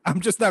forgive you. I'm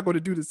just not going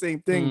to do the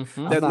same thing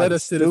that led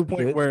us to this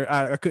point where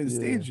I couldn't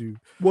stand you.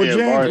 Well,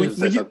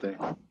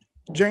 Yeah,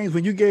 James,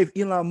 when you gave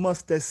Elon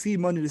Musk that seed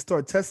money to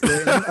start Tesla,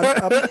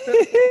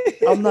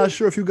 I'm not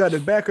sure if you got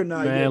it back or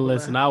not. Man,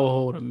 listen, I will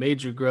hold a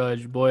major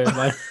grudge, boy.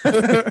 Like,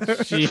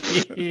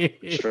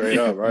 straight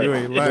up, right? You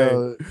ain't lying.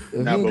 Yo, if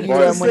you get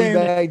that money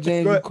back,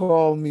 James, you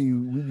call me.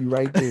 We be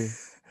right there.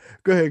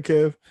 Go ahead,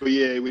 Kev. But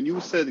yeah, when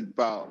you said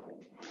about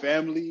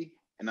family,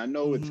 and I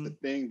know it's a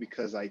thing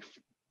because, like,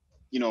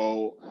 you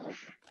know,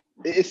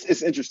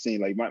 it's interesting.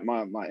 Like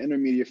my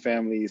intermediate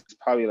family is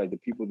probably like the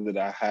people that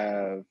I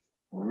have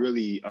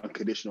really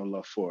unconditional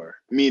love for.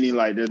 Meaning,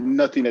 like, there's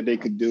nothing that they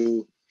could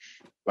do.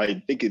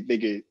 Like they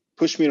could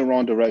push me in the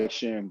wrong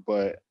direction,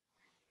 but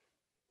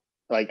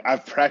like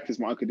I've practiced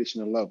my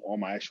unconditional love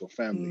on my actual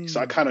family, so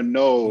I kind of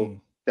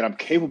know that I'm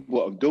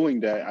capable of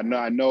doing that.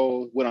 I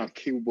know what I'm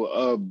capable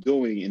of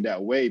doing in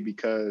that way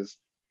because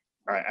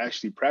I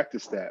actually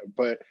practice that.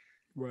 But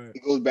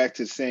it goes back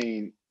to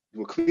saying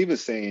what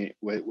Cleveland's saying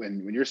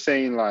when you're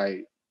saying,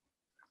 like,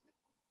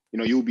 you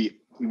know, you'll be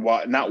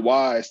not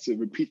wise to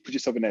put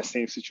yourself in that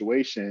same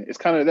situation. It's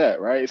kind of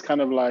that, right? It's kind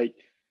of like.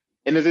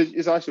 And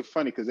it's actually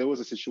funny because there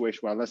was a situation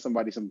where I lent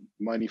somebody some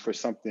money for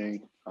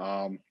something,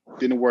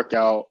 didn't work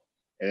out,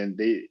 and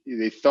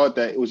they thought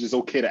that it was just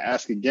okay to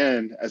ask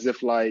again, as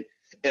if like,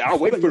 and I'll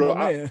wait for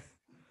the.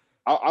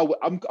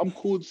 I'm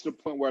cool to the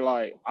point where,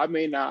 like, I'm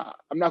not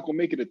gonna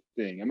make it a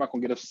thing. I'm not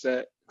gonna get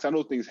upset because I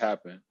know things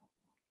happen.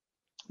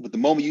 But the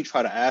moment you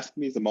try to ask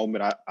me is the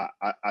moment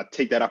I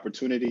take that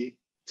opportunity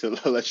to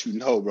let you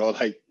know, bro.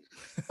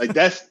 Like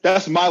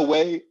that's my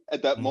way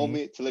at that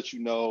moment to let you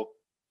know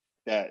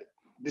that.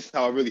 This is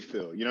how I really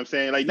feel. You know what I'm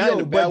saying? Like, not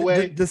in a bad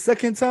way. The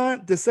second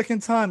time,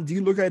 do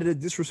you look at it as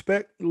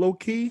disrespect, low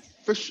key?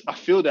 For sure, I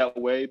feel that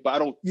way, but I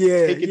don't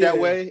take it that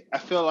way. I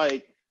feel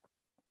like,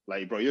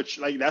 bro, you're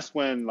like, that's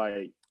when,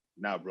 like,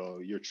 nah, bro,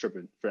 you're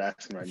tripping for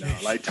asking right now.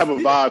 Like, type of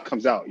vibe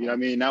comes out. You know what I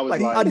mean? That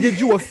was like I did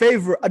you a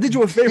favor.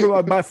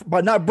 by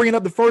not bringing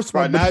up the first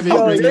one.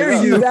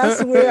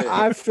 That's where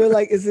I feel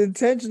like it's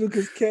intentional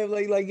because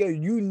Kev, like, yo,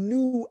 you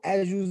knew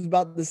as you was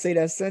about to say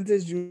that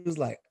sentence, you was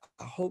like,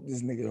 I hope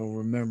this nigga don't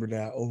remember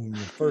that I owe him the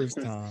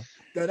first time.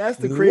 That's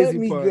the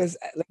crazy part.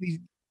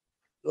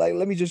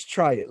 Let me just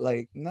try it.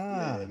 Like,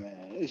 nah. Yeah,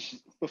 man.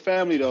 For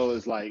family though,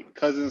 it's like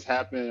cousins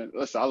happen.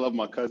 Listen, I love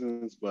my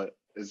cousins, but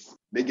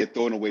they get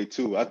thrown away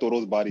too. I throw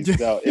those bodies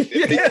out.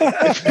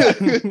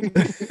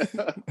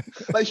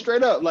 Like,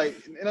 straight up, like,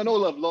 and I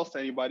know I've lost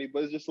anybody,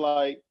 but it's just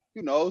like,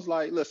 you know, it's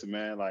like, listen,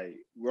 man, like,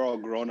 we're all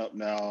grown up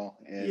now,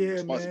 and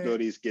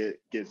responsibilities get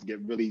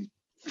really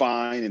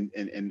fine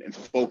and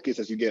focused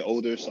as you get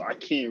older. So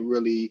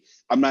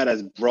I'm not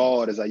as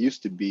broad as I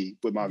used to be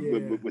with my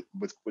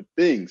with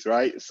things,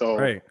 right?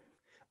 So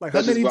like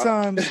how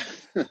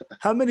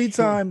many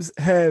times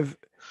have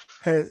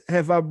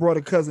I brought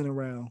a cousin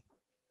around?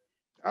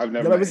 I've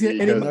never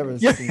seen any. Never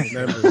seen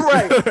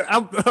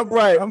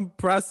right. I'm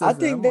processing. I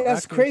think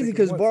that's crazy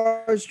because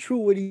Bar's true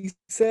what he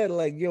said.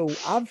 Like, yo,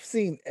 I've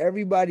seen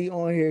everybody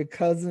on here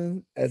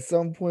cousin at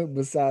some point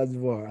besides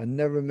Bar. I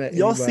never met.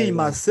 Y'all see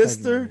my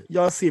sister.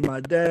 Y'all see my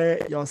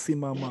dad. Y'all see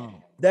my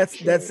mom.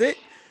 That's it.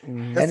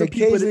 Mm-hmm. And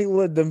occasionally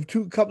with them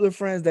couple of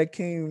friends that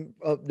came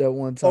up that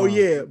one time. Oh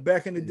yeah,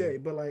 back in the day.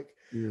 But like,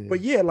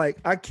 like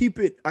I keep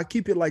it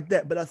like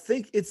that. But I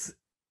think it's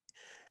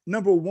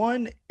number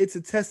one, it's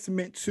a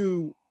testament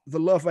to the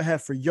love I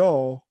have for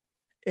y'all,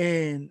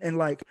 and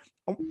like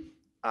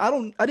I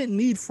didn't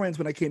need friends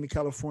when I came to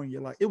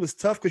California. Like, it was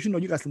tough because, you know,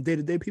 you got some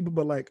day-to-day people,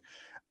 but like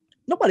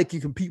nobody can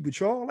compete with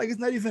y'all. Like, it's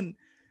not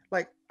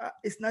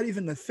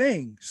even a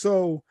thing.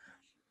 So,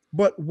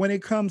 but when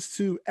it comes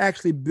to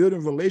actually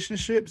building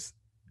relationships,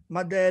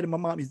 my dad and my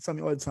mom used to tell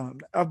me all the time,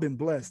 I've been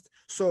blessed.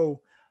 So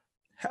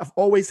I've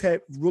always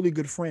had really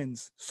good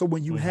friends. So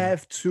when you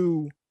have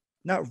to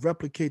not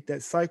replicate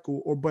that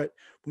cycle, but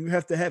when you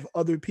have to have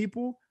other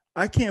people,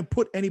 I can't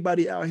put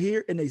anybody out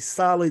here in a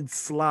solid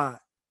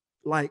slot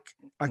like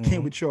I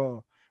can with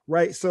y'all,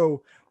 right?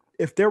 So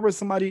if there was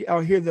somebody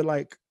out here that,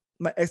 like,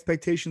 my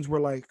expectations were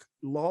like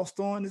lost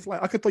on, it's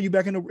like I could throw you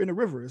back in the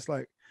river. It's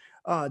like,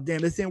 damn,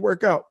 this didn't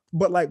work out.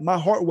 But like my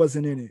heart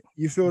wasn't in it.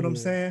 You feel what I'm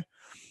saying?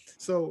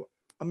 So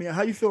I mean,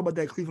 how you feel about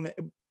that, Cleveland?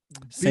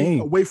 Being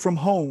away from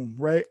home,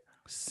 right?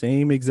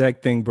 Same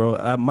exact thing,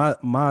 bro.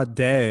 My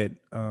dad,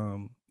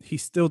 he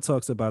still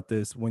talks about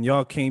this. When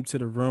y'all came to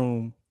the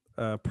room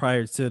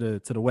prior to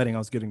the wedding, I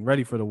was getting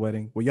ready for the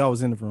wedding. Well, y'all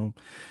was in the room,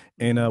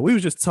 and we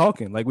was just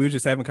talking. Like, we were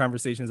just having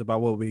conversations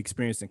about what we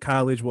experienced in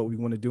college, what we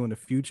want to do in the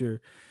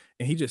future.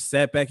 And he just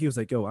sat back. He was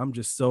like, yo, I'm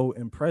just so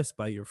impressed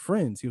by your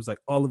friends. He was like,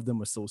 all of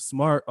them are so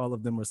smart. All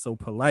of them are so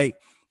polite.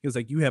 He was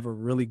like, you have a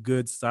really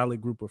good,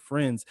 solid group of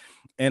friends.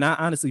 And I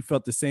honestly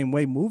felt the same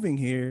way moving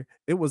here.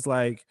 It was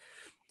like,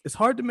 it's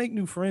hard to make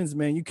new friends,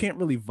 man. You can't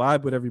really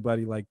vibe with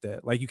everybody like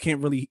that. Like, you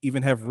can't really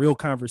even have real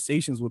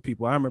conversations with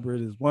people. I remember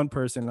there's one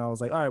person, and I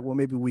was like, all right, well,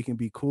 maybe we can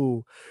be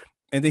cool.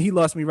 And then he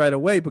lost me right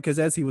away because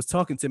as he was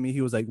talking to me, he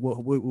was like, well,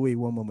 wait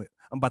 1 moment.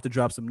 I'm about to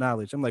drop some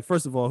knowledge. I'm like,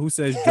 first of all, who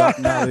says drop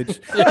knowledge?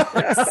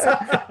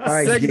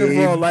 Right, Second of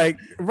Gabe. all, like,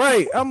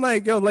 right. I'm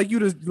like, yo, like you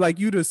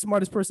the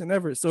smartest person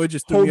ever. So it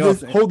just threw me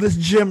off. Hold this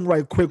gym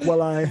right quick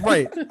while I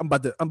right. I'm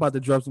about to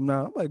drop some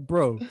knowledge. I'm like,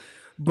 bro.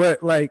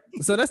 But like,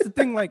 so that's the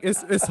thing. Like,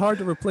 it's hard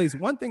to replace.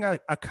 One thing I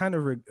kind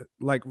of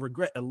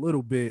regret a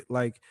little bit,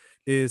 like,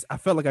 is I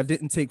felt like I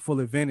didn't take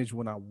full advantage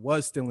when I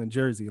was still in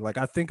Jersey. Like,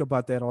 I think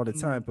about that all the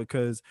time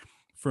because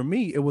for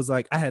me, it was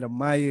like I had a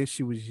Maya,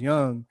 she was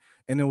young,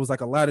 and it was like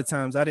a lot of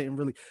times I didn't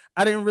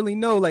really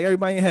know. Like,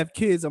 everybody have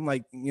kids. I'm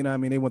like, you know what I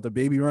mean? They want the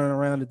baby running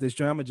around at this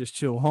joint. I'm gonna just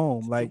chill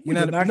home. Like, you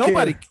know,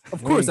 nobody,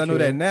 of course I know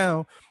that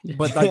now,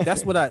 but like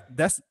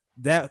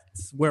that's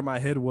where my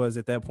head was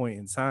at that point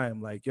in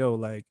time. Like, yo,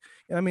 like,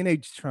 you know, I mean, they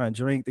just try and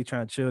drink, they try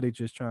and chill, they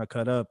just try and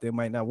cut up. They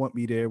might not want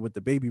me there with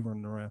the baby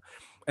running around.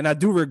 And I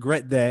do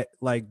regret that,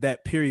 like,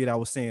 that period I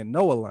was saying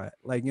no a lot.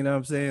 Like, you know what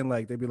I'm saying?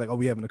 Like, they'd be like, oh,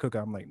 we having a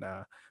cookout. I'm like,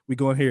 nah, we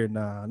going here.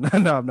 Nah,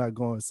 I'm not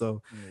going.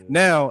 So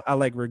now I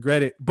like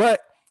regret it.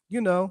 But,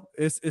 you know,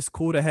 it's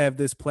cool to have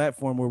this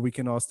platform where we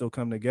can all still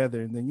come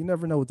together. And then you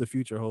never know what the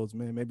future holds,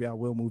 man. Maybe I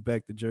will move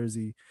back to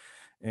Jersey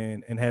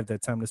and have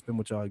that time to spend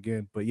with y'all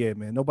again. But yeah,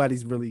 man,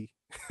 nobody's really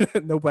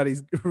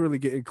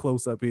getting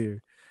close up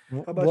here.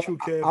 How about you,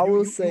 Kev? I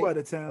will say, you out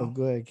of town. Oh,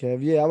 go ahead,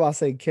 Kev. Yeah, I'm about to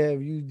say,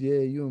 Kev,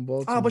 you in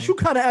Baltimore. But you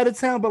kind of out of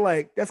town, but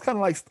like that's kind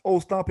of like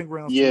old stomping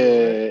grounds. Yeah,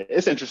 too, right?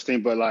 it's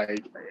interesting, but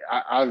like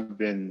I've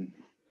been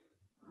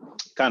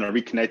kind of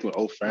reconnecting with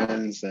old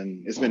friends,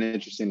 and it's been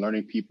interesting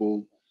learning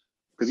people.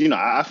 Because, you know,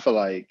 I feel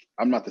like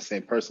I'm not the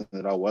same person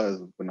that I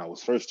was when I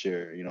was first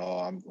here. You know,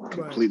 I'm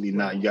completely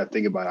not. You got to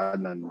think about it.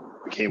 I done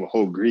became a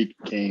whole Greek,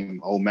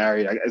 became whole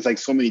married. It's like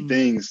so many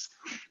things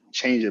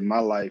changed in my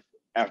life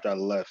after I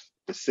left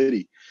the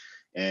city.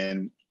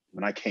 And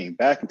when I came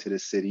back into the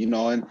city, you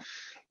know, and,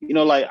 you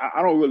know, like,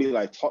 I don't really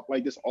like talk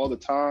like this all the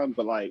time,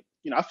 but like,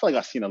 you know, I feel like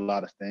I've seen a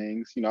lot of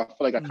things. You know, I feel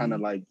like I kind of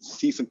like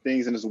see some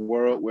things in this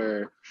world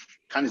where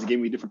kind of gave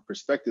me different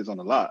perspectives on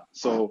a lot.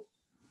 So,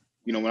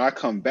 you know, when I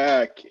come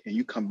back and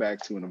you come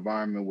back to an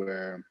environment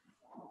where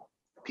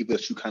people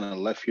that you kind of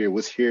left here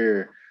was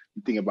here,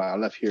 you think about I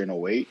left here in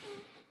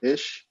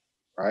 08-ish,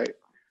 right?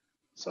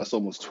 So that's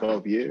almost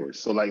 12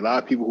 years. So like a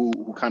lot of people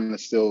who kind of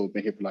still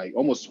been here for like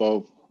almost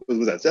 12, what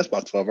was that? That's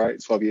about 12,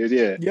 right? 12 years,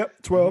 yeah.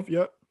 Yep, 12,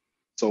 yep.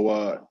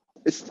 So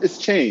it's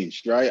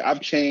changed, right? I've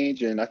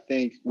changed, and I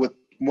think with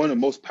one of the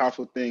most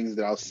powerful things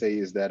that I'll say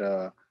is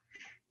that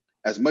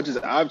as much as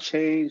I've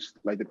changed,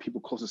 like the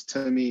people closest to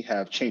me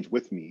have changed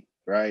with me.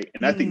 Right.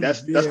 And I think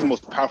that's the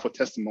most powerful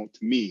testimony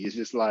to me. It's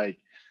just like,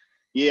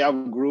 yeah, I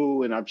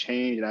grew and I've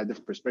changed and I have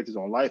different perspectives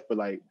on life, but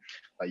like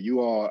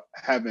you all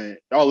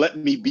let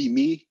me be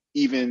me,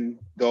 even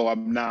though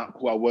I'm not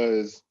who I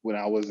was when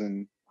I was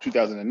in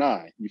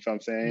 2009. You feel what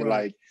I'm saying?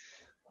 Right. Like,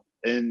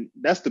 and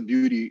that's the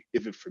beauty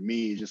of it for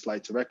me, just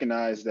like to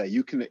recognize that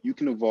you can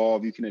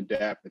evolve, you can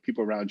adapt, the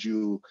people around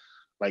you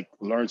like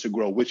learn to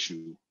grow with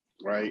you.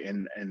 Right.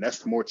 And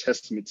that's more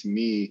testament to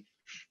me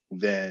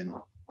than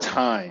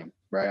time.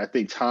 Right. I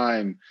think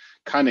time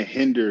kind of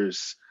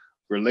hinders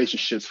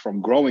relationships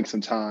from growing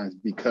sometimes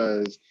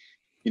because,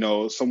 you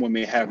know, someone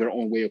may have their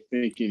own way of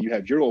thinking, you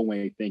have your own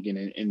way of thinking,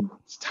 and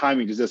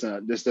timing just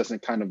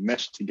doesn't kind of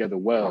mesh together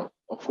well,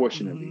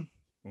 unfortunately.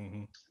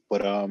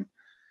 But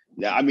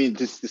yeah, I mean,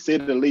 just to say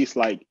the least,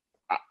 like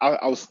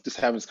I was just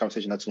having this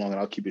conversation not too long, and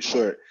I'll keep it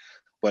short.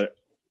 But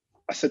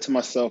I said to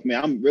myself,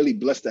 man, I'm really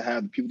blessed to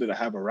have the people that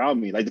I have around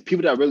me, like the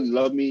people that really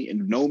love me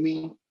and know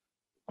me.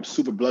 I'm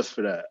super blessed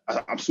for that.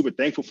 I'm super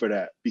thankful for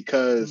that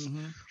because,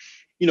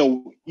 you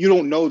know, you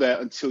don't know that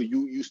until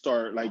you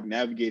start like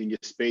navigating your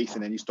space,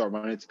 and then you start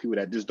running into people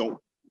that just don't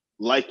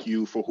like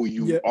you for who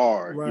you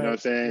are. Right, you know what I'm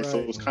saying? Right, so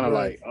it's kind of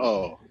like,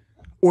 oh.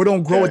 Or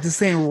don't grow at the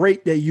same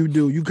rate that you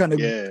do. You kind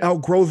of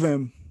outgrow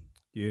them.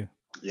 Yeah.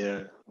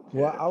 Yeah.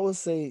 Well, I would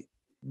say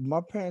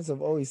my parents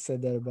have always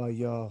said that about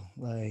y'all.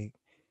 Like,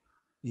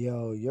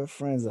 yo, your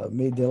friends are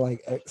made they're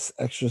like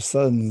extra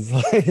sons.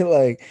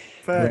 like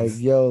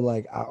yo,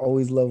 like I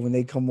always love when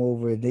they come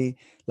over. They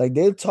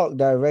talk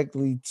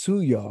directly to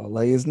y'all.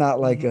 Like it's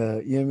not like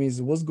a, you know what I mean?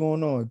 So what's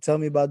going on? Tell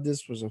me about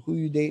this person. Who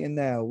you dating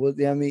now? What,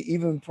 you know what I mean?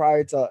 Even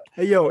prior to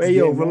hey yo,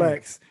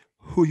 relax.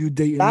 Who you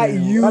dating not now?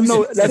 You I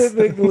know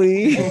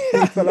specifically.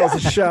 That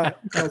was a shot.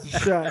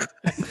 A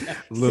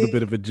little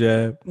bit of a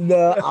jab.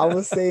 No, I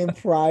was saying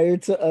prior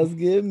to us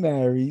getting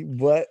married,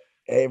 but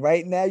hey,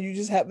 right now you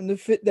just happen to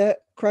fit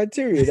that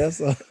criteria.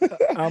 That's all.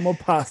 I'm a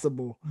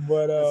possible.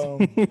 But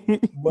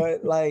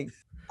like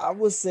I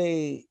would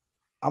say,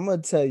 I'm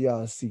gonna tell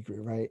y'all a secret,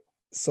 right?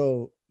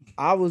 So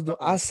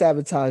I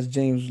sabotaged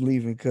James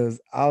leaving because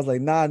I was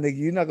like, nah, nigga,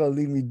 you're not gonna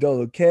leave me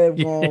dolo.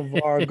 Kev gone,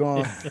 VAR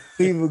gone,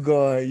 Cleaver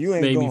gone. You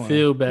ain't Made going. me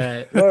feel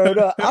bad. Word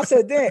up. I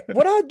said, damn,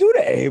 what I do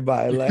to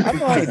everybody? Like, I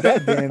know I ain't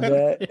that damn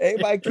bad.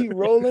 Everybody keep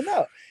rolling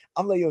out.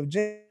 I'm like, yo,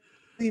 James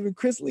leaving,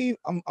 Chris leave.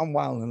 I'm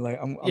wilding. Like,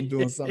 I'm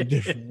doing something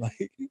different.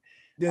 Like,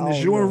 then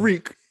it's you and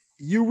Reek.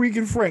 You, Reek,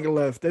 and Frank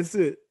left. That's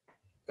it.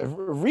 If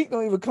Reek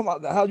don't even come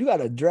out the house, you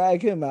gotta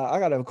drag him out. I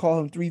gotta call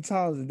him 3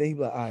 times, and then he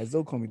be like, all right,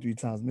 Zoe call me 3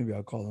 times. Maybe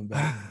I'll call him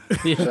back.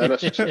 shout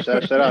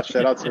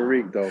out to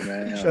Reek though,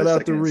 man. Shout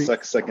out to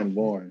Reek. Second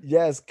born.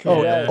 Yes,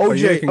 correct.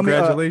 OJ,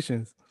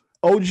 congratulations.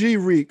 OG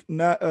Reek,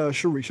 not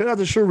Sharik. Shout out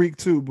to Sharik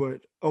too,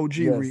 but OG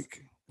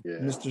Reek. Yeah.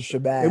 Mr.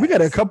 Shabazz. Yeah, we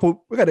got a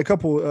couple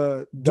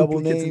double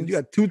duplicates. names. You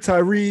got 2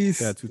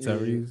 Tyrese. Yeah, 2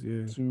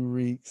 Tyrese. Yeah. 2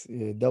 Reeks.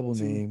 Yeah, double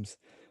names.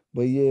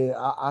 But yeah,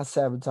 I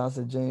sabotaged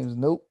it, James.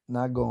 Nope,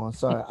 not going.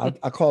 Sorry.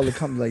 I called the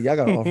company like, y'all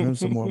gotta offer him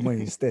some more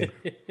money instead.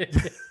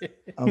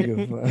 I'm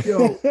good.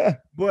 Yo,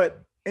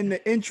 but in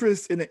the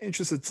interest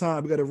of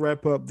time, we got to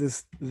wrap up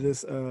this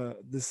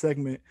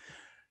segment.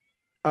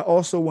 I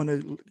also want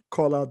to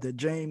call out that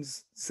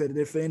James said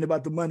that if it ain't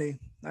about the money,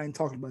 I ain't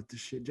talking about this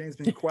shit. James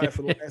been quiet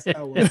for the last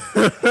hour.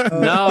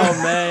 No,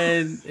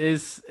 man,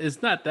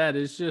 it's not that.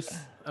 It's just,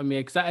 I mean,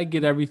 because I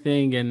get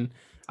everything, and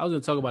I was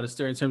gonna talk about it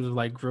in terms of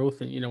like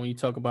growth, and when you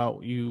talk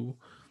about you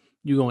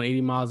going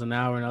 80 miles an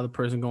hour and another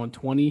person going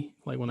 20,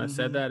 like when I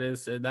said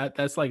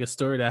that's like a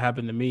story that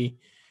happened to me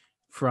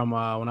from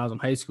when I was in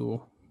high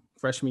school,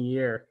 freshman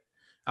year.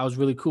 I was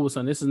really cool with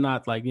something. This is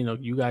not like,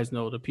 you guys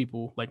know the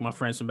people, like my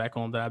friends from back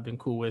home that I've been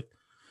cool with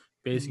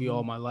basically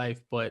all my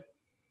life. But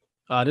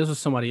this was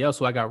somebody else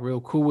who I got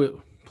real cool with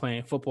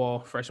playing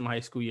football freshman high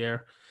school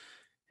year.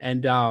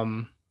 And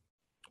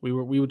we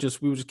were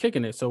just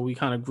kicking it. So we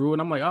kind of grew,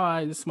 and I'm like, all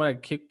right, this is somebody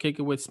I kick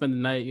it with, spend the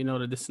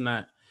night, this and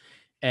that.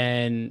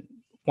 And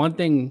one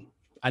thing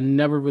I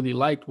never really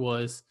liked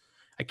was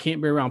I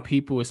can't be around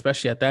people,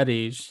 especially at that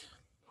age,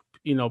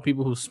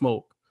 people who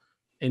smoke.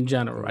 In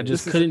general, I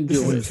just couldn't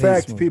do it. In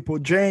fact, people,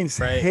 James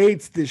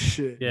hates this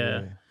shit.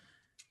 Yeah,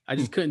 I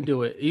just couldn't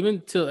do it.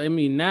 Even till,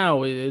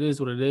 now it is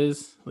what it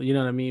is. You know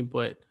what I mean?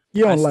 But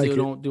I still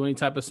don't do any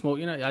type of smoke.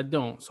 I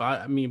don't. So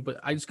but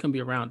I just couldn't be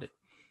around it.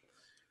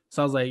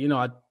 So I was like,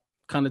 I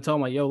kind of told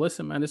him like, yo,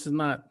 listen, man, this is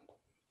not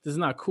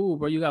cool,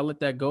 bro. You gotta let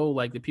that go.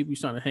 Like the people you're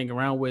starting to hang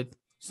around with,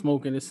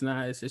 smoking this and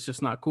that, it's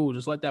just not cool.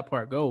 Just let that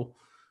part go.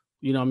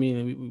 You know what I mean?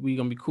 And we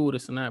gonna be cool,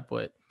 this and that,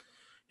 but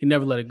he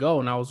never let it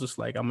go, and I was just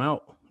like, I'm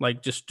out.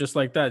 Like just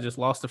like that, just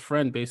lost a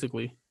friend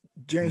basically.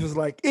 James was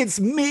like, "It's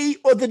me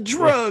or the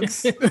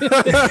drugs."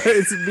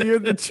 It's me or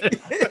the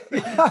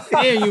drugs.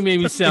 Damn, you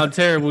made me sound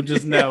terrible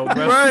just now,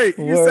 bro. Right?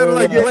 You sounded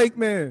like Blake,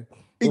 man.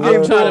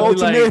 I'm trying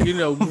to be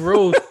like,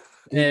 growth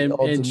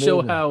and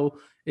show how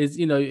it's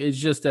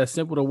just that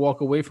simple to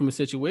walk away from a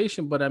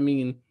situation. But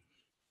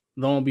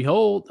lo and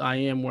behold, I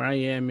am where I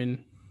am,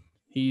 and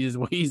he is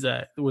where he's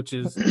at, which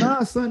is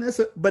nah, son.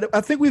 But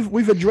I think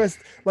we've addressed,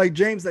 like,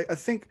 James. Like, I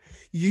think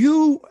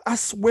I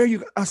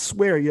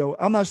swear, yo.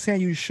 I'm not saying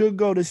you should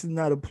go. This is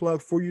not a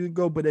plug for you to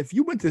go. But if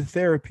you went to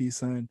therapy,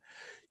 son,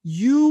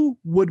 you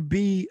would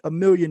be a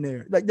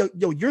millionaire. Like,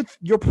 yo,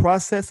 your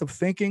process of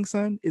thinking,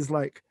 son, is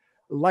like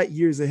light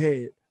years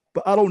ahead.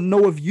 But I don't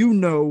know if you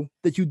know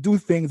that you do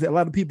things that a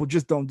lot of people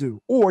just don't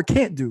do or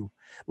can't do.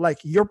 Like,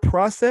 your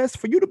process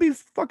for you to be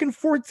fucking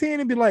 14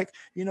 and be like,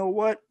 you know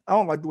what? I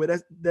don't like the way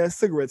that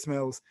cigarette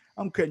smells.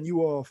 I'm cutting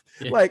you off.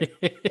 Like,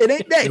 it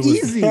ain't that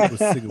easy. It was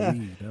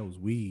weed. That was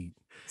weed.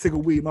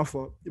 Cigarette weed, my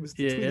fault. It was.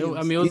 It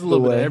was a little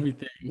bit of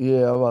everything.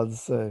 Yeah, I'm about to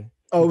say.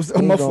 Oh, it was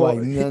my fault.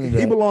 Like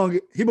he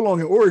belong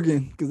in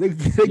Oregon because they're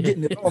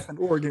getting it off in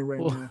Oregon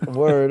right now.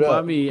 Word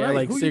up. Right.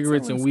 Like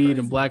cigarettes and weed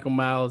and Black and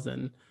Miles,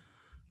 and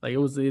like it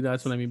was.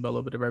 That's what I mean by a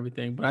little bit of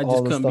everything. But I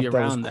just couldn't be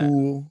around that.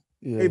 Cool.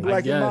 Yeah. Hey,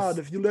 Black and Mild,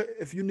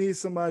 if you need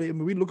somebody,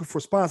 we're looking for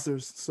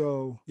sponsors.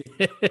 So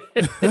I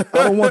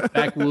don't want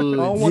backwoods.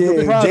 I don't want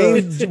the product.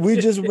 James, we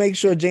just make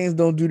sure James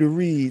don't do the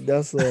read.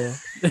 That's all.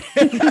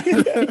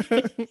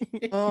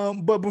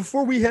 But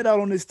before we head out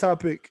on this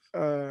topic,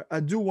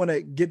 I do want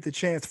to get the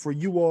chance for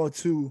you all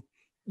to.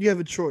 You have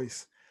a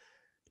choice.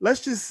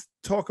 Let's just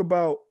talk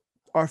about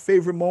our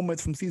favorite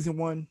moments from season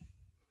 1.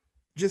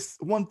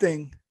 Just one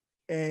thing,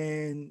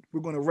 and we're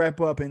going to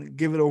wrap up and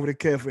give it over to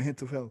Kev for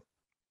Hint of Health.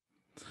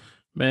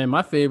 Man,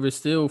 my favorite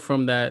still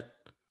from that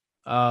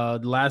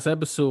last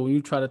episode when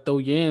you try to throw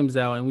yams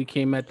out and we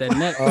came at that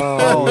net.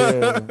 Oh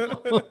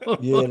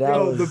yeah,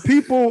 the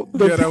people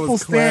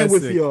stand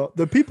with y'all.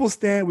 The people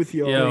stand with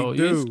y'all. Yo,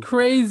 it's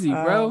crazy,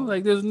 bro.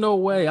 Like, there's no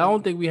way. I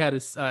don't think we had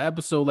an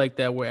episode like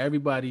that where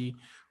everybody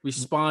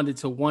responded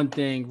to one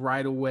thing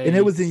right away, and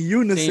it was in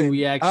unison. Same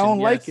reaction. I don't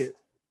like it.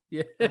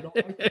 Yeah, I don't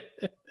like it.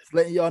 Just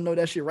letting y'all know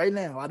that shit right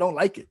now. I don't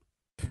like it.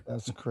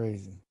 That's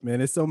crazy, man.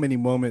 There's so many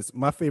moments.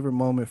 My favorite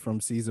moment from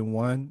season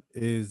 1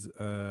 is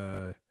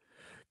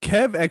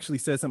Kev actually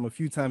said something a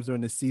few times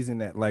during the season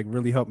that like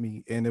really helped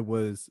me, and it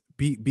was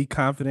be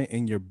confident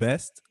in your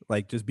best.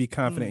 Like, just be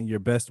confident in your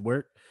best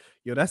work.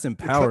 Yo, that's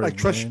empowering. Like,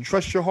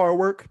 trust your hard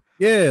work.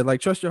 Yeah, like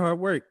trust your hard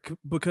work,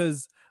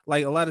 because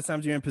like a lot of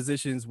times you're in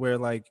positions where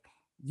like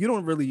you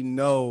don't really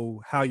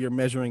know how you're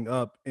measuring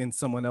up in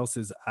someone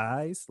else's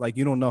eyes. Like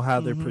you don't know how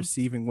they're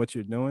perceiving what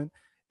you're doing,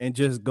 and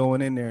just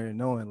going in there and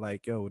knowing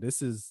like, yo,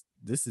 this is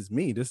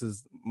me. This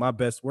is my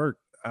best work.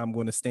 I'm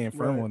going to stand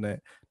firm on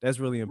that. That's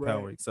really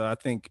empowering. So I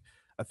think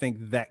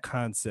that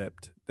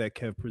concept that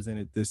Kev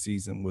presented this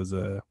season was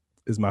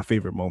is my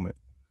favorite moment.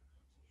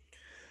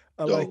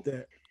 I like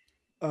that.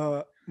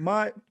 The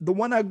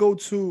one I go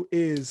to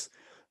is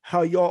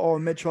how y'all all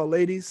met y'all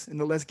ladies in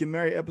the Let's Get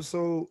Married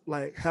episode,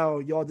 like how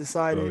y'all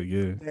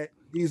decided that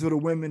these were the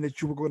women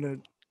that you were going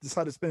to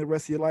decide to spend the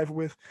rest of your life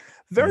with.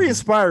 Very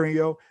inspiring,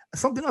 yo.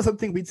 Something else I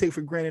think we take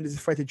for granted is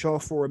the fact that y'all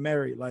four are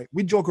married. Like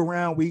we joke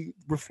around, we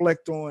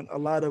reflect on a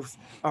lot of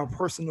our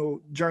personal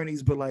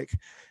journeys, but like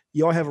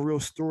y'all have a real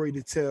story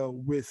to tell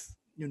with,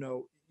 you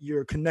know,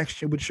 your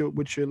connection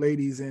with your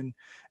ladies and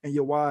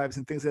your wives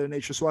and things of that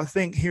nature. So I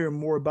think hearing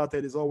more about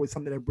that is always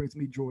something that brings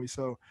me joy.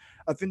 So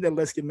I think that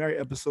Let's Get Married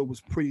episode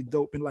was pretty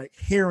dope, and like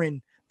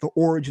hearing the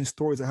origin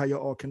stories of how y'all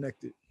all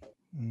connected.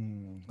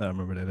 I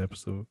remember that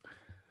episode.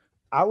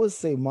 I would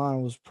say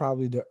mine was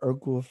probably the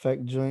Urkel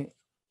effect joint,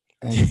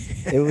 and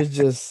it was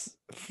just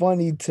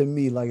funny to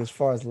me. Like as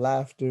far as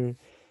laughter,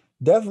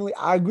 definitely,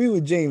 I agree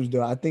with James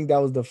though. I think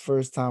that was the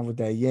first time with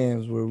that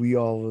yams where we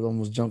all would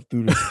almost jump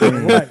through the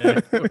screen.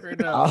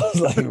 I was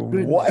like,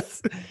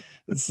 "What?"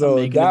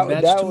 So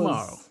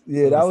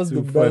that was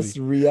the best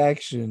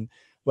reaction.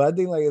 But I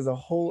think like as a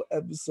whole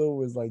episode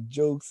was like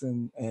jokes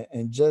and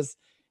just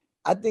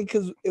I think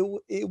because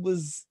it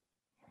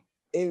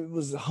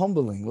was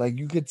humbling. Like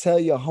you could tell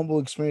your humble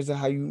experience of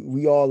how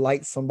we all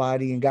liked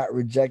somebody and got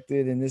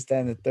rejected and this, that,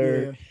 and the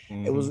third.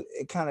 Yeah.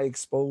 It kind of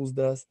exposed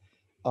us.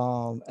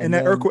 And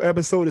that Urkel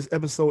episode is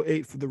episode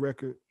 8 for the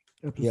record.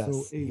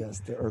 Episode 8. Yes,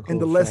 the Urkel.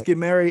 And the Let's Get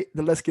Married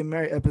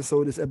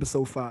episode is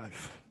episode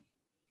 5.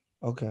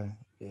 Okay.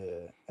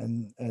 Yeah.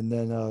 And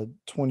then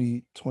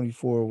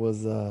 2024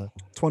 was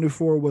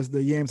 24 was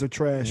the yams are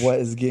trash. What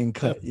is getting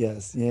cut?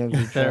 Yes, yams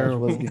are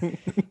trash.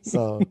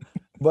 So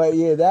but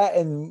yeah, that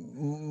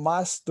and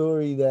my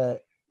story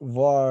that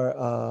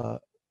VAR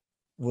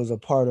was a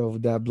part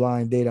of that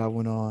blind date I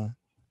went on.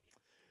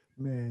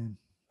 Man.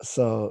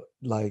 So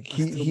like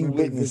he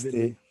witnessed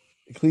it.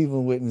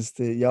 Cleveland witnessed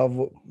it.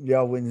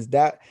 Y'all witnessed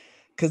that.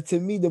 Because to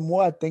me, the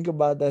more I think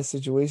about that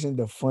situation,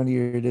 the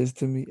funnier it is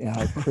to me and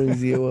how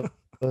crazy it was.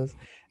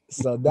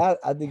 So that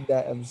I think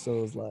that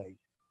episode was like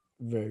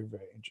very,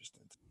 very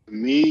interesting. For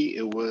me,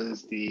 it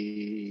was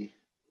the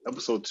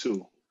episode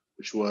 2,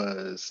 which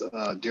was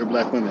Dear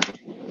Black Women.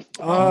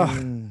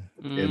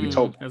 Yeah, we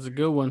talked. That's a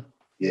good one.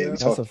 Yeah,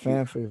 that's a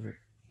fan favorite.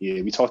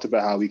 Yeah, we talked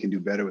about how we can do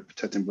better with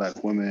protecting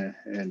Black women,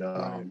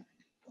 and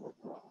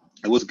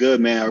it was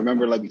good, man. I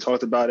remember like we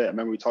talked about it. I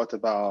remember we talked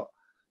about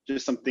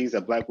just some things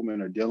that Black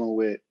women are dealing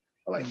with,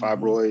 like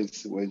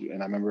fibroids,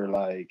 and I remember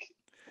like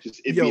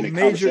just it being a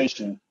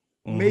conversation.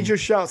 Major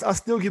shouts. I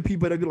still get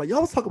people that be like,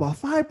 "Y'all was talking about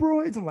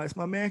fibroids." I'm like, "It's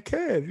my man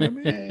Kev." You know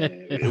what I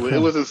mean?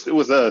 It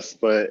was us,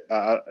 but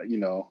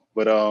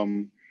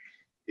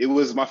it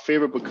was my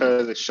favorite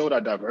because it showed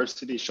our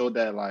diversity. Showed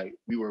that like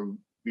we were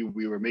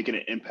making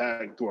an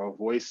impact through our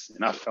voice,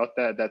 and I felt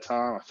that at that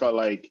time. I felt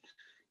like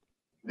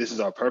this is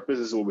our purpose.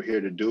 This is what we're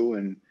here to do,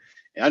 and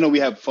I know we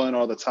have fun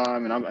all the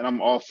time, and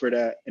I'm all for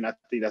that, and I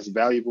think that's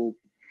valuable.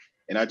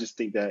 And I just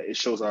think that it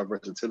shows our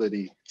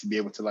versatility to be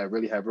able to like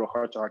really have real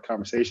heart-to-heart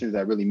conversations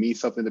that really mean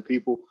something to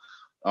people,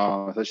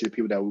 especially the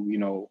people that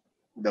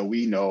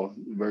we know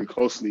very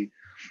closely.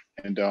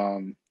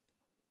 And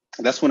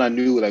that's when I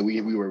knew like we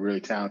were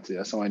really talented.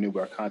 That's when I knew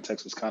our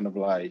context was kind of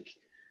like,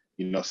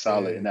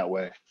 solid in that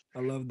way.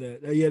 I love that.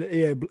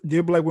 Yeah.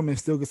 Dear Black Women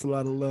still gets a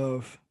lot of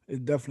love.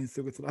 It definitely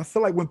still gets. I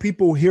feel like when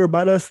people hear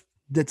about us,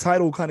 the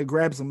title kind of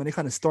grabs them and they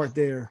kind of start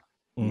there.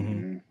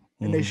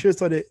 And they should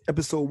start at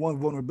episode 1,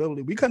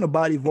 vulnerability. We kind of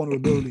body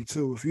vulnerability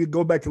too. If you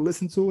go back to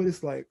listen to it,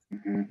 it's like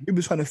we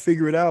was trying to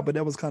figure it out, but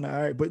that was kind of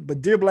all right.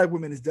 But Dear Black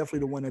Women is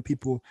definitely the one that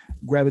people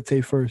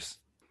gravitate first.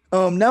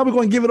 Now we're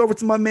going to give it over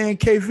to my man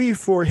KV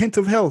for Hint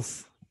of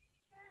Health.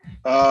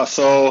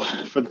 So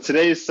for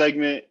today's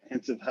segment,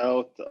 Hint of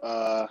Health,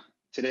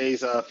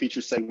 today's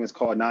feature segment is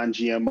called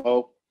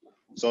Non-GMO.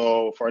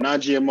 So for our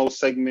non-GMO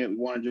segment, we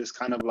want to just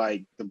kind of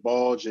like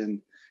divulge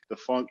and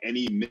debunk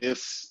any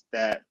myths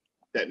that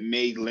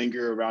may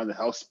linger around the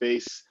health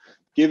space.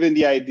 Given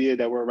the idea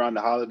that we're around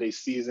the holiday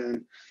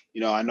season,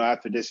 I know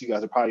after this, you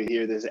guys will probably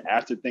hear this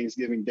after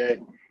Thanksgiving Day,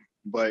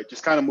 but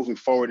just kind of moving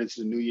forward into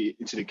the New Year,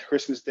 into the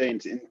Christmas Day,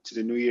 into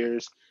the New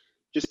Year's,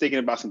 just thinking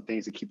about some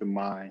things to keep in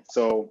mind.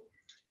 So,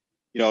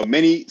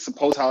 many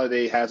supposed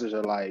holiday hazards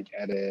are like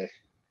at a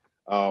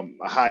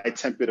high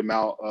tempered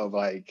amount of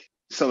like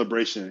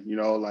celebration,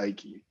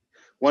 like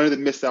one of the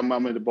myths that I'm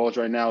going to divulge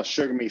right now is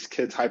sugar makes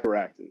kids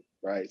hyperactive,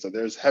 right? So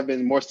have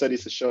been more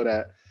studies to show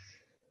that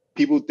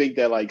people think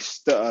that like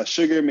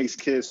sugar makes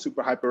kids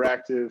super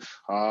hyperactive.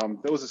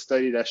 There was a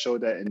study that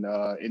showed that in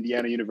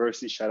Indiana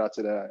University, shout out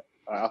to the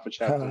Alpha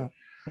chapter,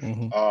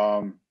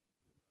 that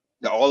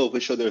all of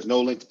which show there's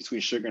no link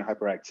between sugar and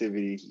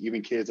hyperactivity.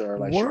 Even kids are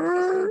like,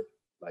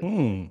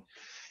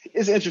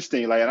 it's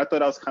interesting. Like, and I thought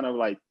that was kind of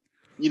like,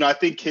 I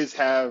think kids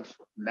have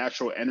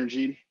natural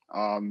energy,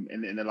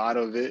 in a lot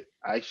of it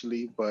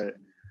actually, but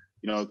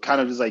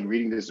kind of just like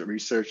reading this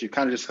research, you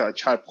kind of just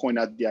try to point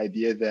out the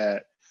idea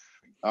that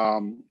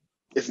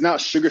it's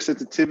not sugar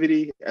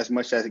sensitivity as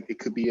much as it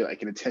could be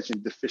like an attention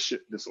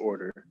deficit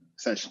disorder,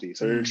 essentially.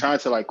 So they're trying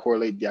to like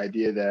correlate the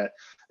idea that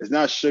it's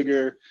not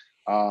sugar.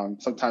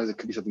 Sometimes it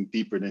could be something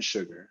deeper than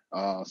sugar.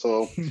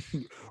 So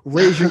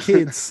raise your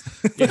kids.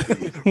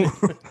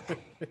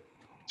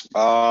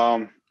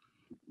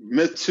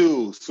 Myth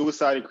 2,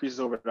 suicide increases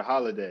over the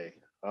holiday.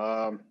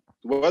 The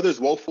weather's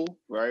woeful,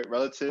 right?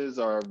 Relatives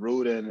are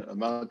rude and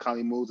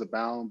melancholy moods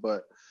abound,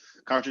 but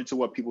contrary to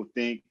what people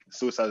think,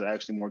 suicide is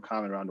actually more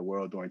common around the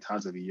world during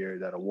times of the year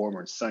that are warmer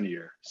and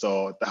sunnier.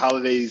 So the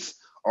holidays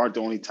aren't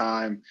the only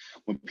time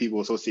when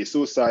people associate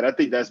suicide. I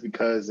think that's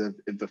because of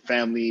the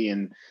family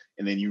and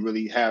then you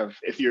really have,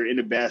 if you're in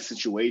a bad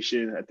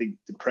situation, I think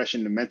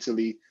depression and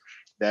mentally,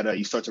 that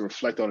you start to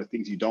reflect on the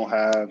things you don't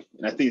have.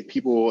 And I think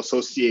people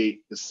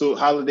associate the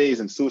holidays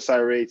and suicide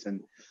rates.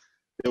 And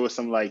there was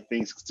some like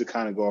things to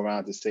kind of go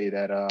around to say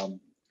that,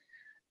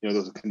 there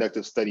was a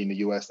conductive study in the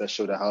US that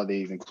showed that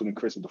holidays, including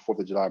Christmas, the 4th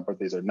of July, and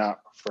birthdays are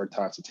not preferred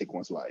times to take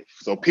one's life.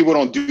 So people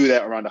don't do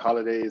that around the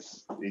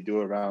holidays. They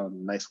do it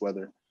around nice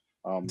weather.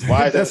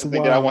 Why is that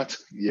something that I want to?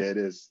 Yeah, it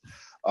is.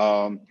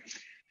 I'm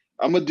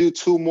going to do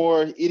 2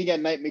 more. Eating at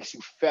night makes you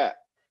fat.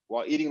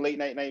 While eating late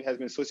night has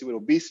been associated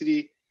with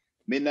obesity,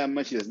 midnight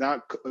munching does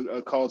not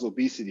cause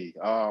obesity.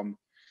 You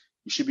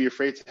should be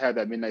afraid to have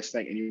that midnight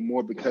snack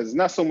anymore because it's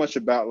not so much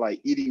about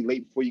like eating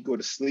late before you go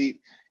to sleep.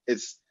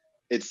 It's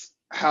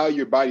how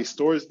your body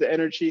stores the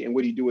energy and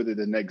what do you do with it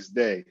the next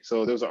day.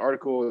 So there was an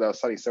article that was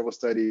citing several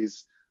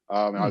studies,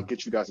 and I'll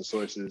get you guys the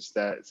sources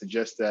that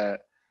suggest that,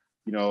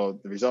 the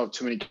result of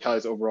too many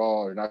calories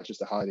overall are not just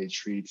the holiday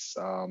treats,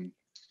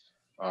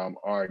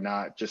 are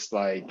not just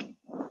like,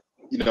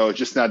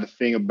 just not the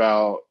thing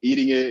about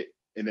eating it.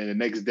 And then the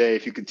next day,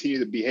 if you continue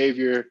the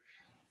behavior,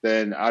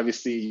 then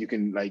obviously you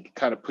can like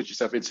kind of put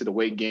yourself into the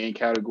weight gain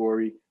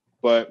category.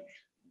 But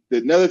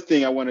another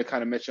thing I want to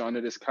kind of mention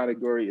under this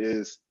category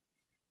is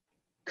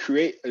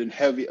create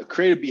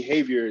a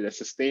behavior that's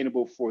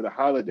sustainable for the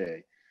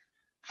holiday.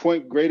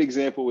 Great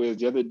example is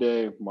the other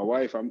day, my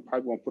wife, I'm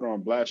probably gonna put her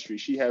on blast street.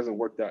 She hasn't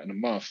worked out in a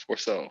month or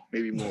so,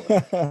 maybe more.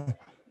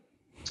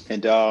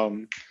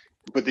 And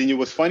but then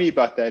what's funny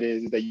about that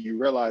is that you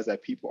realize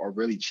that people are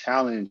really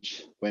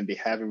challenged when they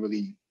haven't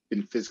really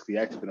been physically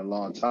active in a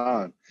long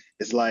time.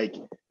 It's like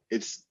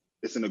it's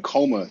in a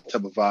coma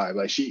type of vibe.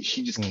 Like she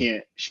just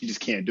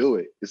can't do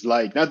it. It's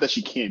like not that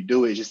she can't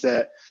do it, it's just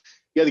that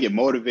you have to get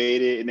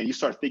motivated, and then you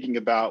start thinking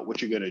about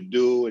what you're gonna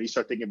do, and you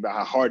start thinking about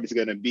how hard it's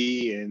gonna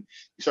be, and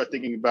you start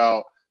thinking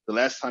about the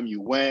last time you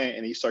went, and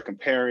then you start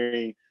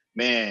comparing,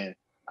 man,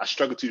 I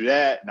struggled to do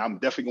that, and I'm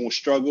definitely gonna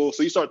struggle.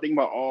 So you start thinking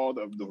about all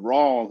the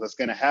wrongs that's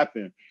gonna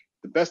happen.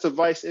 The best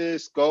advice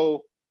is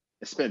go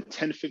and spend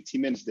 10 to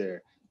 15 minutes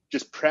there.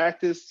 Just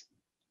practice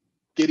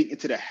getting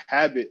into the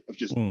habit of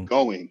just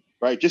going,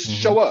 right? Just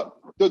show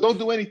up. Don't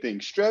do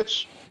anything.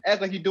 Stretch,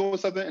 act like you're doing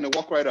something, and then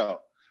walk right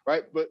out.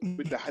 Right, but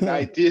the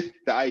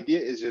idea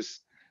is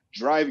just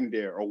driving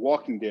there or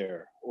walking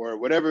there or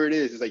whatever it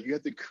is. It's like you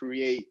have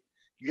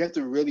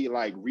to really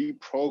like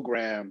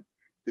reprogram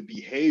the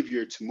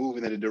behavior to move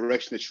in the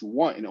direction that you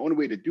want. And the only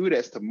way to do that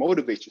is to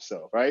motivate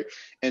yourself, right?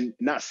 And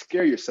not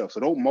scare yourself. So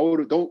don't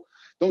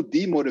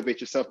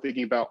demotivate yourself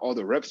thinking about all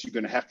the reps you're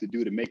gonna have to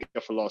do to make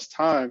up for lost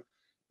time.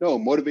 No,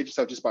 motivate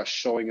yourself just by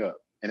showing up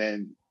and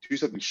then do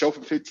something. Show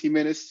for 15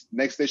 minutes,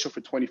 next day show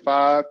for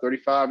 25,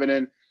 35, and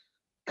then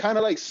kind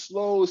of like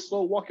slow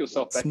walk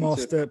yourself back. Small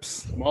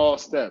steps,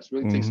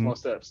 really take small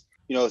steps.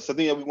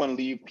 Something that we want to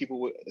leave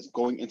people with is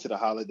going into the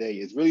holiday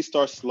is really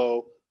start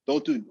slow.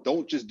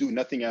 Don't just do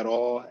nothing at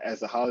all as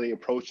the holiday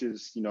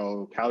approaches.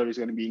 Calories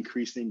are going to be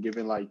increasing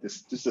given like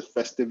this the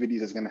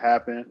festivities that's going to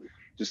happen.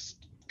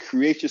 Just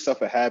create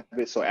yourself a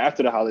habit. So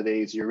after the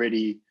holidays, you're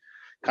already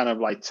kind of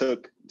like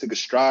took a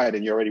stride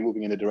and you're already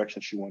moving in the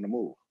direction you want to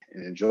move.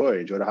 And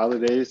enjoy the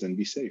holidays and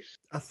be safe.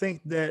 I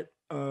think that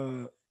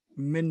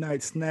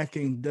midnight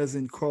snacking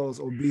doesn't cause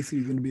obesity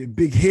is going to be a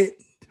big hit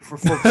for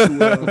folks who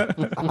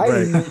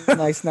I eat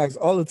midnight snacks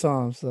all the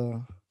time.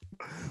 So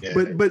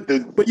yeah.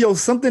 but yo,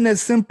 something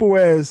as simple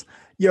as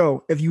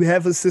if you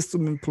have a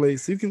system in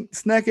place, you can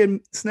snack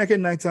at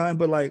nighttime,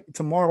 but like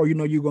tomorrow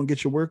you're gonna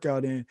get your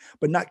workout in,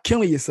 but not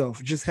killing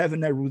yourself, just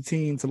having that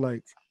routine to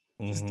like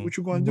just do what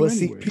you're gonna do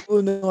anyway. See, people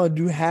are not gonna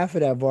do half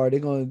of that bar. They're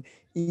gonna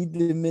eat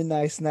the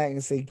midnight snack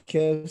and say,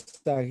 Kev,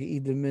 I can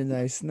eat the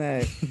midnight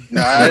snack.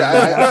 No,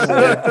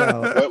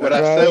 what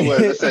I said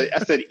was, I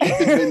said, eat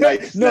the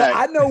midnight snack. No,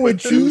 I know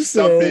what you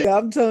said.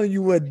 I'm telling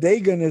you what they're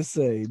gonna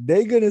say.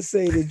 They're gonna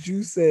say that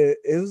you said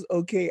it was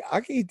okay. I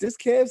can eat this.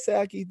 Kev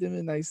said I can eat the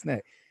midnight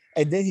snack.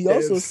 And then he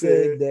also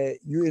said that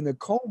you're in a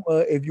coma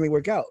if you ain't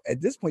work out. At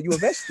this point, you're a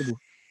vegetable.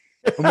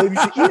 Or maybe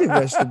you should eat a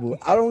vegetable.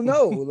 I don't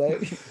know.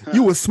 Like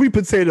you a sweet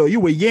potato.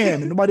 You a yam,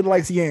 and nobody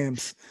likes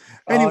yams.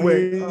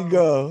 Anyway, here you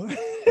go.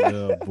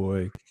 Oh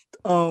boy.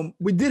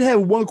 We did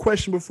have one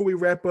question before we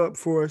wrap up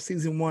for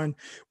season 1,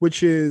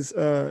 which is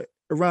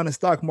around the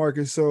stock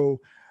market. So,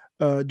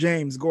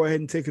 James, go ahead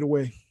and take it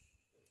away.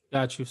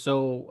 Got you.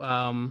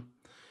 So,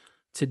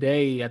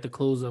 today at the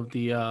close of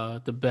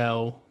the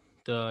bell,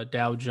 the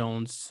Dow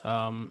Jones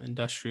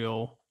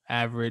Industrial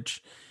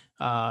Average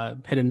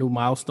hit a new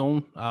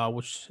milestone,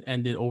 which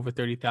ended over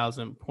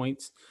 30,000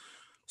 points.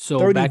 So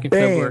 30 back in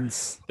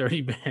bands.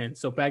 February, 30 bands.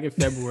 So back in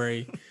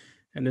February,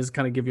 and this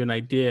kind of give you an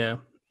idea,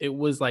 it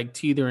was like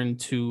teetering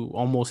to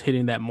almost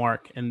hitting that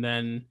mark, and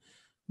then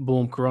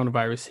boom,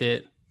 coronavirus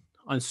hit,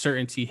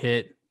 uncertainty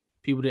hit.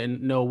 People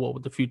didn't know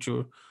what the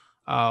future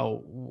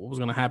what was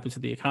going to happen to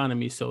the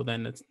economy. So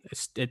then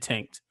it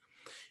tanked.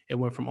 It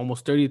went from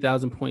almost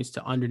 30,000 points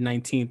to under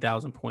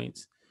 19,000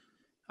 points.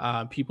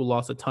 People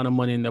lost a ton of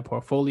money in their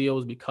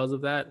portfolios because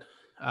of that.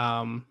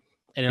 And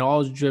it all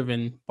is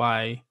driven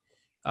by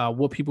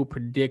what people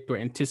predict or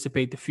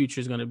anticipate the future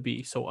is going to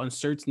be. So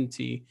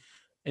uncertainty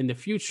in the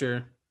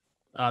future,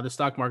 the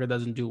stock market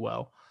doesn't do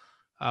well.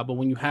 But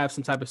when you have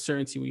some type of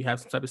certainty, when you have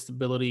some type of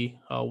stability,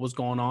 what's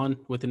going on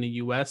within the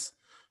U.S.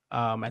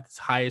 At its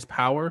highest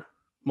power,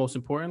 most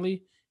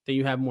importantly, then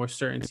you have more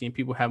certainty and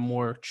people have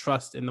more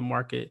trust in the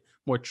market,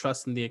 more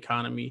trust in the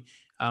economy,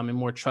 and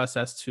more trust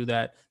as to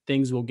that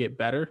things will get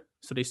better.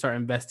 So they start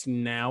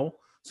investing now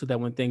so that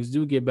when things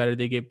do get better,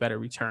 they get better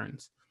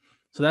returns.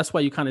 So that's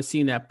why you kind of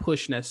seen that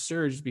push and that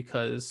surge,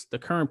 because the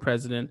current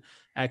president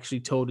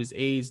actually told his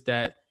aides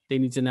that they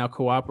need to now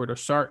cooperate or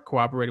start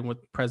cooperating with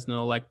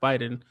President-elect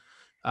Biden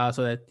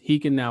so that he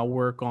can now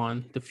work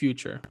on the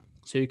future.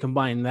 So you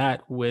combine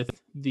that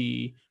with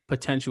the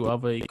potential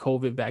of a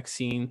COVID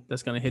vaccine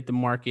that's going to hit the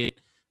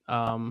market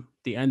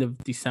the end of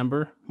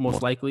December,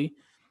 most likely,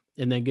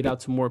 and then get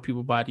out to more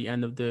people by the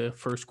end of the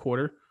first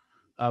quarter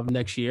of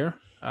next year.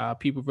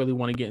 People really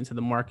want to get into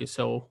the market.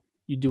 So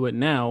you do it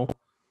now,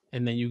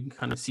 and then you can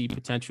kind of see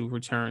potential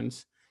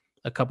returns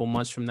a couple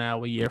months from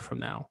now, a year from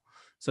now.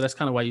 So that's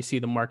kind of why you see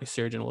the market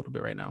surging a little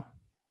bit right now.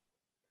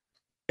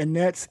 And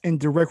that's in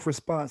direct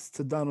response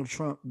to Donald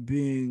Trump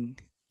being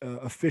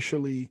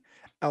officially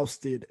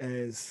ousted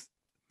as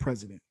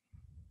president.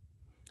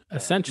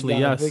 Essentially,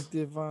 yes.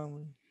 Evicted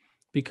finally.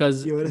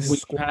 Because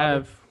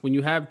when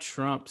you have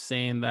Trump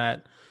saying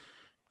that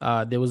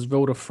there was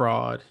voter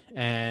fraud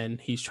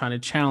and he's trying to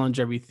challenge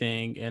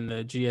everything, and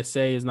the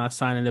GSA is not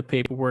signing the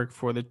paperwork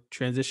for the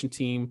transition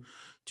team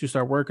to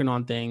start working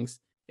on things,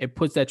 it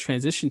puts that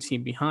transition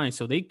team behind.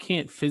 So they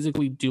can't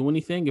physically do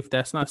anything if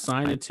that's not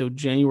signed until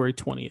January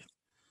 20th.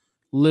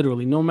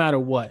 Literally, no matter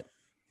what.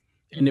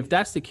 And if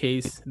that's the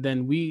case,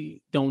 then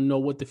we don't know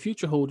what the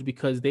future holds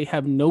because they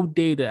have no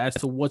data as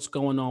to what's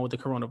going on with the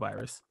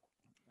coronavirus.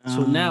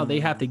 So now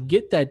they have to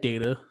get that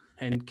data,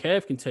 and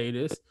Kev can tell you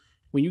this.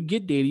 When you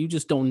get data, you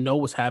just don't know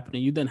what's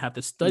happening. You then have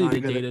to study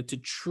the data to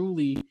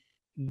truly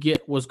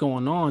get what's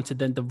going on, to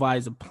then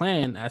devise a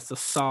plan as to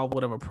solve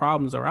whatever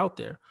problems are out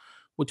there,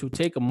 which would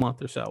take a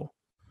month or so.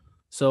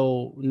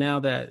 So now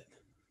that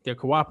they're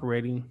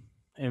cooperating,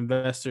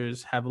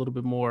 investors have a little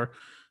bit more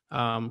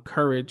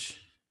courage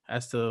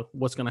as to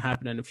what's going to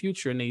happen in the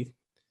future, and they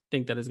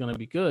think that it's going to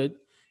be good,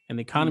 and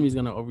the economy is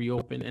going to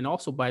reopen. And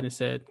also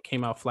Biden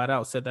came out flat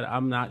out, said that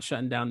I'm not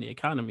shutting down the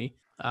economy.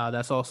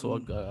 That's also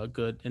a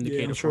good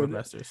indicator for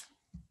investors.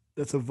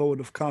 That's a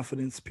vote of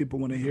confidence. People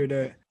want to hear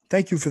that.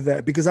 Thank you for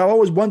that, because I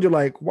always wonder,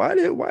 like, why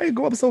it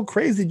go up so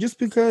crazy just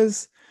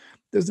because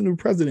there's a new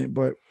president?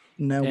 But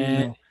now we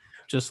know.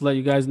 Just to let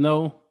you guys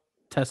know,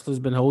 Tesla's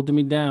been holding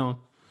me down.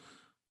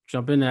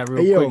 Jump in that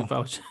real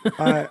quick.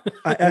 I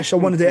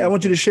actually I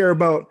want you to share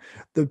about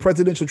the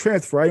presidential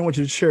transfer. I didn't want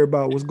you to share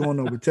about what's going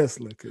on with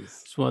Tesla,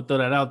 because just want to throw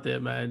that out there,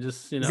 man.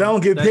 Just, you know, I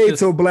don't get paid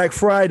till Black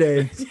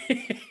Friday.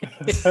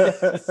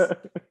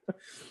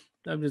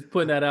 I'm just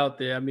putting that out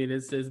there. I mean,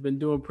 it's been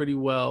doing pretty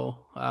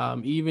well.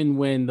 Even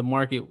when the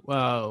market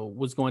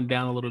was going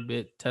down a little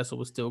bit, Tesla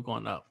was still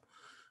going up.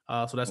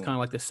 So that's kind of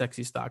like the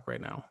sexy stock right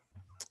now.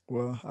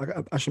 Well,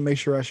 I should make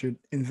sure I should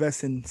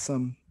invest in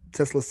some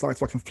Tesla stock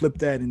so I can flip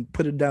that and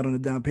put it down on the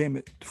down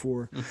payment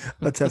for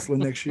a Tesla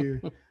next year.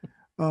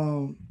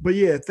 But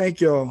yeah, thank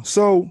y'all.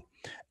 So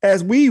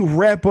as we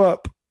wrap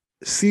up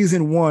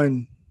season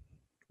 1,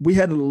 we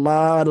had a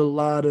lot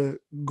of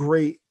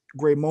great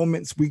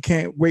moments. We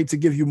can't wait to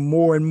give you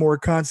more and more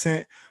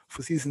content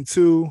for season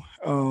 2,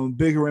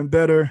 bigger and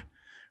better,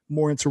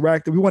 more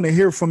interactive. We want to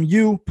hear from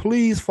you.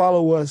 Please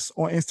follow us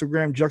on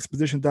Instagram,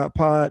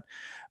 Juxtaposition.Pod.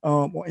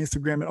 On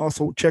Instagram, and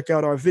also check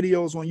out our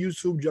videos on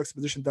YouTube,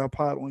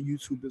 Juxtaposition.Pod on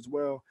YouTube as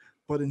well.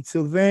 But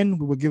until then,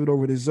 we will give it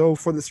over to Zoe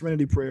for the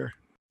Serenity Prayer.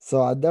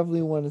 So I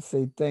definitely want to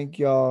say thank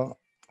y'all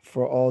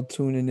for all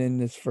tuning in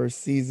this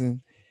first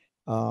season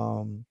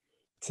to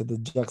the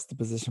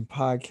Juxtaposition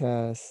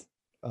podcast.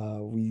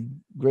 We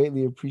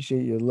greatly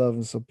appreciate your love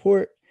and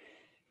support,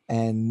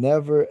 and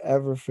never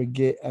ever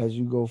forget, as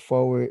you go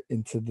forward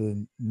into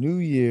the new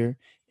year,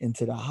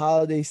 into the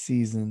holiday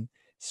season,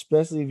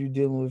 especially if you're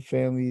dealing with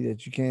family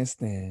that you can't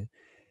stand,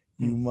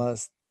 you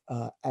must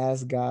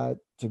ask God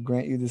to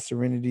grant you the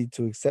serenity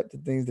to accept the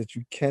things that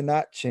you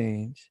cannot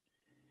change,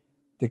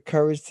 the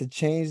courage to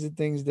change the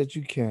things that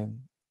you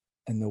can,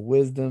 and the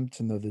wisdom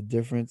to know the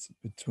difference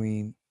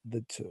between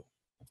the two.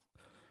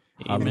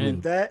 And Amen.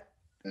 with that,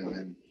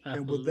 Amen.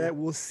 and with that,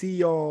 we'll see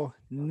y'all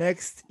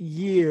next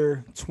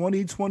year,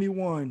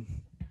 2021.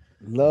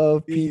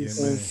 Love, Peace. peace,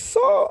 and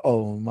soul.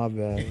 Oh, my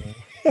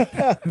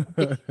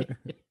bad.